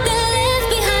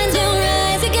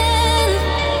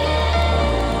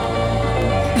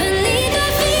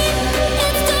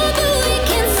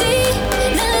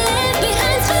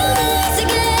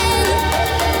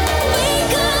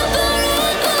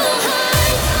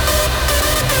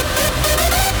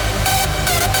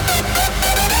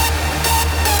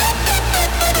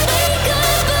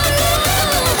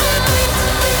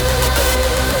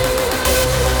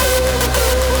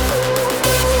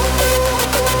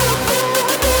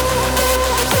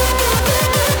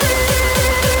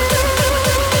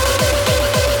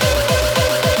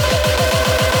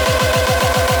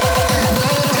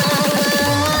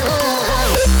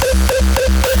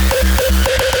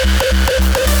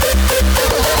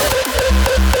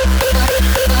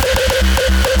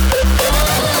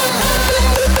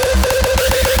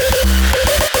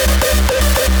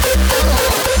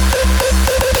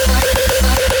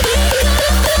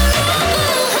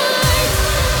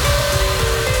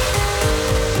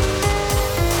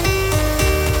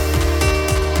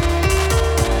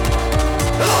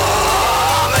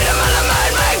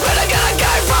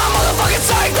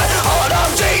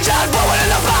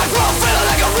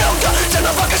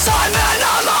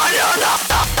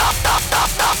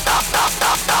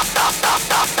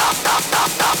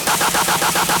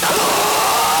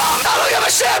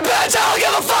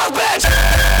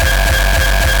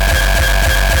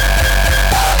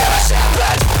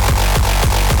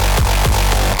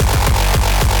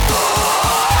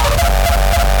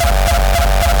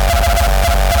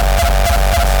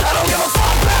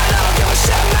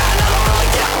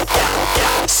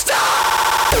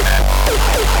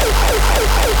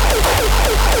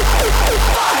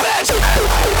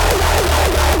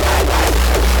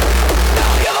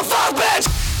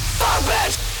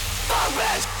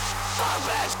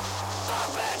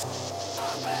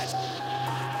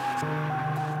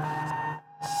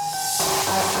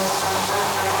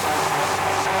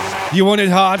 You want it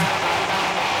hard?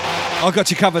 I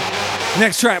got you covered.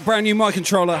 Next track, brand new mic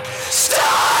controller.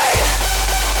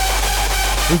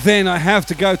 And then I have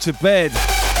to go to bed.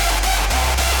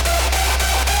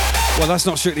 Well, that's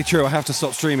not strictly true. I have to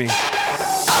stop streaming. I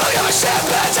don't give a shit,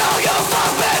 bitch. I don't give a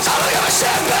fuck, bitch. I don't give a shit,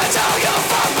 bitch. I don't give a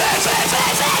fuck, bitch.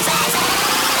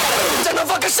 Take the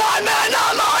fucking side, man.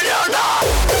 Not mine, you're not.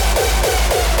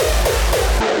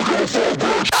 I don't give a shit,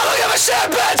 bitch. I don't give a shit,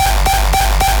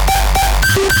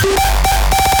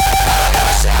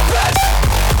 bitch.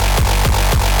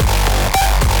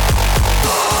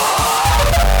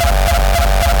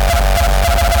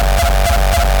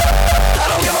 I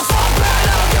don't give a fuck, man.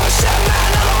 I don't give a shit,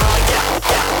 man. I don't really give.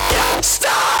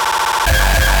 Stop!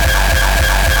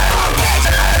 Bitch.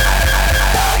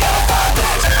 I don't give a fuck,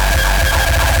 bitch.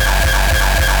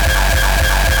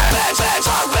 Bitch, bitch,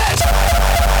 fuck, bitch.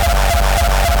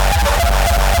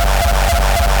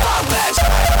 Fuck, bitch.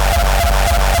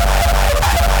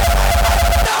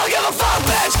 I don't give a fuck,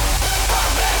 bitch. Fuck,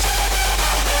 bitch.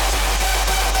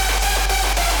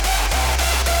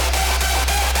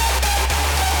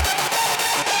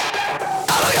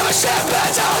 I don't give a shit,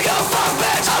 bitch. I don't give a fuck,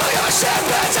 bitch. I don't give a shit,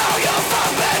 bitch. I don't give a fuck,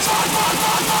 bitch. Fuck, fuck,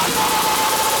 fuck, fuck, fuck.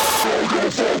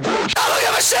 I don't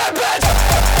give a shit, bitch.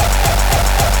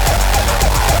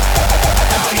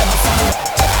 I don't give a fuck.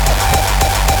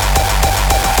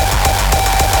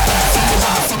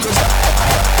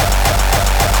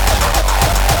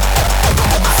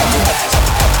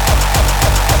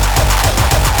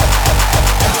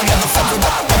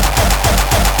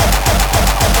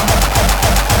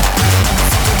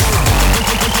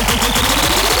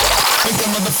 Make that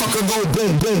motherfucker go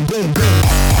boom, boom, boom, boom.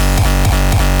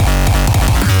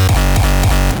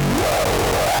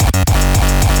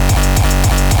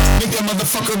 Make that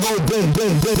motherfucker go boom,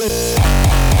 boom, boom, boom.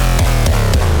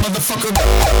 Motherfucker.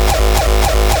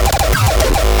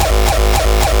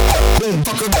 Boom,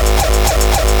 fucker.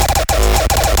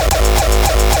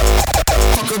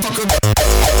 Fucker, fucker.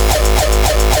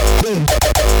 Boom.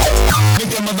 Make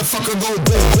that motherfucker go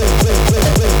boom, boom, boom, boom,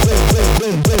 boom, boom,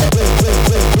 boom, boom, boom, boom,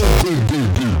 boom, boom, boom,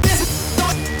 boom.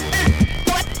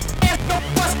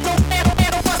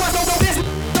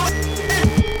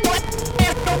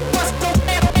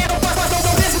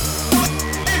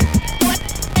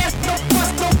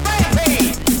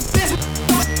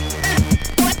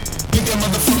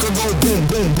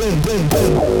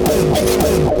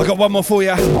 I got one more for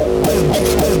you. Oh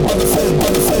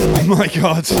my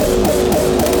God.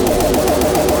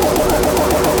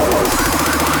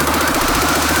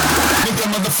 Make that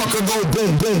motherfucker go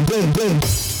boom, boom, boom, boom.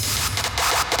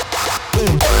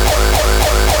 Boom.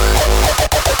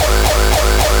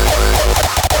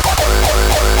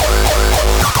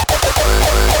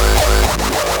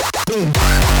 Boom.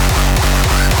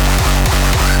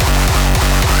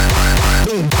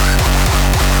 Boom.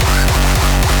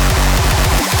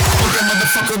 Make that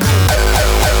motherfucker go.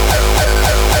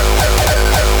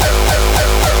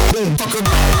 Boom. Fucker.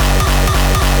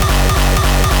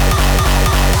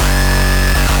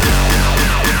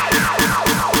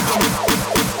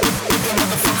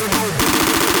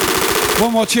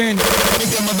 One more tune. Make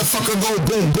that motherfucker go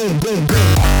boom, boom, boom,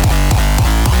 boom.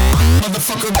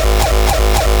 Motherfucker.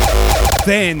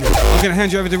 Then I'm going to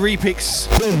hand you over to Repix,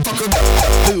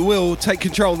 who will take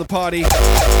control of the party,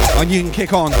 and you can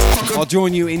kick on. I'll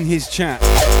join you in his chat.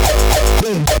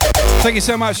 Thank you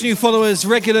so much, new followers,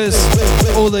 regulars,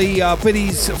 all the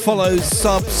biddies, follows,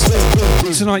 subs.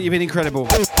 Tonight you've been incredible.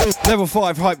 Level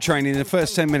 5 hype training in the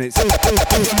first 10 minutes.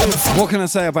 What can I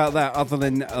say about that other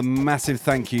than a massive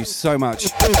thank you so much?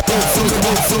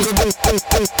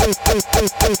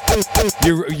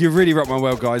 You really rock my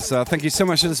world, guys. Thank you so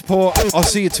much for the support. I'll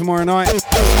see you tomorrow night.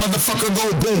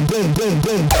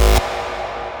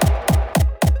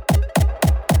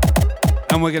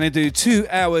 And we're going to do 2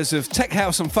 hours of tech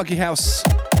house and funky house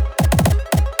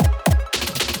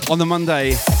on the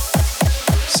Monday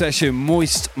session,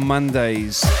 Moist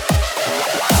Mondays.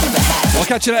 I'll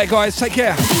catch you later, guys. Take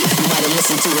care. You might have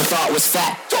listened to and thought was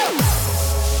fat.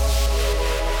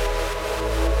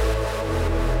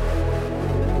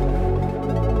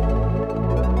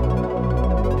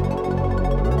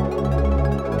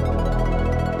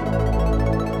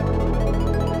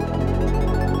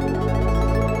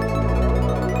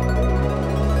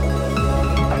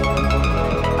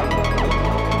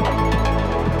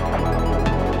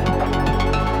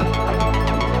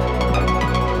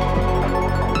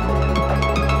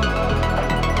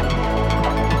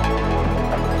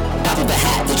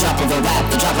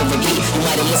 The drop of a beat, you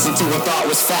might have listened to and thought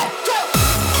was fat.